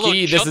 Also, Well, a Yaki, little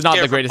this jump is not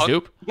scare the from greatest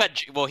Punk.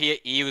 dupe. Well,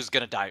 he was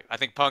gonna die. I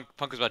think Punk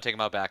was about to take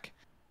him out back.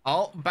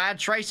 Oh, bad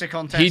tracer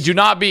contest. He do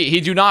not be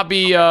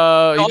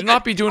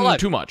doing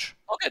too much.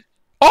 Oh, good.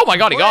 Oh my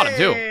God, he got him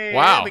too. Hey,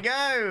 Wow. Here we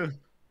go.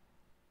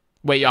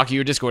 Wait, Yaki,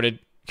 you're discorded.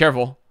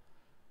 Careful.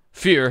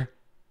 Fear.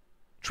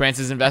 Trance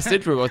is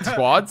invested for both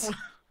squads.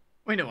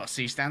 We know what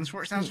C stands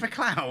for. It stands for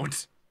cloud.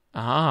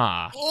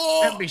 Ah.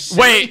 Don't be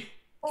silly. Wait.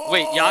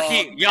 Wait,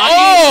 Yaki.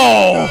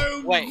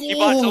 Oh! Wait, he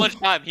bought so much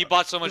time. He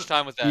bought so much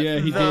time with that. Yeah,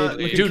 he did.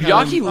 Look at Dude,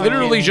 Kellen. Yaki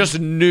literally just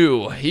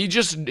knew. He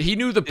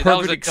knew the Dude, that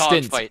was perfect a dog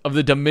extent fight. of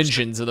the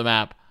dimensions of the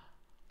map.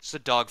 It's a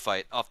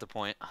dogfight off the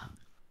point.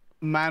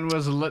 Man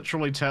was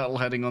literally turtle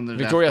heading on the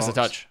Victoria has death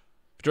to box. touch.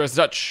 Victoria has to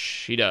touch.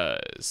 He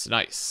does.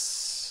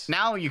 Nice.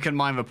 Now you can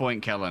mine the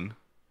point, Kellen.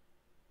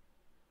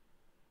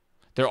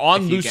 They're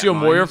on If you Lucio get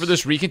Moyer mines. for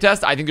this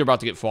recontest. I think they're about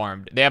to get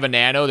farmed. They have a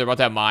nano. They're about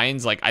to have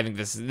mines. Like, I think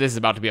this is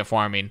about to be a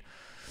farming.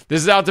 This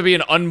is about to be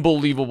an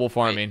unbelievable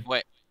farming.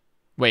 Wait.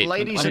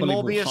 Ladies and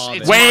Unbelievable Morbius,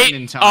 harvest. it's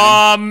mining Wait.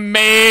 time.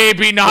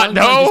 Maybe not. Valentine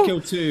just No.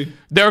 killed 2.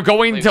 They're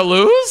going Wait. to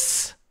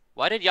lose?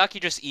 Why did Yaki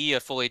just E a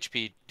full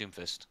HP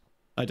Doomfist?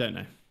 I don't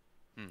know.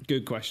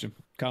 Good question.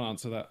 Can't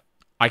answer that.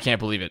 I can't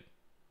believe it.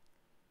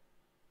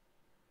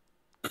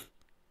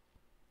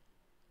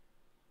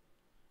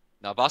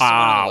 No, Boston went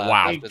on the lab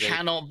wow. I after they-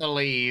 cannot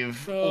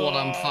believe what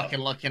I'm fucking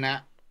looking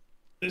at.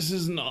 This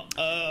is not.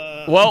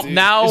 Well, dude,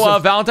 now it's a-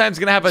 Valentine's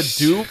gonna have a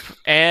dupe,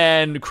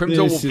 and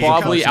Crimzo This will is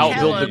probably a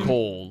outbuild the Kellen.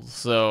 Cold.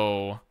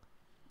 So,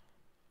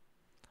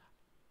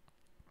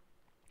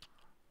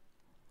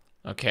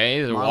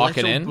 okay, they're My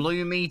walking little in.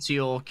 blue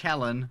meteor,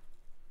 Kellen.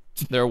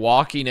 They're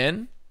walking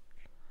in.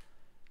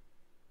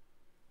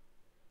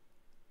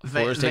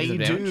 They, Forrest takes they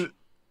the damage.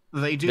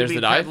 They do There's be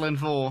the dive. peddling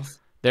forth.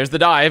 There's the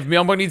dive.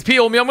 Myeongbong needs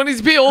peel. Myeongbong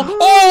needs peel.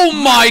 Oh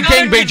my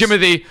gangbang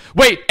Jimothy.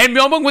 Wait, and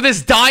Myeongbong with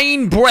his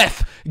dying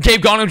breath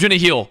gave Gangnam a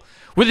heal.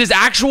 With his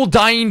actual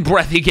dying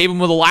breath, he gave him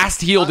the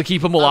last heal to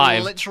keep him A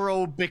alive.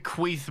 literal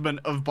bequeathment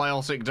of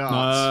biotic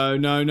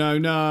darts.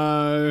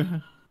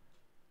 No.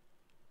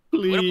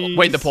 Please.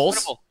 Wait, the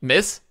pulse? Winnable.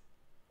 Miss?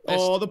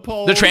 Oh, the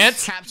pole. The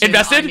trance? Captain,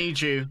 Invested? I need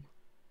you.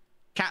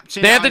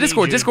 Captain, They have I the need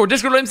Discord. you.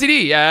 Discord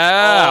MCD.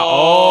 Yeah.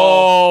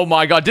 Oh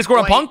my god. Discord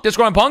on Wait. Punk?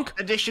 Discord on Punk?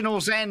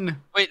 Additional Zen.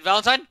 Wait,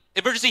 Valentine?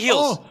 Emergency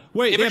heals. Oh,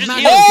 wait, they have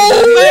Emergency magic.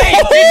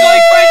 heals. He's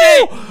going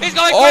crazy. He's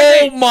going Oh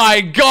crazy.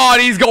 my god,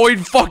 he's going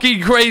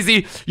fucking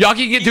crazy. Yaki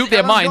can get duped. They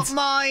have Kellen's mines. got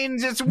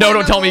mines. It's No,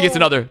 don't tell me he gets winnable.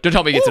 another. Don't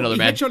tell me he gets Oh, another, he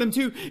man. headshot him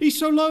too. He's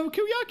so low.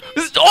 Kill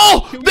Yaki.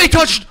 Oh, they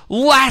touched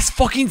last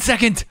fucking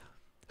second.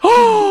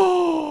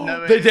 Oh,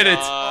 No, they it's did it.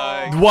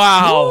 not.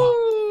 Wow.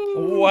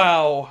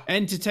 Wow.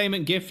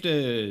 Entertainment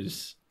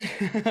gifters.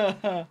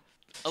 A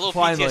little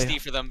Finally.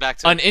 PTSD for them back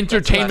to An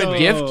entertainment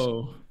gift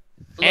Oh.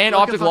 and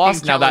Look at optic loss.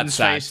 fucking Now Kellen's that's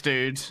sad. face,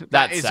 dude. That's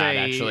That is sad, a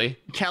actually.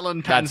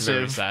 Kellen That's very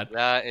pensive. sad.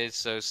 That is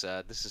so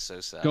sad. This is so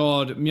sad.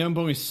 God,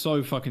 Myeongbong is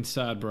so fucking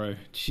sad, bro.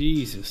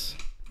 Jesus.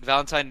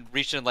 Valentine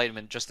reached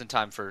enlightenment just in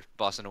time for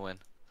Boston to win.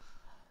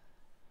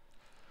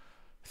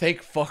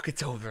 Thank fuck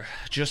it's over.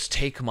 Just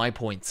take my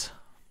points.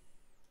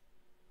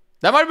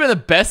 That might have been the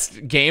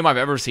best game I've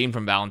ever seen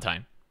from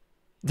Valentine.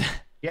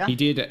 Yeah. He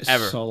did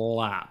Ever.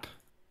 slap.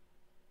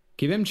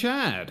 Give him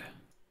Chad.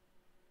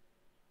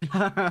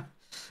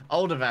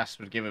 Old Avast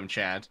would give him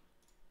Chad.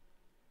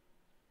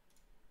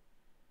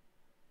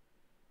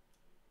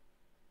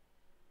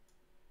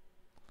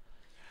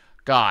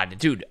 God,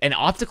 dude, an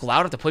optic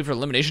loud have to play for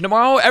elimination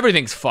tomorrow?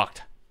 Everything's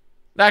fucked.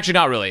 Actually,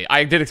 not really.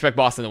 I did expect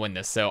Boston to win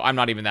this, so I'm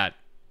not even that.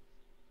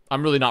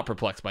 I'm really not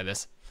perplexed by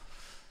this.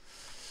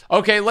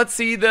 Okay, let's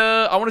see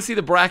the... I want to see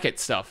the bracket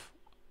stuff.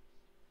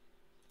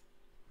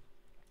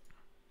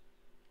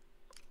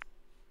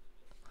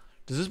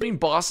 Does this mean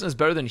Boston is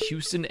better than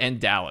Houston and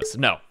Dallas?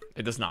 No,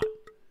 it does not.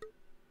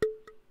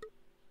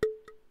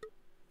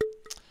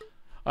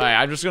 All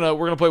right,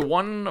 we're gonna play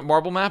one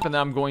marble map, and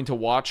then I'm going to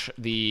watch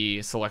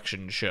the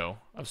selection show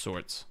of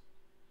sorts.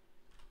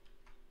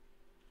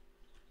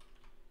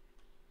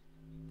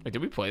 Wait,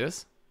 did we play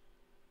this?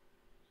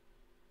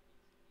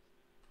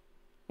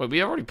 Wait, we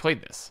have already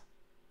played this.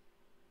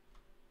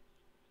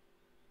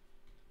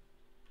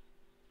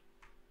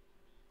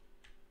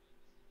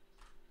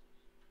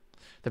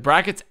 The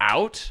bracket's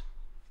out?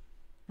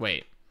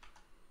 Wait.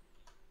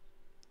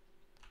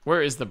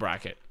 Where is the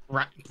bracket?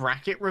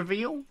 Bracket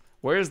reveal?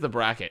 Where is the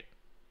bracket?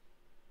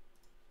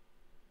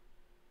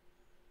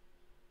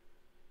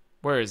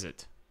 Where is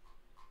it?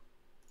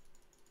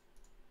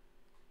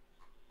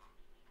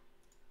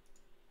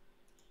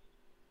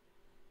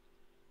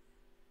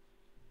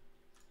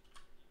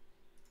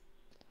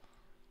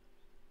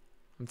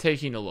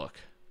 taking a look.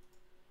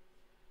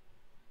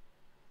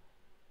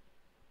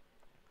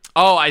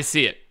 Oh, I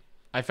see it.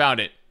 I found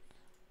it.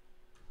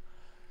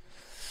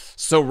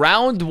 So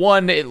round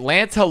 1,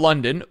 Atlanta,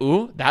 London.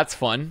 Ooh, that's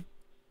fun.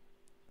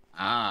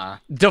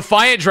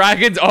 Defiant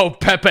Dragons. Oh,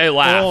 Pepe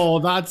laugh. Oh,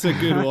 that's a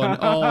good one.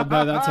 Oh,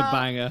 no, that's a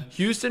banger.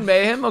 Houston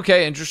Mayhem.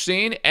 Okay,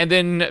 interesting. And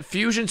then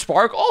Fusion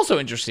Spark. Also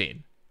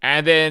interesting.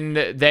 And then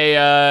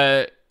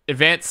they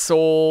advance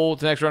Seoul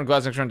to next round.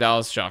 Glass next round.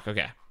 Dallas. Shock.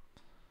 Okay.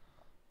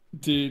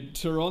 Dude,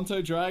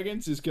 Toronto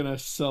Dragons is gonna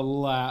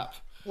slap.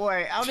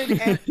 Wait, how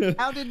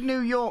did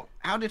New York,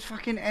 how did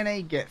fucking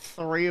NA get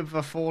 3 of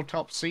the 4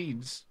 top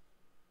seeds?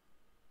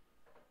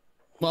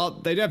 Well,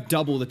 they'd have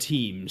double the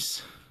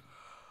teams.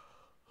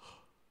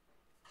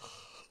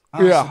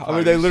 Yeah, I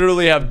mean, they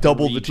literally have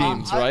double the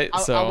teams, right?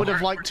 I would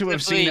have liked to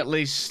have seen at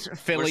least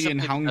Philly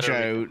and simply better.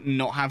 Hangzhou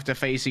not have to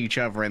face each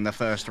other in the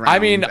first round. I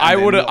mean, I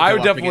would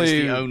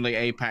definitely the only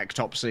APAC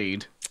top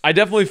seed. I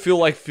definitely feel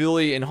like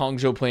Philly and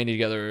Hangzhou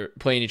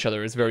playing each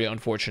other is very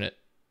unfortunate.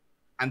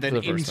 And then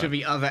into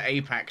the other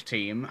APAC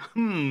team.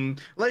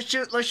 Let's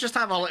just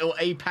have a little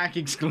APAC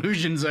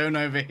exclusion zone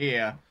over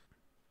here.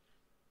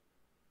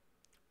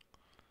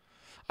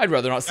 I'd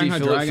rather not see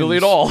Shanghai Philly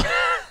at all.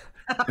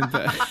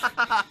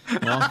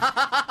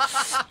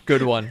 Well,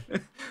 Good one.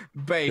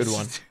 Based. Good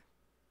one.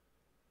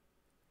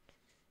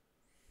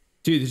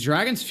 dude, the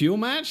Dragons fuel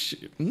match?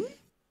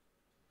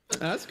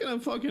 That's gonna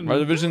fucking... Our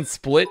division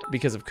split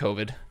because of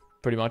COVID,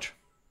 pretty much.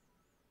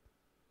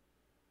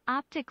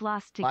 Optic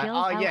lost to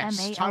Guild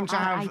yes, time to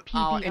have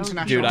our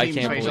international Dude, I teams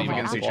can't face believe off we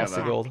against each lost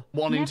to other. Gold.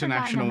 One Never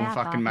international gotten a map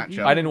fucking off of matchup.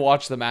 you. I didn't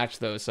watch the match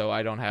though, so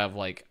I don't have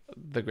like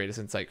the greatest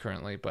insight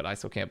currently, but I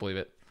still can't believe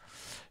it.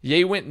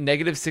 Ye went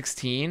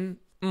 -16.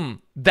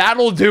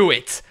 That'll do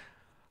it.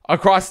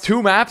 Across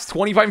 2 maps,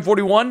 25 and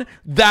 41,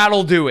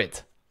 that'll do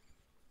it.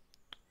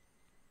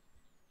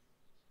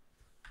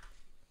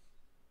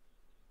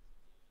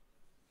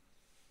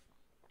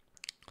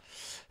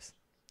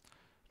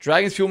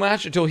 Dragons fuel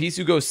match until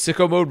Hisu goes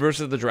sicko mode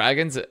versus the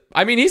Dragons.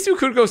 I mean, Hisu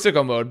could go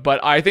sicko mode,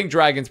 but I think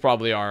Dragons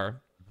probably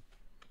are.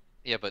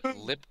 Yeah, but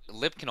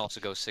Lip can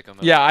also go sicko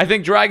mode. Yeah, I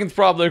think Dragons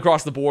probably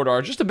across the board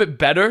are just a bit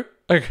better.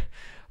 Like,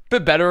 a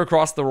bit better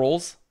across the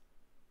roles.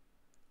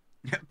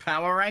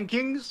 Power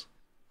rankings?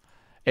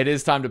 It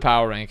is time to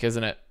power rank,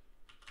 isn't it?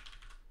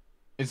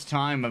 It's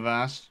time,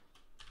 Avast.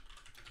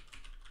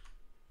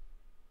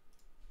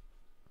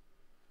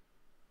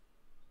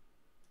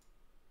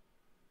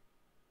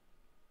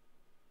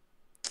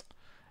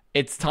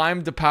 It's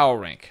time to power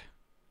rank.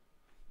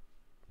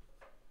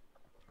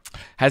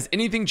 Has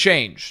anything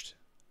changed?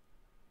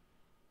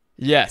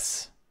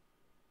 Yes.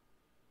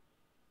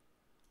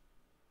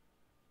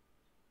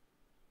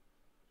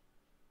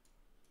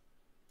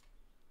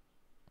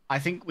 I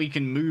think we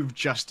can move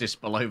Justice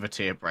below the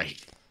tier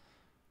break.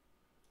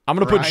 I'm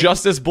going to put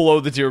Justice below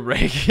the tier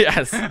break.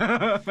 Yes.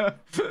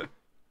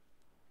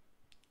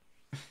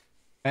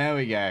 There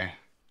we go.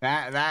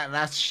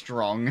 That's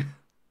strong.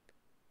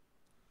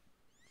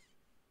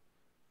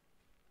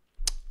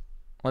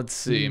 Let's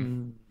see.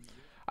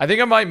 I think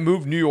I might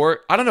move New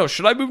York. I don't know.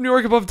 Should I move New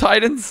York above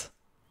Titans?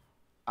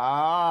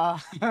 Oh,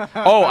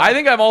 oh,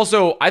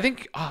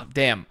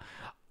 damn.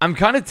 I'm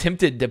kind of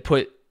tempted to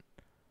put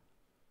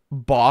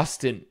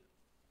Boston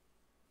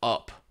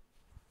up.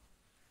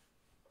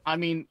 I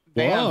mean,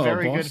 they have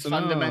very good Boston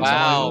fundamentals.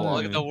 Wow,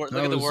 look at the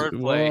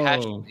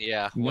wordplay. Whoa.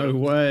 Yeah. No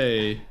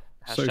way.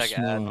 So Hashtag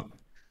ad.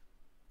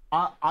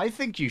 smart. I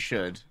think you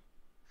should.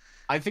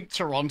 I think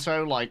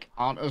Toronto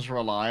aren't as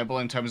reliable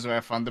in terms of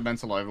their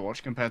fundamental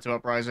Overwatch compared to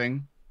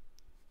Uprising.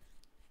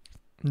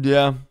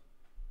 Yeah.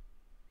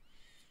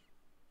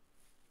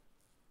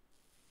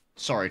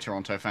 Sorry,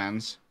 Toronto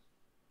fans.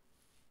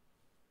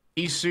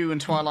 Isu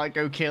and Twilight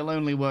Go Kill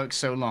only work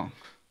so long.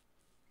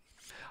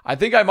 I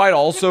think I might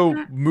also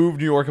move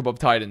New York above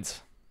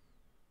Titans.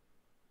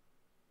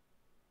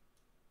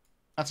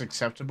 That's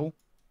acceptable.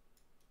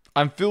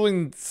 I'm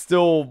feeling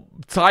still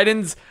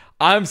Titans.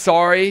 I'm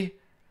sorry.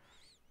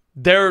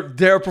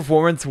 Their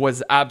performance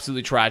was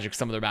absolutely tragic.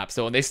 Some of their maps,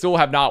 though, and they still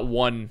have not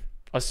won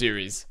a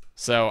series.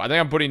 So I think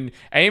I'm putting.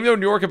 And even though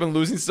New York have been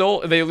losing, still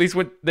they at least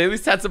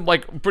had some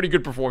pretty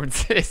good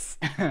performances.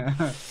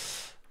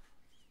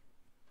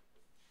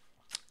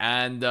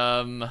 And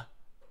I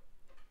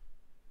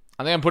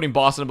think I'm putting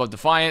Boston above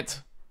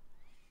Defiant.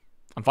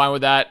 I'm fine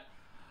with that.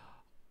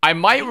 I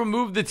might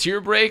remove the tier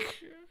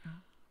break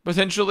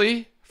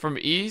potentially from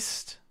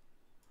East,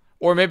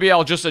 or maybe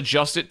I'll just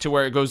adjust it to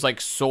where it goes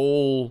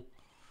Seoul.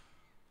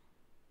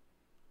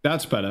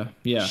 That's better.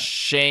 Yeah.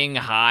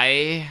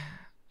 Shanghai.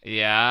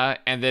 Yeah.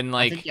 And then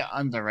I think you're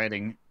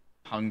underrating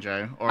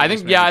Hangzhou. Or I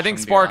think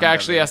Spark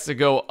actually has to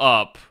go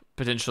up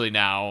potentially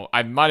now.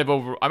 I might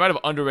have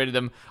underrated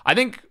them. I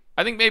think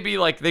maybe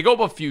they go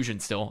above Fusion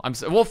still.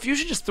 Well,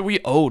 Fusion just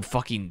 3-0'd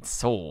fucking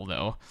Seoul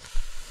though.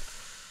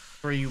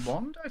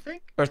 3-1, I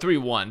think? Or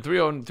 3-1.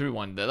 3-0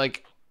 3-1.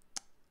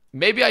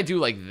 Maybe I do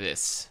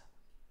this.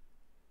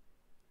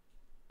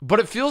 But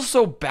it feels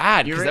so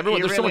bad because You there's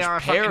so really much are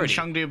a fucking parity.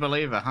 Chengdu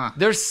believer, huh?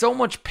 There's so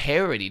much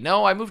parity.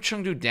 No, I moved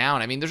Chengdu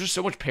down. I mean, there's just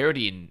so much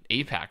parity in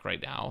APAC right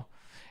now.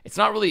 It's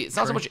not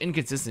so much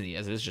inconsistency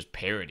as it is just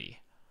parity.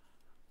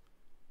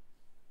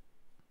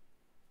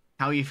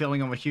 How are you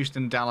feeling on the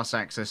Houston-Dallas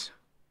axis?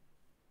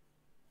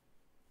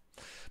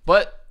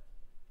 But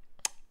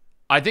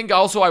I think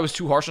also I was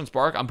too harsh on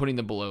Spark. I'm putting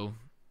them below.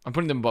 I'm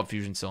putting them above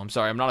Fusion still. I'm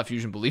sorry. I'm not a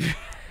Fusion believer.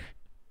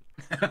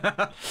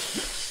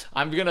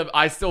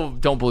 I still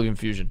don't believe in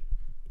Fusion.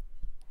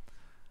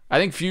 I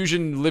think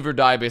Fusion live or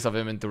die based off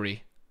him in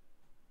 3.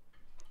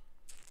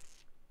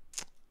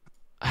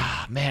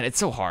 Ah, man, it's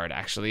so hard,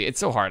 actually. It's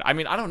so hard. I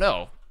mean, I don't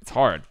know. It's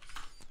hard.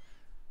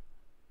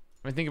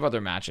 I mean, think about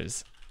their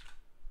matches.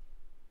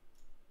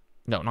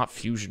 No, not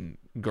Fusion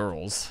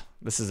girls.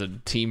 This is a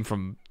team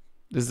from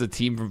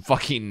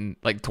fucking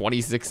like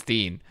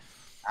 2016.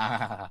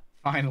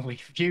 Finally,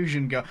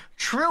 Fusion go.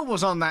 Trill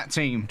was on that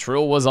team.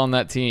 Trill was on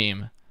that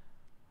team.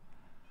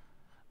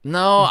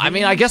 No, I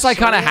mean, I guess I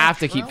kind of have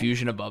to keep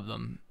Fusion above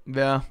them.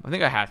 Yeah, I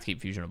think I have to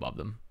keep Fusion above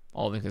them,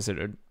 all things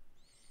considered.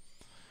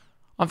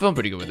 I'm feeling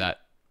pretty good with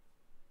that.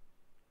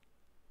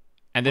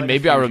 And then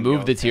maybe I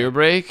remove the tier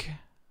break.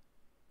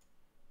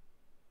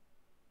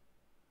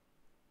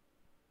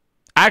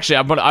 Actually,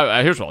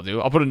 here's what I'll do.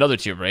 I'll put another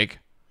tier break.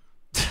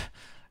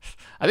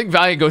 I think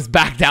Valiant goes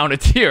back down a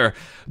tier.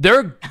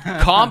 Their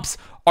comps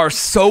are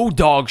so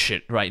dog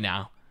shit right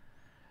now.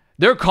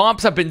 Their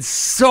comps have been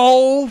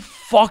so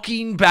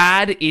fucking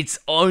bad. It's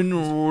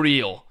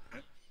unreal.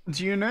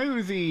 Do you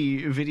know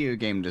the video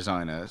game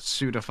designer,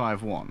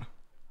 Suda51?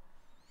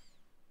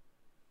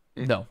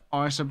 No.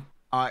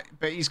 But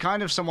he's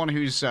kind of someone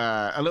who's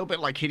a little bit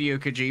like Hideo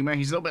Kojima.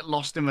 He's a little bit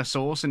lost in the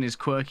sauce in his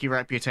quirky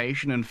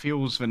reputation and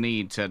feels the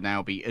need to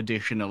now be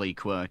additionally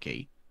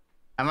quirky.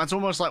 And that's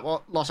almost like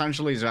what Los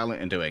Angeles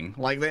Valiant are doing.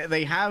 Like,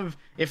 they have...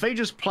 If they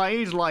just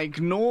played like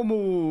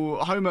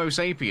normal Homo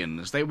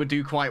sapiens, they would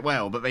do quite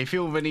well, but they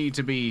feel the need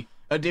to be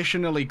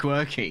additionally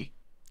quirky.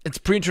 It's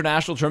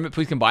pre-international tournament.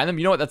 Please combine them.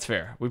 You know what? That's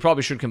fair. We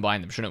probably should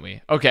combine them, shouldn't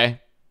we? Okay.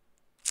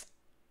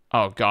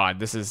 Oh, God.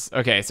 This is...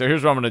 Okay, so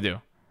here's what I'm going to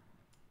do.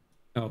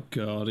 Oh,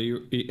 God.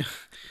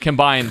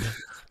 Combined.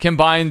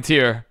 Combined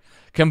tier.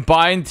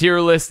 Combined tier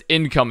list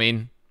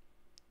incoming.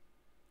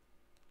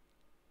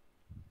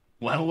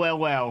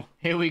 Well.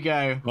 Here we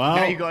go. Well,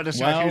 now you got to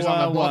decide who's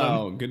on the bottom.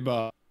 Wow.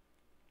 Goodbye.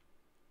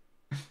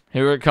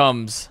 Here it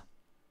comes.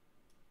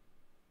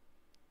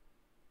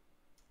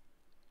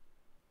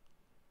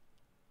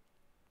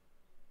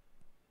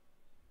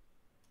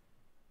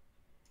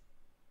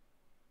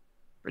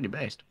 Pretty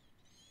based.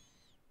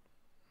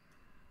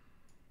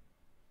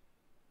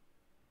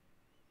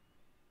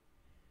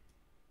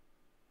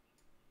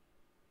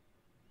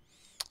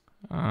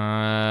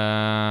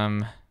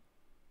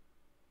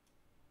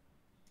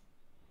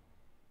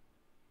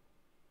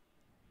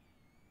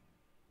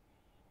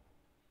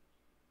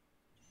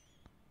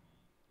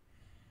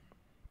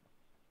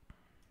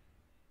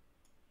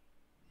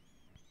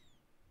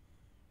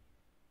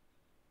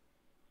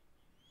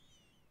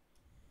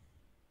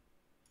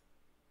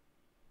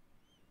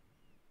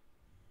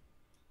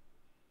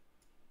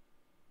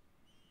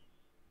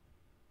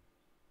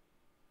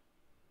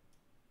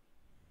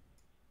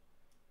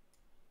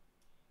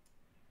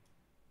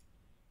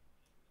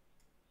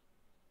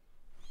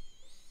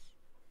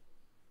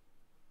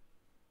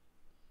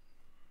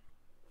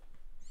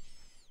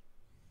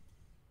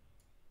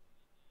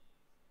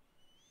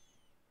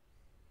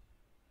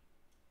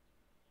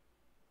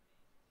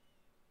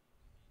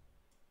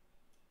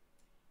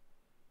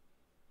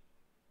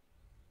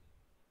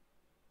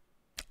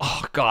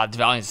 Oh, God.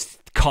 Valiant's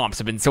comps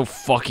have been so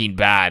fucking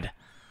bad.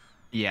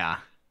 Yeah.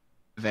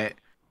 They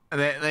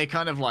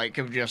kind of like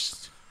have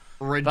just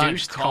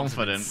reduced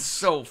confidence.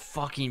 So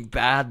fucking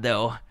bad,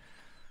 though.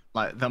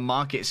 Like, the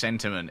market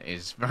sentiment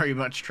is very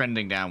much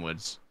trending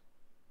downwards.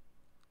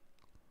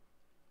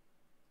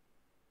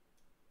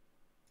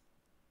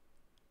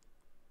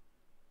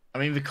 I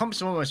mean, the comps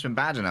have almost been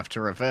bad enough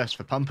to reverse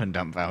the pump and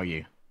dump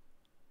value.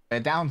 They're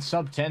down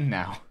sub 10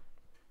 now.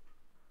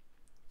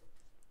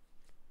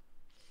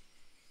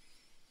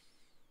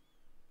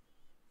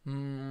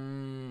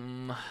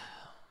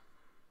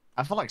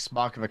 I feel like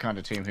Spark are the kind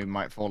of team who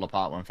might fall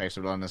apart when faced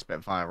with on the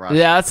Spitfire rush.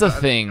 Yeah, that's the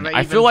thing.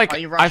 I feel like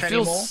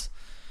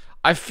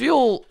I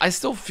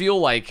still feel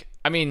like,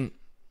 I mean,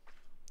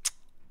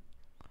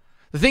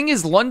 the thing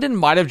is, London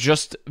might have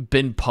just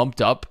been pumped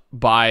up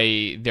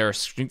by their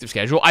strength of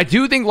schedule. I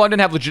do think London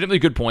have legitimately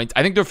good points.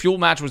 I think their fuel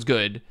match was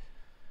good,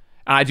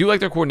 and I do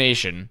like their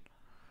coordination,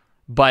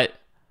 but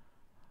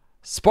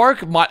Spark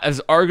has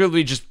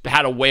arguably just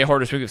had a way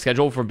harder strength of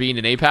schedule from being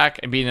an APAC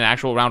and being an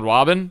actual round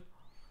robin.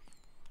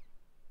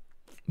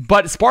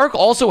 But Spark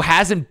also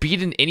hasn't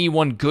beaten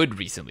anyone good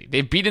recently.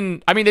 They beat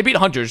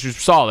Hunters, who's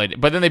solid,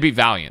 but then they beat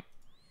Valiant.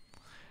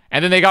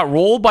 And then they got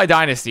rolled by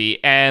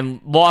Dynasty and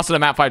lost in a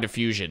map 5 to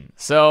Fusion.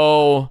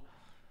 So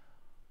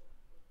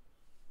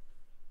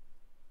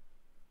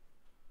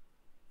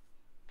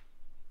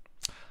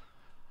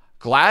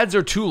Glads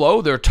are too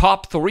low. They're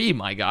top 3,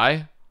 my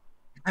guy.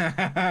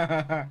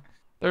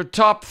 They're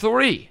top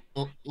 3.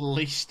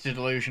 Least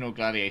delusional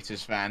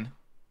Gladiators fan.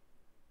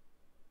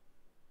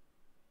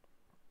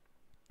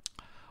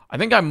 I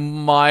think I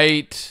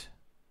might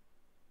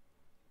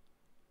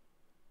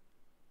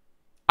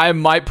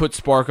put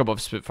Spark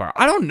above Spitfire.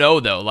 I don't know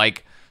though.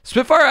 Like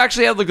Spitfire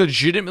actually had like a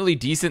legitimately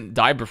decent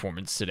dive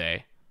performance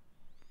today.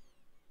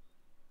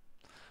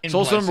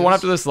 Soul's still number 1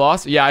 after this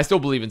loss? Yeah, I still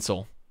believe in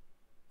Soul.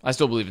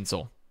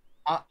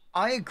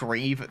 I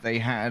agree that they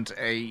had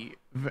a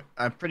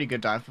pretty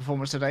good dive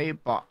performance today,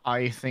 but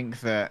I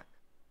think that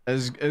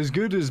as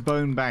good as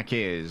Boneback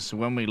is,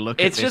 when we look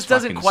at it this just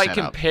doesn't fucking quite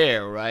setup,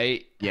 compare,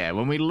 right? Yeah,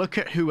 when we look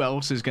at who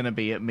else is going to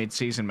be at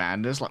mid-season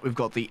Manders, like we've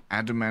got the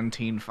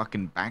Adamantine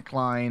fucking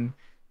backline,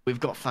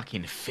 we've got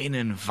fucking Finn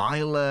and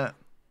Violet.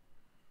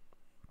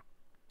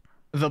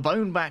 The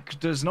Boneback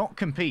does not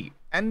compete.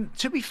 And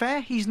to be fair,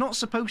 he's not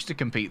supposed to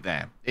compete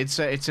there. It's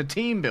a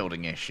team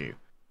building issue.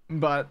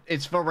 But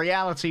it's the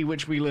reality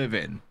which we live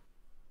in.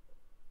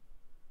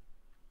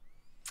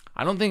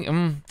 I don't think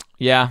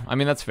yeah, I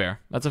mean that's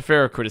fair. That's a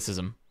fair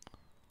criticism.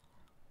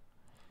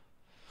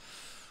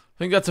 I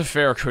think that's a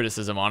fair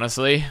criticism,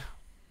 honestly.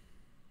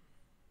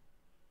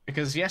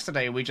 Because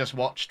yesterday we just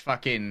watched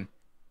fucking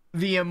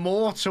the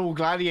immortal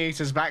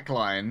Gladiators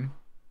backline.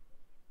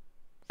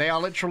 They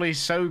are literally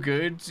so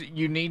good,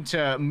 you need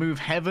to move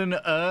heaven,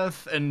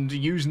 earth, and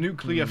use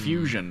nuclear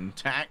fusion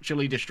to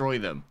actually destroy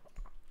them.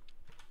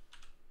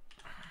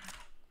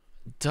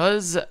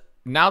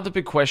 Now the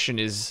big question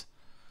is,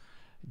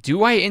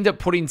 do I end up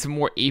putting some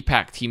more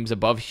APAC teams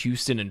above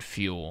Houston and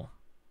Fuel?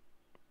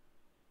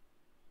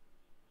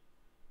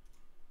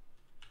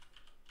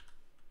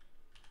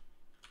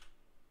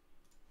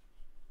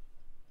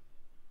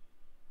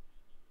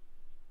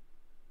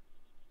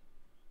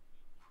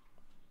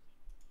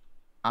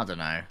 I don't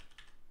know.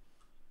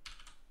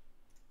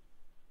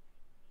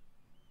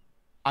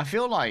 I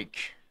feel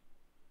like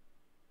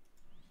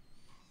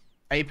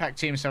APAC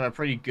teams have a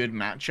pretty good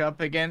matchup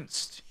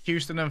against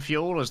Houston and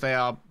Fuel, as they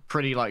are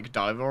pretty like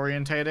dive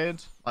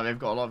orientated. Like they've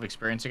got a lot of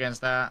experience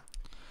against that.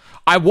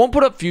 I won't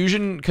put up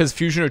Fusion because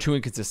Fusion are too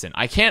inconsistent.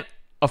 I can't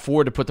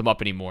afford to put them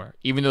up anymore,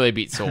 even though they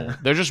beat Seoul.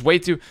 They're just way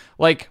too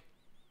like.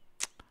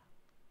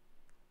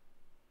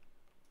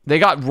 They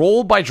got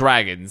rolled by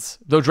Dragons,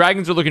 though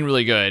Dragons are looking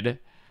really good.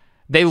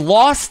 They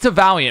lost to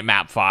Valiant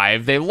Map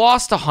 5. They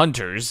lost to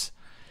Hunters.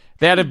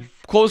 They had a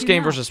close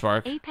game versus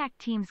Spark. APAC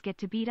teams get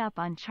to beat up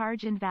on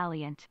Charge and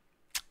Valiant.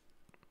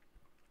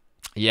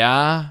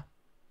 Yeah.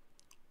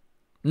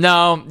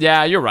 No,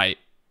 yeah, you're right.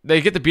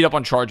 They get to beat up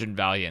on Charge and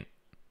Valiant.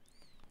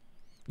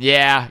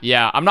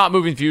 Yeah. I'm not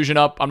moving Fusion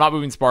up. I'm not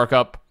moving Spark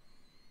up.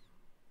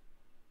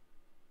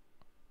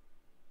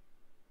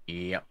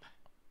 Yep.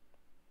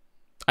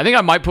 I think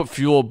I might put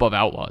Fuel above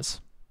Outlaws.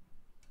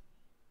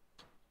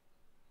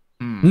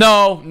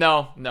 No,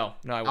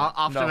 I won't.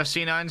 After the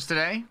C9s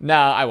today? No,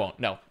 I won't.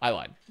 No, I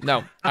lied.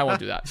 No, I won't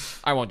do that.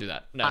 I won't do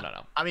that. No.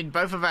 I mean,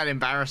 both have had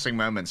embarrassing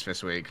moments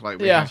this week. Like,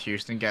 we had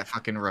Houston get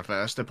fucking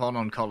reversed upon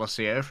on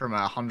Colosseo from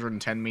a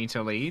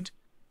 110-meter lead.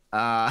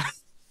 And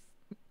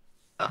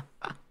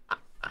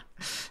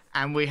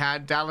we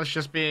had Dallas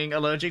just being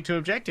allergic to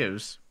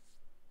objectives.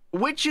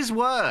 Which is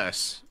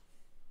worse?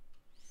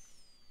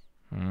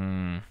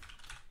 I'm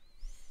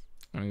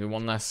gonna get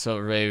one last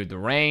survey with the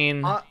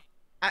rain.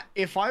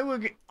 If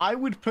I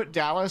would put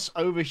Dallas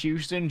over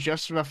Houston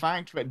just for the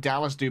fact that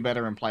Dallas do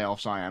better in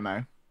playoffs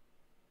IMO.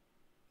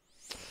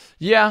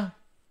 Yeah,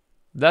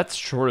 that's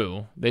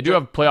true. They do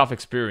have playoff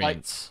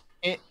experience.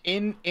 Like,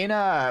 in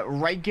a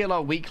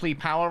regular weekly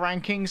power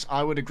rankings,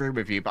 I would agree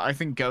with you, but I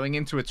think going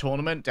into a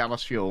tournament,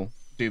 Dallas Fuel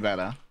do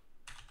better.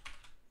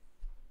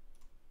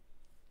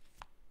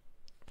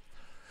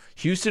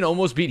 Houston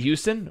almost beat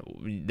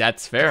Houston?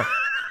 That's fair.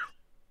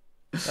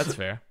 That's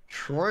fair.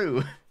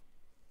 True.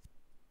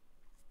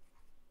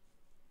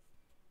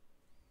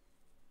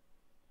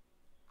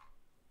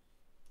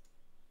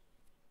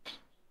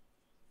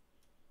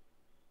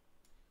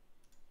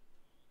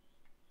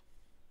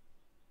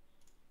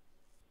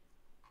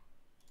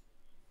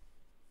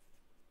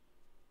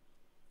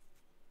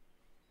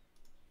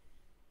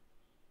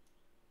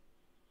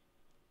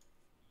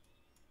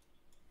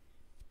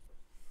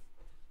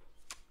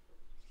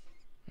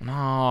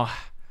 No.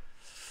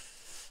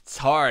 It's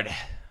hard.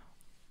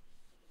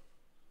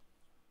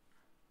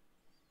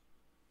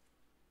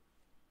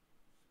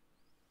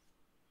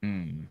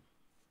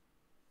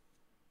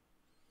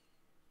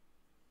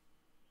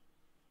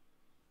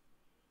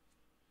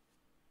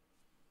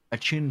 A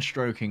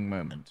chin-stroking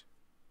moment.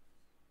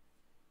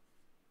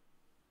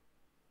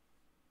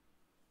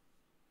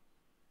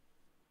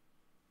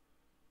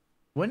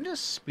 When does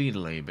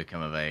Speedily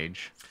become of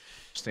age?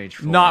 Stage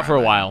 4. Not for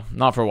a while.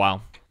 Not for a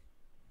while.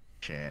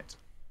 Shit.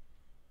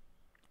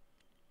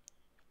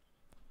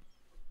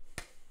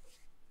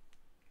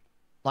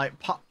 Like,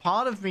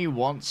 part of me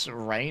wants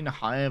Rain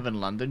higher than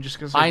London just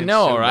because I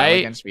know, so right? well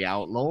against the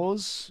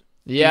Outlaws.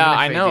 Yeah, Even if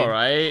I they know, did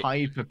right?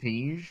 Hyper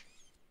Pige.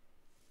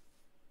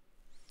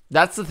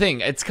 That's the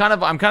thing. I'm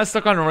kind of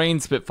stuck on Rain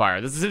Spitfire.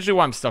 That's essentially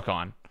what I'm stuck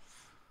on.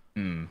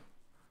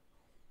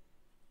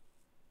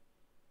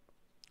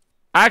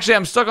 Actually,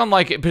 I'm stuck on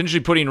like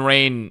potentially putting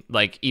Rain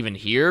like even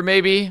here,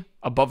 maybe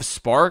above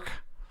Spark.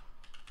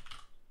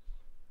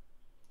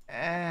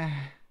 I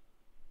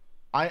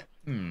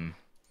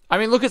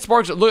mean, look at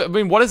Spark's. Look, I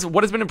mean, what has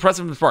been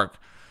impressive from Spark?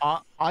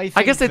 I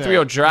guess they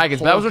 3-0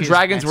 Dragons, but that was when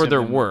Dragons were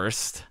their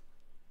worst.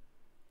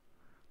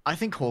 I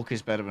think Hawk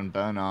is better than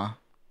Bernard.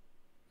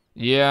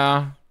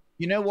 Yeah.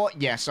 You know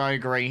what? Yes, I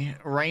agree.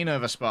 Rain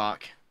over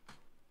Spark.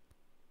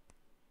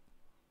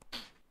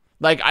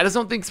 Like, I just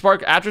don't think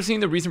Spark, after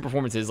seeing the recent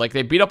performances, like,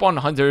 they beat up on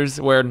Hunters,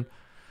 where,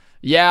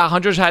 yeah,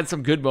 Hunters had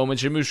some good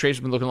moments. Shenmue's Trace's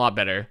been looking a lot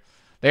better.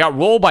 They got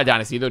rolled by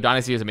Dynasty, though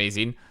Dynasty is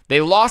amazing.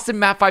 They lost in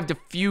Map 5 to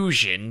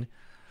Fusion.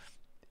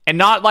 And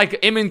not like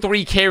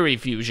M3 carry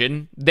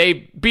Fusion.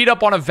 They beat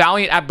up on a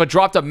Valiant, but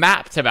dropped a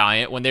map to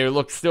Valiant when they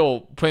looked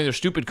still playing their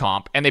stupid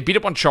comp. And they beat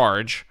up on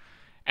Charge.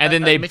 And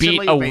then they beat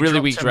a really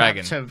weak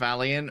Dragon. To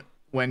Valiant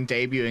when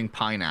debuting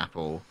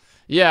Pineapple.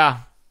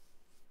 Yeah.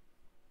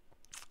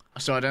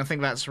 So I don't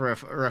think that's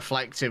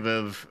reflective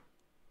of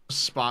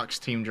Spark's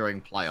team during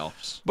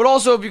playoffs. But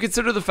also, if you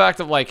consider the fact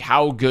of like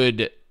how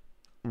good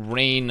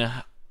Rain...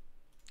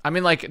 I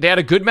mean, like, they had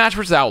a good match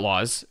versus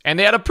Outlaws. And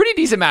they had a pretty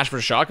decent match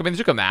versus Shock. I mean, they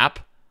took a map.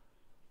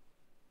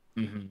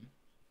 Mm-hmm.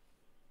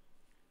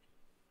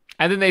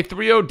 And then they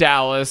 3-0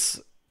 Dallas.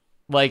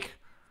 Like,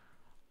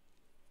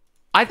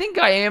 I think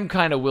I am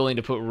kind of willing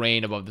to put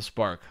Rain above the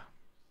Spark.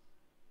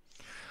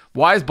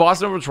 Why is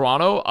Boston over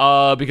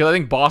Toronto? Because I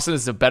think Boston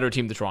is a better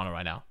team than Toronto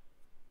right now.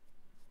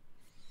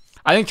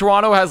 I think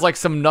Toronto has like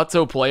some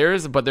nutso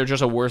players, but they're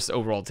just a worse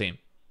overall team.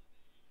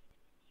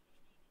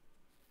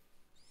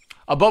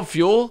 Above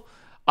Fuel?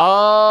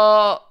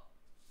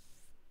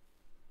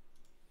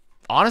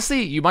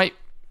 Honestly,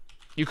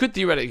 you could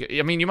theoretically,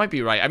 I mean, you might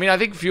be right. I mean, I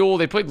think Fuel,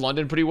 they played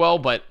London pretty well,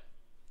 but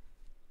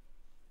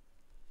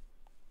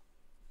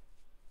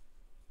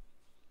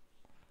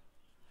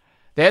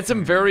they had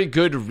some very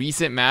good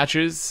recent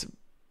matches.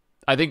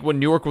 I think when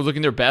Newark was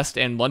looking their best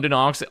and London,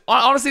 honestly,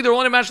 their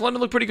London match,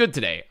 London looked pretty good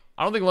today.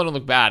 I don't think London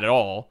looked bad at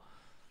all.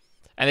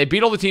 And they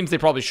beat all the teams they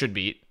probably should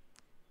beat.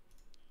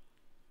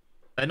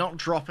 They're not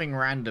dropping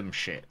random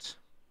shit.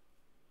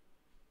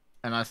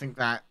 And I think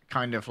that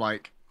kind of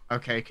like,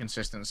 okay,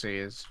 consistency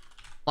is...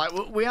 Like,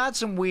 we had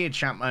some weird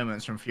champ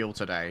moments from Fuel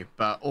today,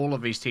 but all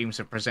of these teams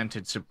have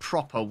presented some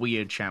proper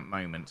weird champ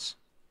moments.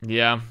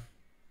 Yeah.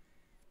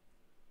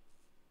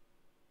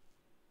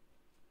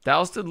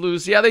 Dallas did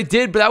lose. Yeah, they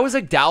did, but that was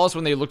like Dallas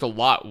when they looked a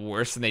lot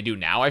worse than they do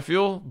now, I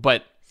feel.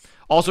 But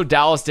also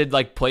Dallas did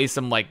like play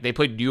some, like, they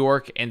played New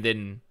York and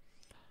then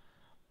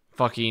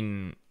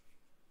fucking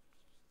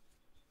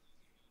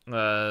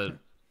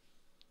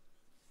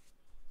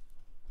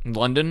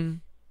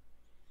London.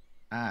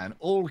 And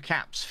all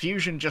caps,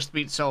 Fusion just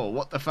beat Seoul.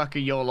 What the fuck are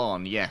y'all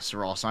on? Yes,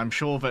 Ross, I'm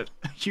sure that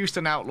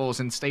Houston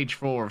Outlaws in Stage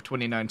 4 of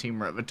 2019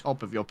 were at the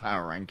top of your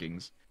power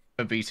rankings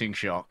for beating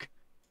Shock.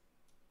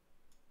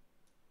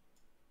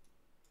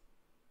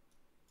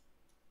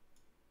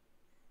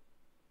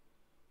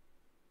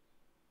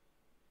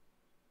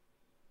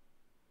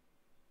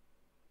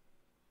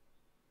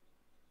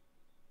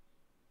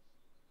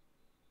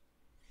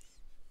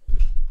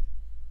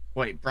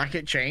 Wait,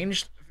 bracket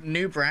changed?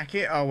 New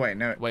bracket? Oh, wait,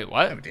 no. Wait,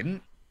 what? No, it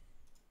didn't.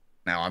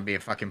 No, I'm being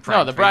fucking proud.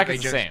 No, the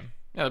bracket's the same.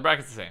 Yeah, the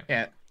bracket's the same.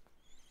 Yeah.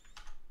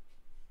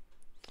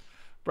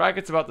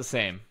 Bracket's about the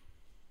same.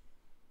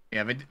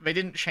 Yeah, they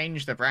didn't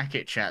change the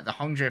bracket, chat. The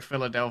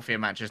Hangzhou-Philadelphia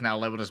match is now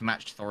labeled as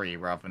match 3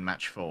 rather than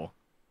match 4.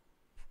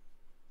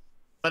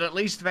 But at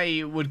least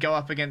they would go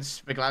up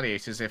against the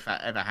Gladiators if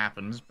that ever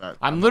happens. But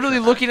I'm literally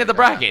looking at the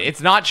bracket.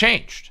 It's not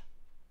changed.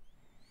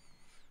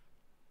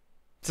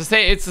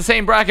 It's the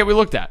same bracket we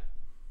looked at.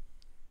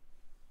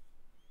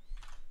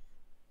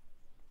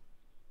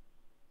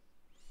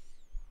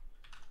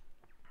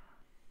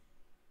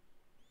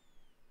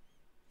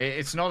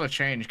 It's not a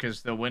change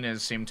because the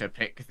winners seem to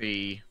pick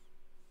their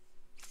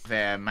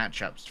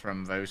matchups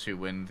from those who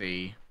win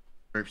the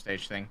group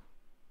stage thing.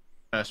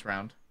 First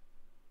round.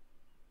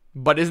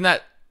 But isn't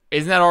that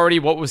already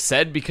what was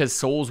said? Because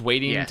Seoul's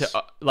waiting Yes.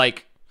 to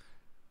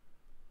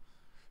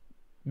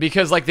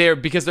because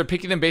they're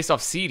picking them based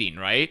off seeding,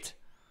 right?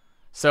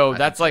 So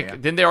that's like, yeah.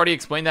 Didn't they already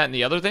explain that in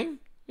the other thing?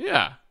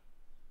 Yeah.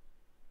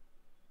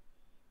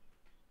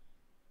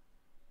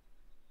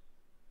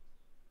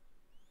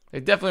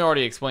 They definitely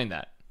already explained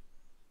that.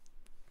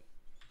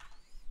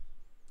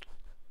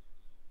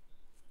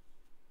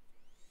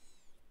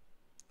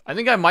 I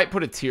think I might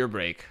put a tier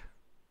break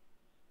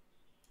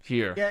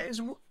here. Yeah, it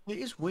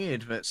is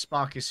weird that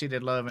Spark is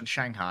seeded lower than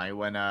Shanghai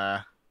when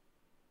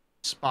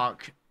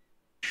Spark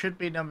should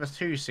be number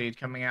 2 seed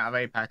coming out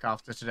of APAC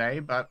after today,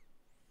 but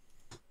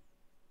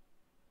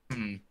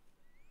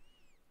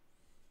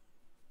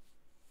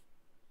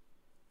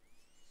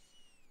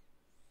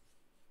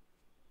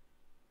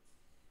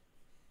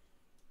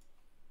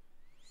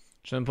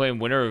Should I play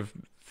winner of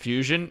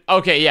Fusion?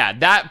 Okay, yeah,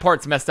 that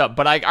part's messed up.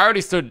 But I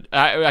already stood.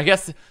 I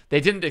guess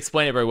they didn't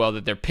explain it very well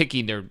that they're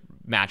picking their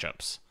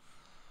matchups.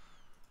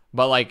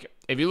 But like,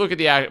 if you look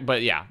at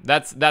but yeah,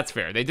 that's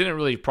fair. They didn't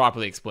really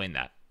properly explain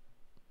that.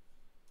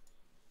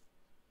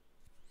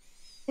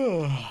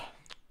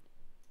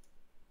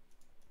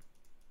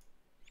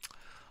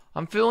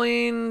 I'm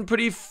feeling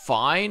pretty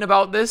fine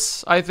about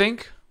this, I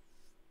think.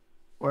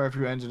 Where have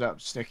you ended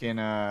up sticking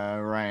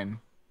rain?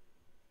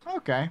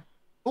 Okay.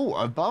 Oh,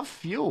 above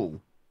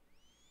fuel.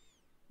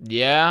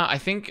 Yeah, I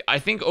think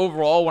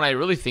overall, when I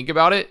really think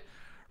about it,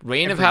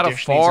 Rain have Every had a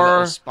dish needs a little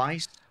far.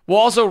 spice. Well,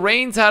 also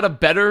Rain's had a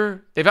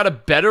better. They've had a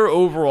better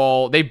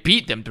overall. They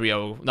beat them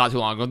 3-0 not too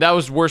long ago. That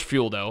was worse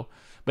fuel though,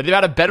 but they've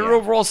had a better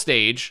overall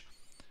stage.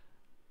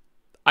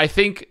 I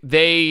think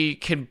they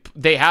can.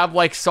 They have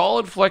like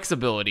solid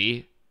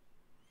flexibility.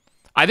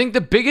 I think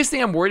the biggest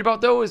thing I'm worried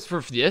about though is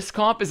for this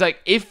comp is like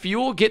if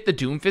Fuel get the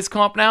Doomfist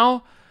comp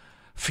now,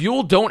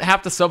 Fuel don't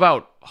have to sub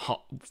out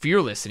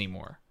Fearless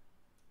anymore.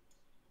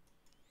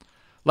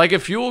 Like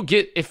if Fuel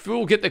get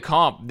the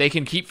comp, they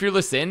can keep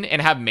Fearless in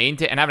and have and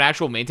have an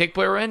actual main tank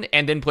player in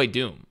and then play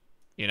Doom.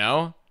 You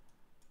know?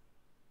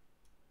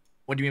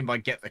 What do you mean by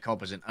get the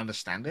comp? As in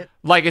understand it?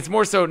 Like it's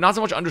more so not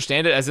so much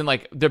understand it as in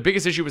like their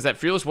biggest issue was that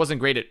Fearless wasn't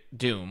great at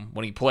Doom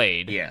when he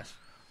played. Yes.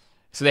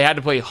 So they had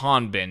to play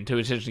Hanbin to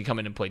essentially come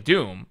in and play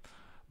Doom.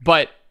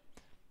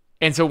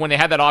 And so when they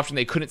had that option,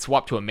 they couldn't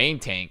swap to a main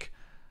tank.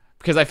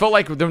 Because I felt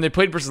like when they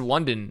played versus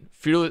London,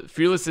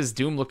 Fearless's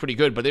Doom looked pretty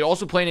good. But they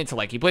also played into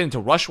he played into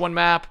Rush one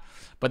map,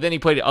 but then he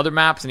played other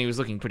maps and he was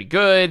looking pretty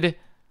good.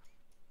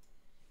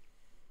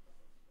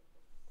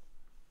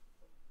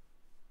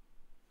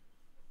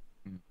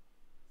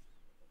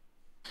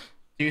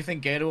 Do you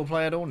think Gator will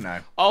play at all? No.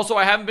 Also,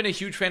 I haven't been a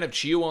huge fan of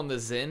Chio on the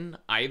Xin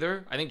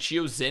either. I think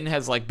Chio's Xin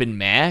has been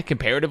meh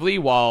comparatively,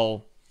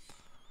 while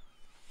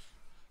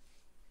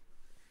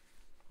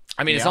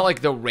I mean it's not like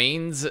the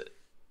Reigns.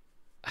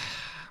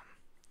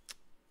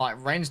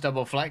 Like Rain's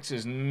double flex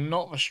is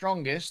not the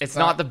strongest. It's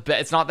not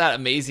it's not that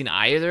amazing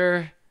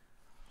either.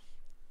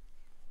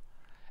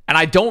 And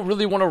I don't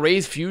really want to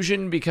raise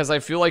Fusion because I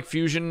feel like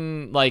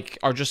Fusion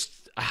are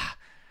just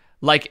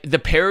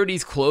the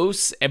parity's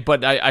close,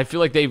 but I feel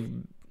like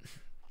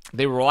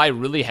they rely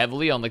really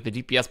heavily on the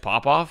DPS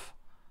pop off.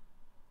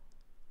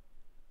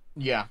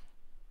 Yeah.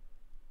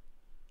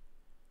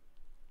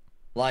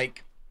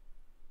 Like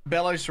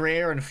Belos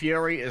Rear and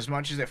Fury, as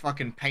much as it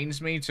fucking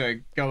pains me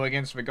to go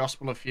against the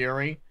Gospel of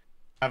Fury,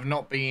 have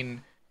not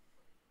been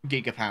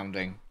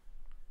giga-pounding.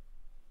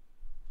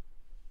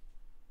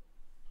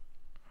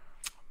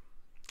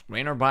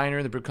 Raynor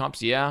Biner, the Brute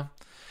Comps, yeah.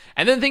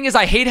 And then the thing is,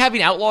 I hate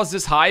having Outlaws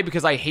this high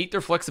because I hate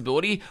their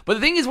flexibility. But the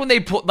thing is, when they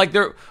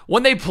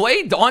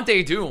play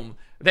Dante Doom,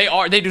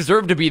 they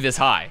deserve to be this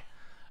high.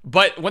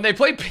 But when they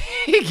play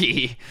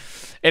Piggy,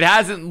 it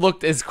hasn't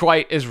looked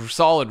quite as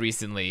solid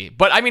recently.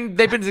 But I mean,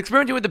 they've been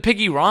experimenting with the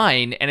Piggy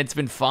Rhine, and it's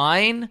been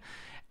fine.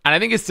 And I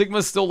think his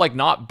Sigma's still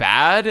not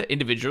bad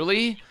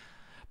individually.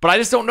 But I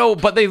just don't know.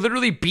 But they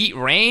literally beat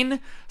Rain,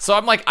 so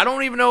I'm I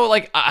don't even know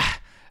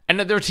and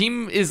their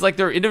team is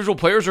their individual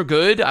players are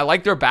good. I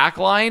like their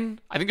backline.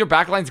 I think their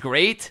backline's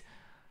great.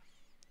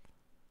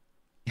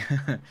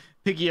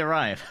 Piggy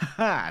arrive.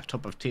 Ha!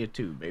 Top of tier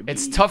 2, baby.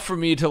 It's tough for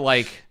me to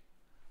I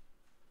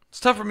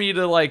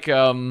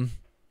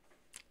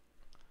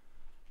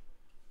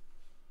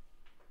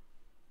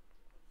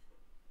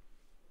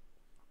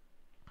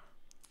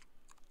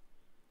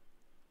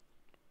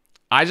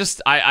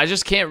just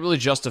can't really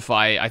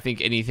justify, I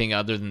think, anything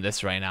other than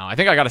this right now. I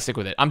think I gotta stick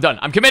with it. I'm done.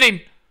 I'm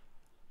committing.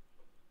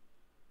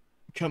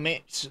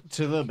 Commit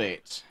to the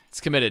bit.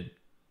 It's committed.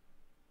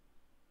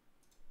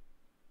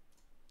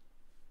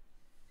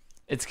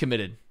 It's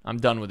committed. I'm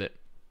done with it.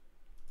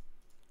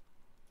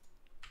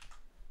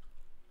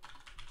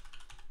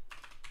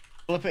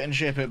 Flip it and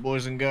ship it,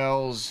 boys and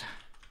girls.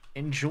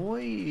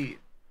 Enjoy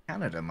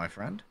Canada, my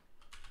friend.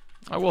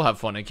 I will have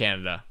fun in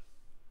Canada.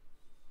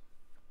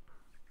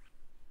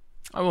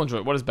 I will enjoy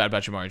it. What is Bad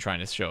Batch Mario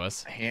trying to show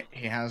us?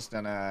 He has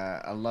done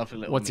a lovely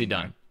little... What's he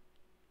done?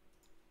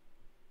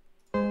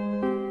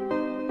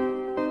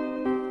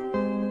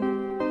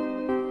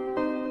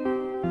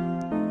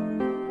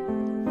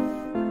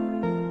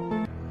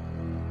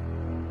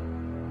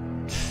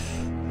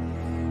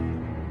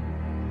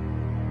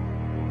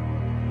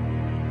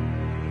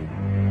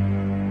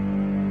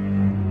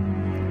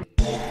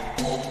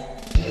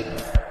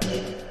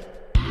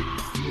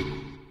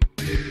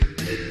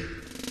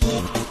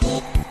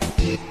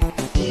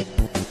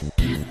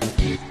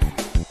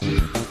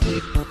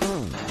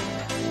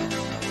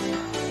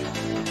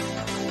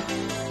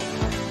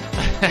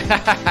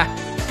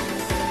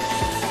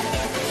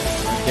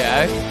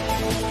 Okay.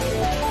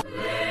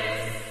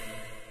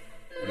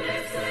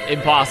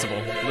 Impossible.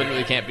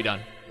 Literally can't be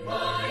done.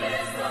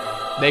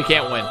 They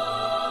can't win.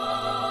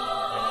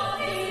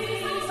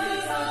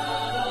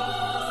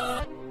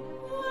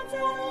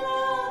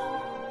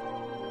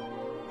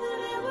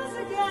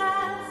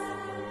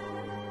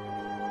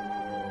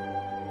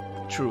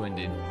 True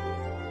indeed.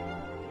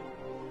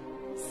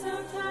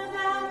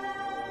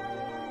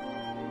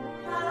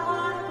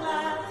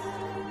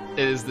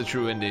 It is the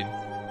true indeed.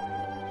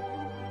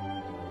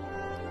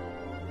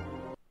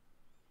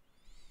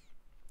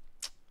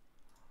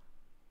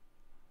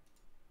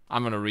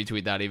 I'm gonna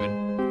retweet that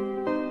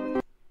even.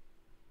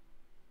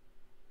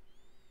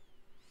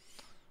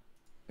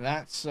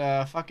 that's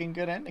a fucking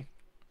good ending.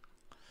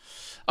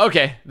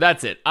 Okay,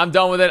 that's it. I'm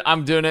done with it.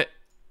 I'm doing it.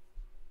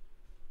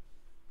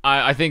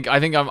 I think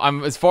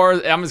I'm as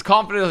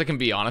confident as I can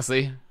be,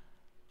 honestly.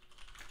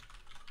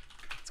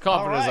 As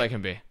confident as I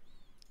can be.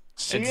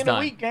 See It's you in done. a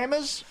week,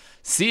 gamers.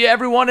 See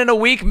everyone in a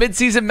week.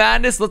 Mid-season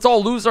madness. Let's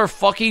all lose our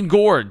fucking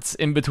gourds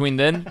in between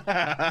then.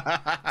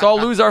 Let's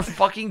all lose our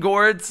fucking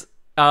gourds.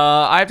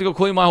 I have to go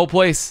clean my whole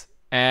place.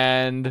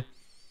 And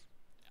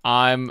you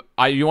want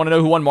to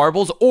know who won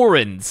marbles?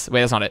 Orins.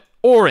 Wait, that's not it.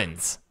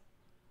 Orins.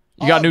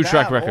 You got a new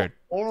track record.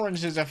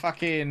 Orange is a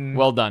fucking...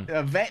 Well done.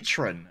 A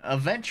veteran. A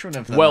veteran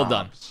of the Well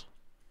done.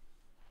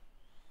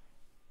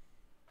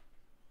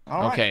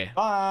 All right, Okay.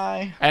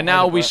 bye. And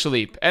now we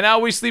sleep. And now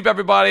we sleep,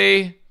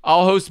 everybody.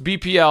 I'll host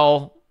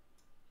BPL.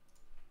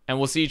 And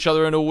we'll see each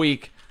other in a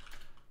week.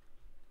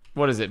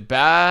 What is it?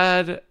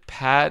 Bad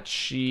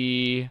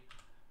Patchy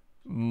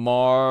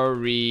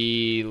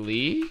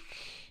Marileak?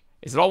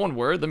 Is it all one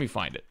word? Let me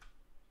find it.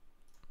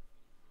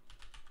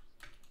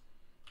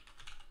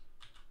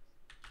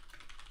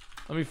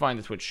 Let me find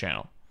the Twitch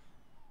channel.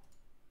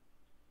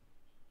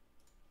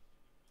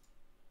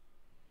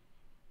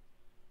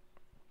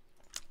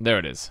 There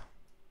it is.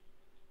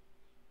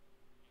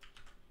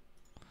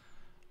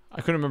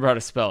 I couldn't remember how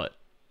to spell it.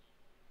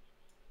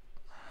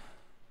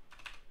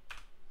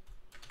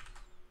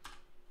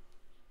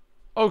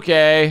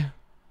 Okay.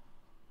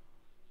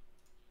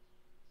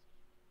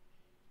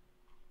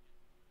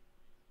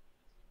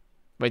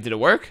 Wait, did it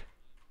work?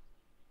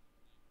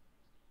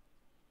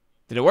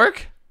 Did it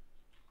work?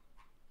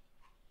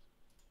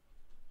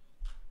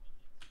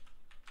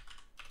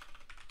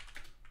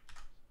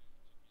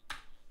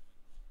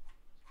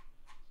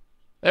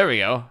 There we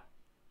go.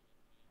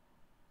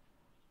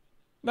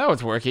 Now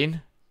it's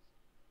working.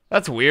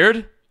 That's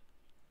weird.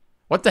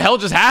 What the hell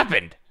just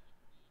happened?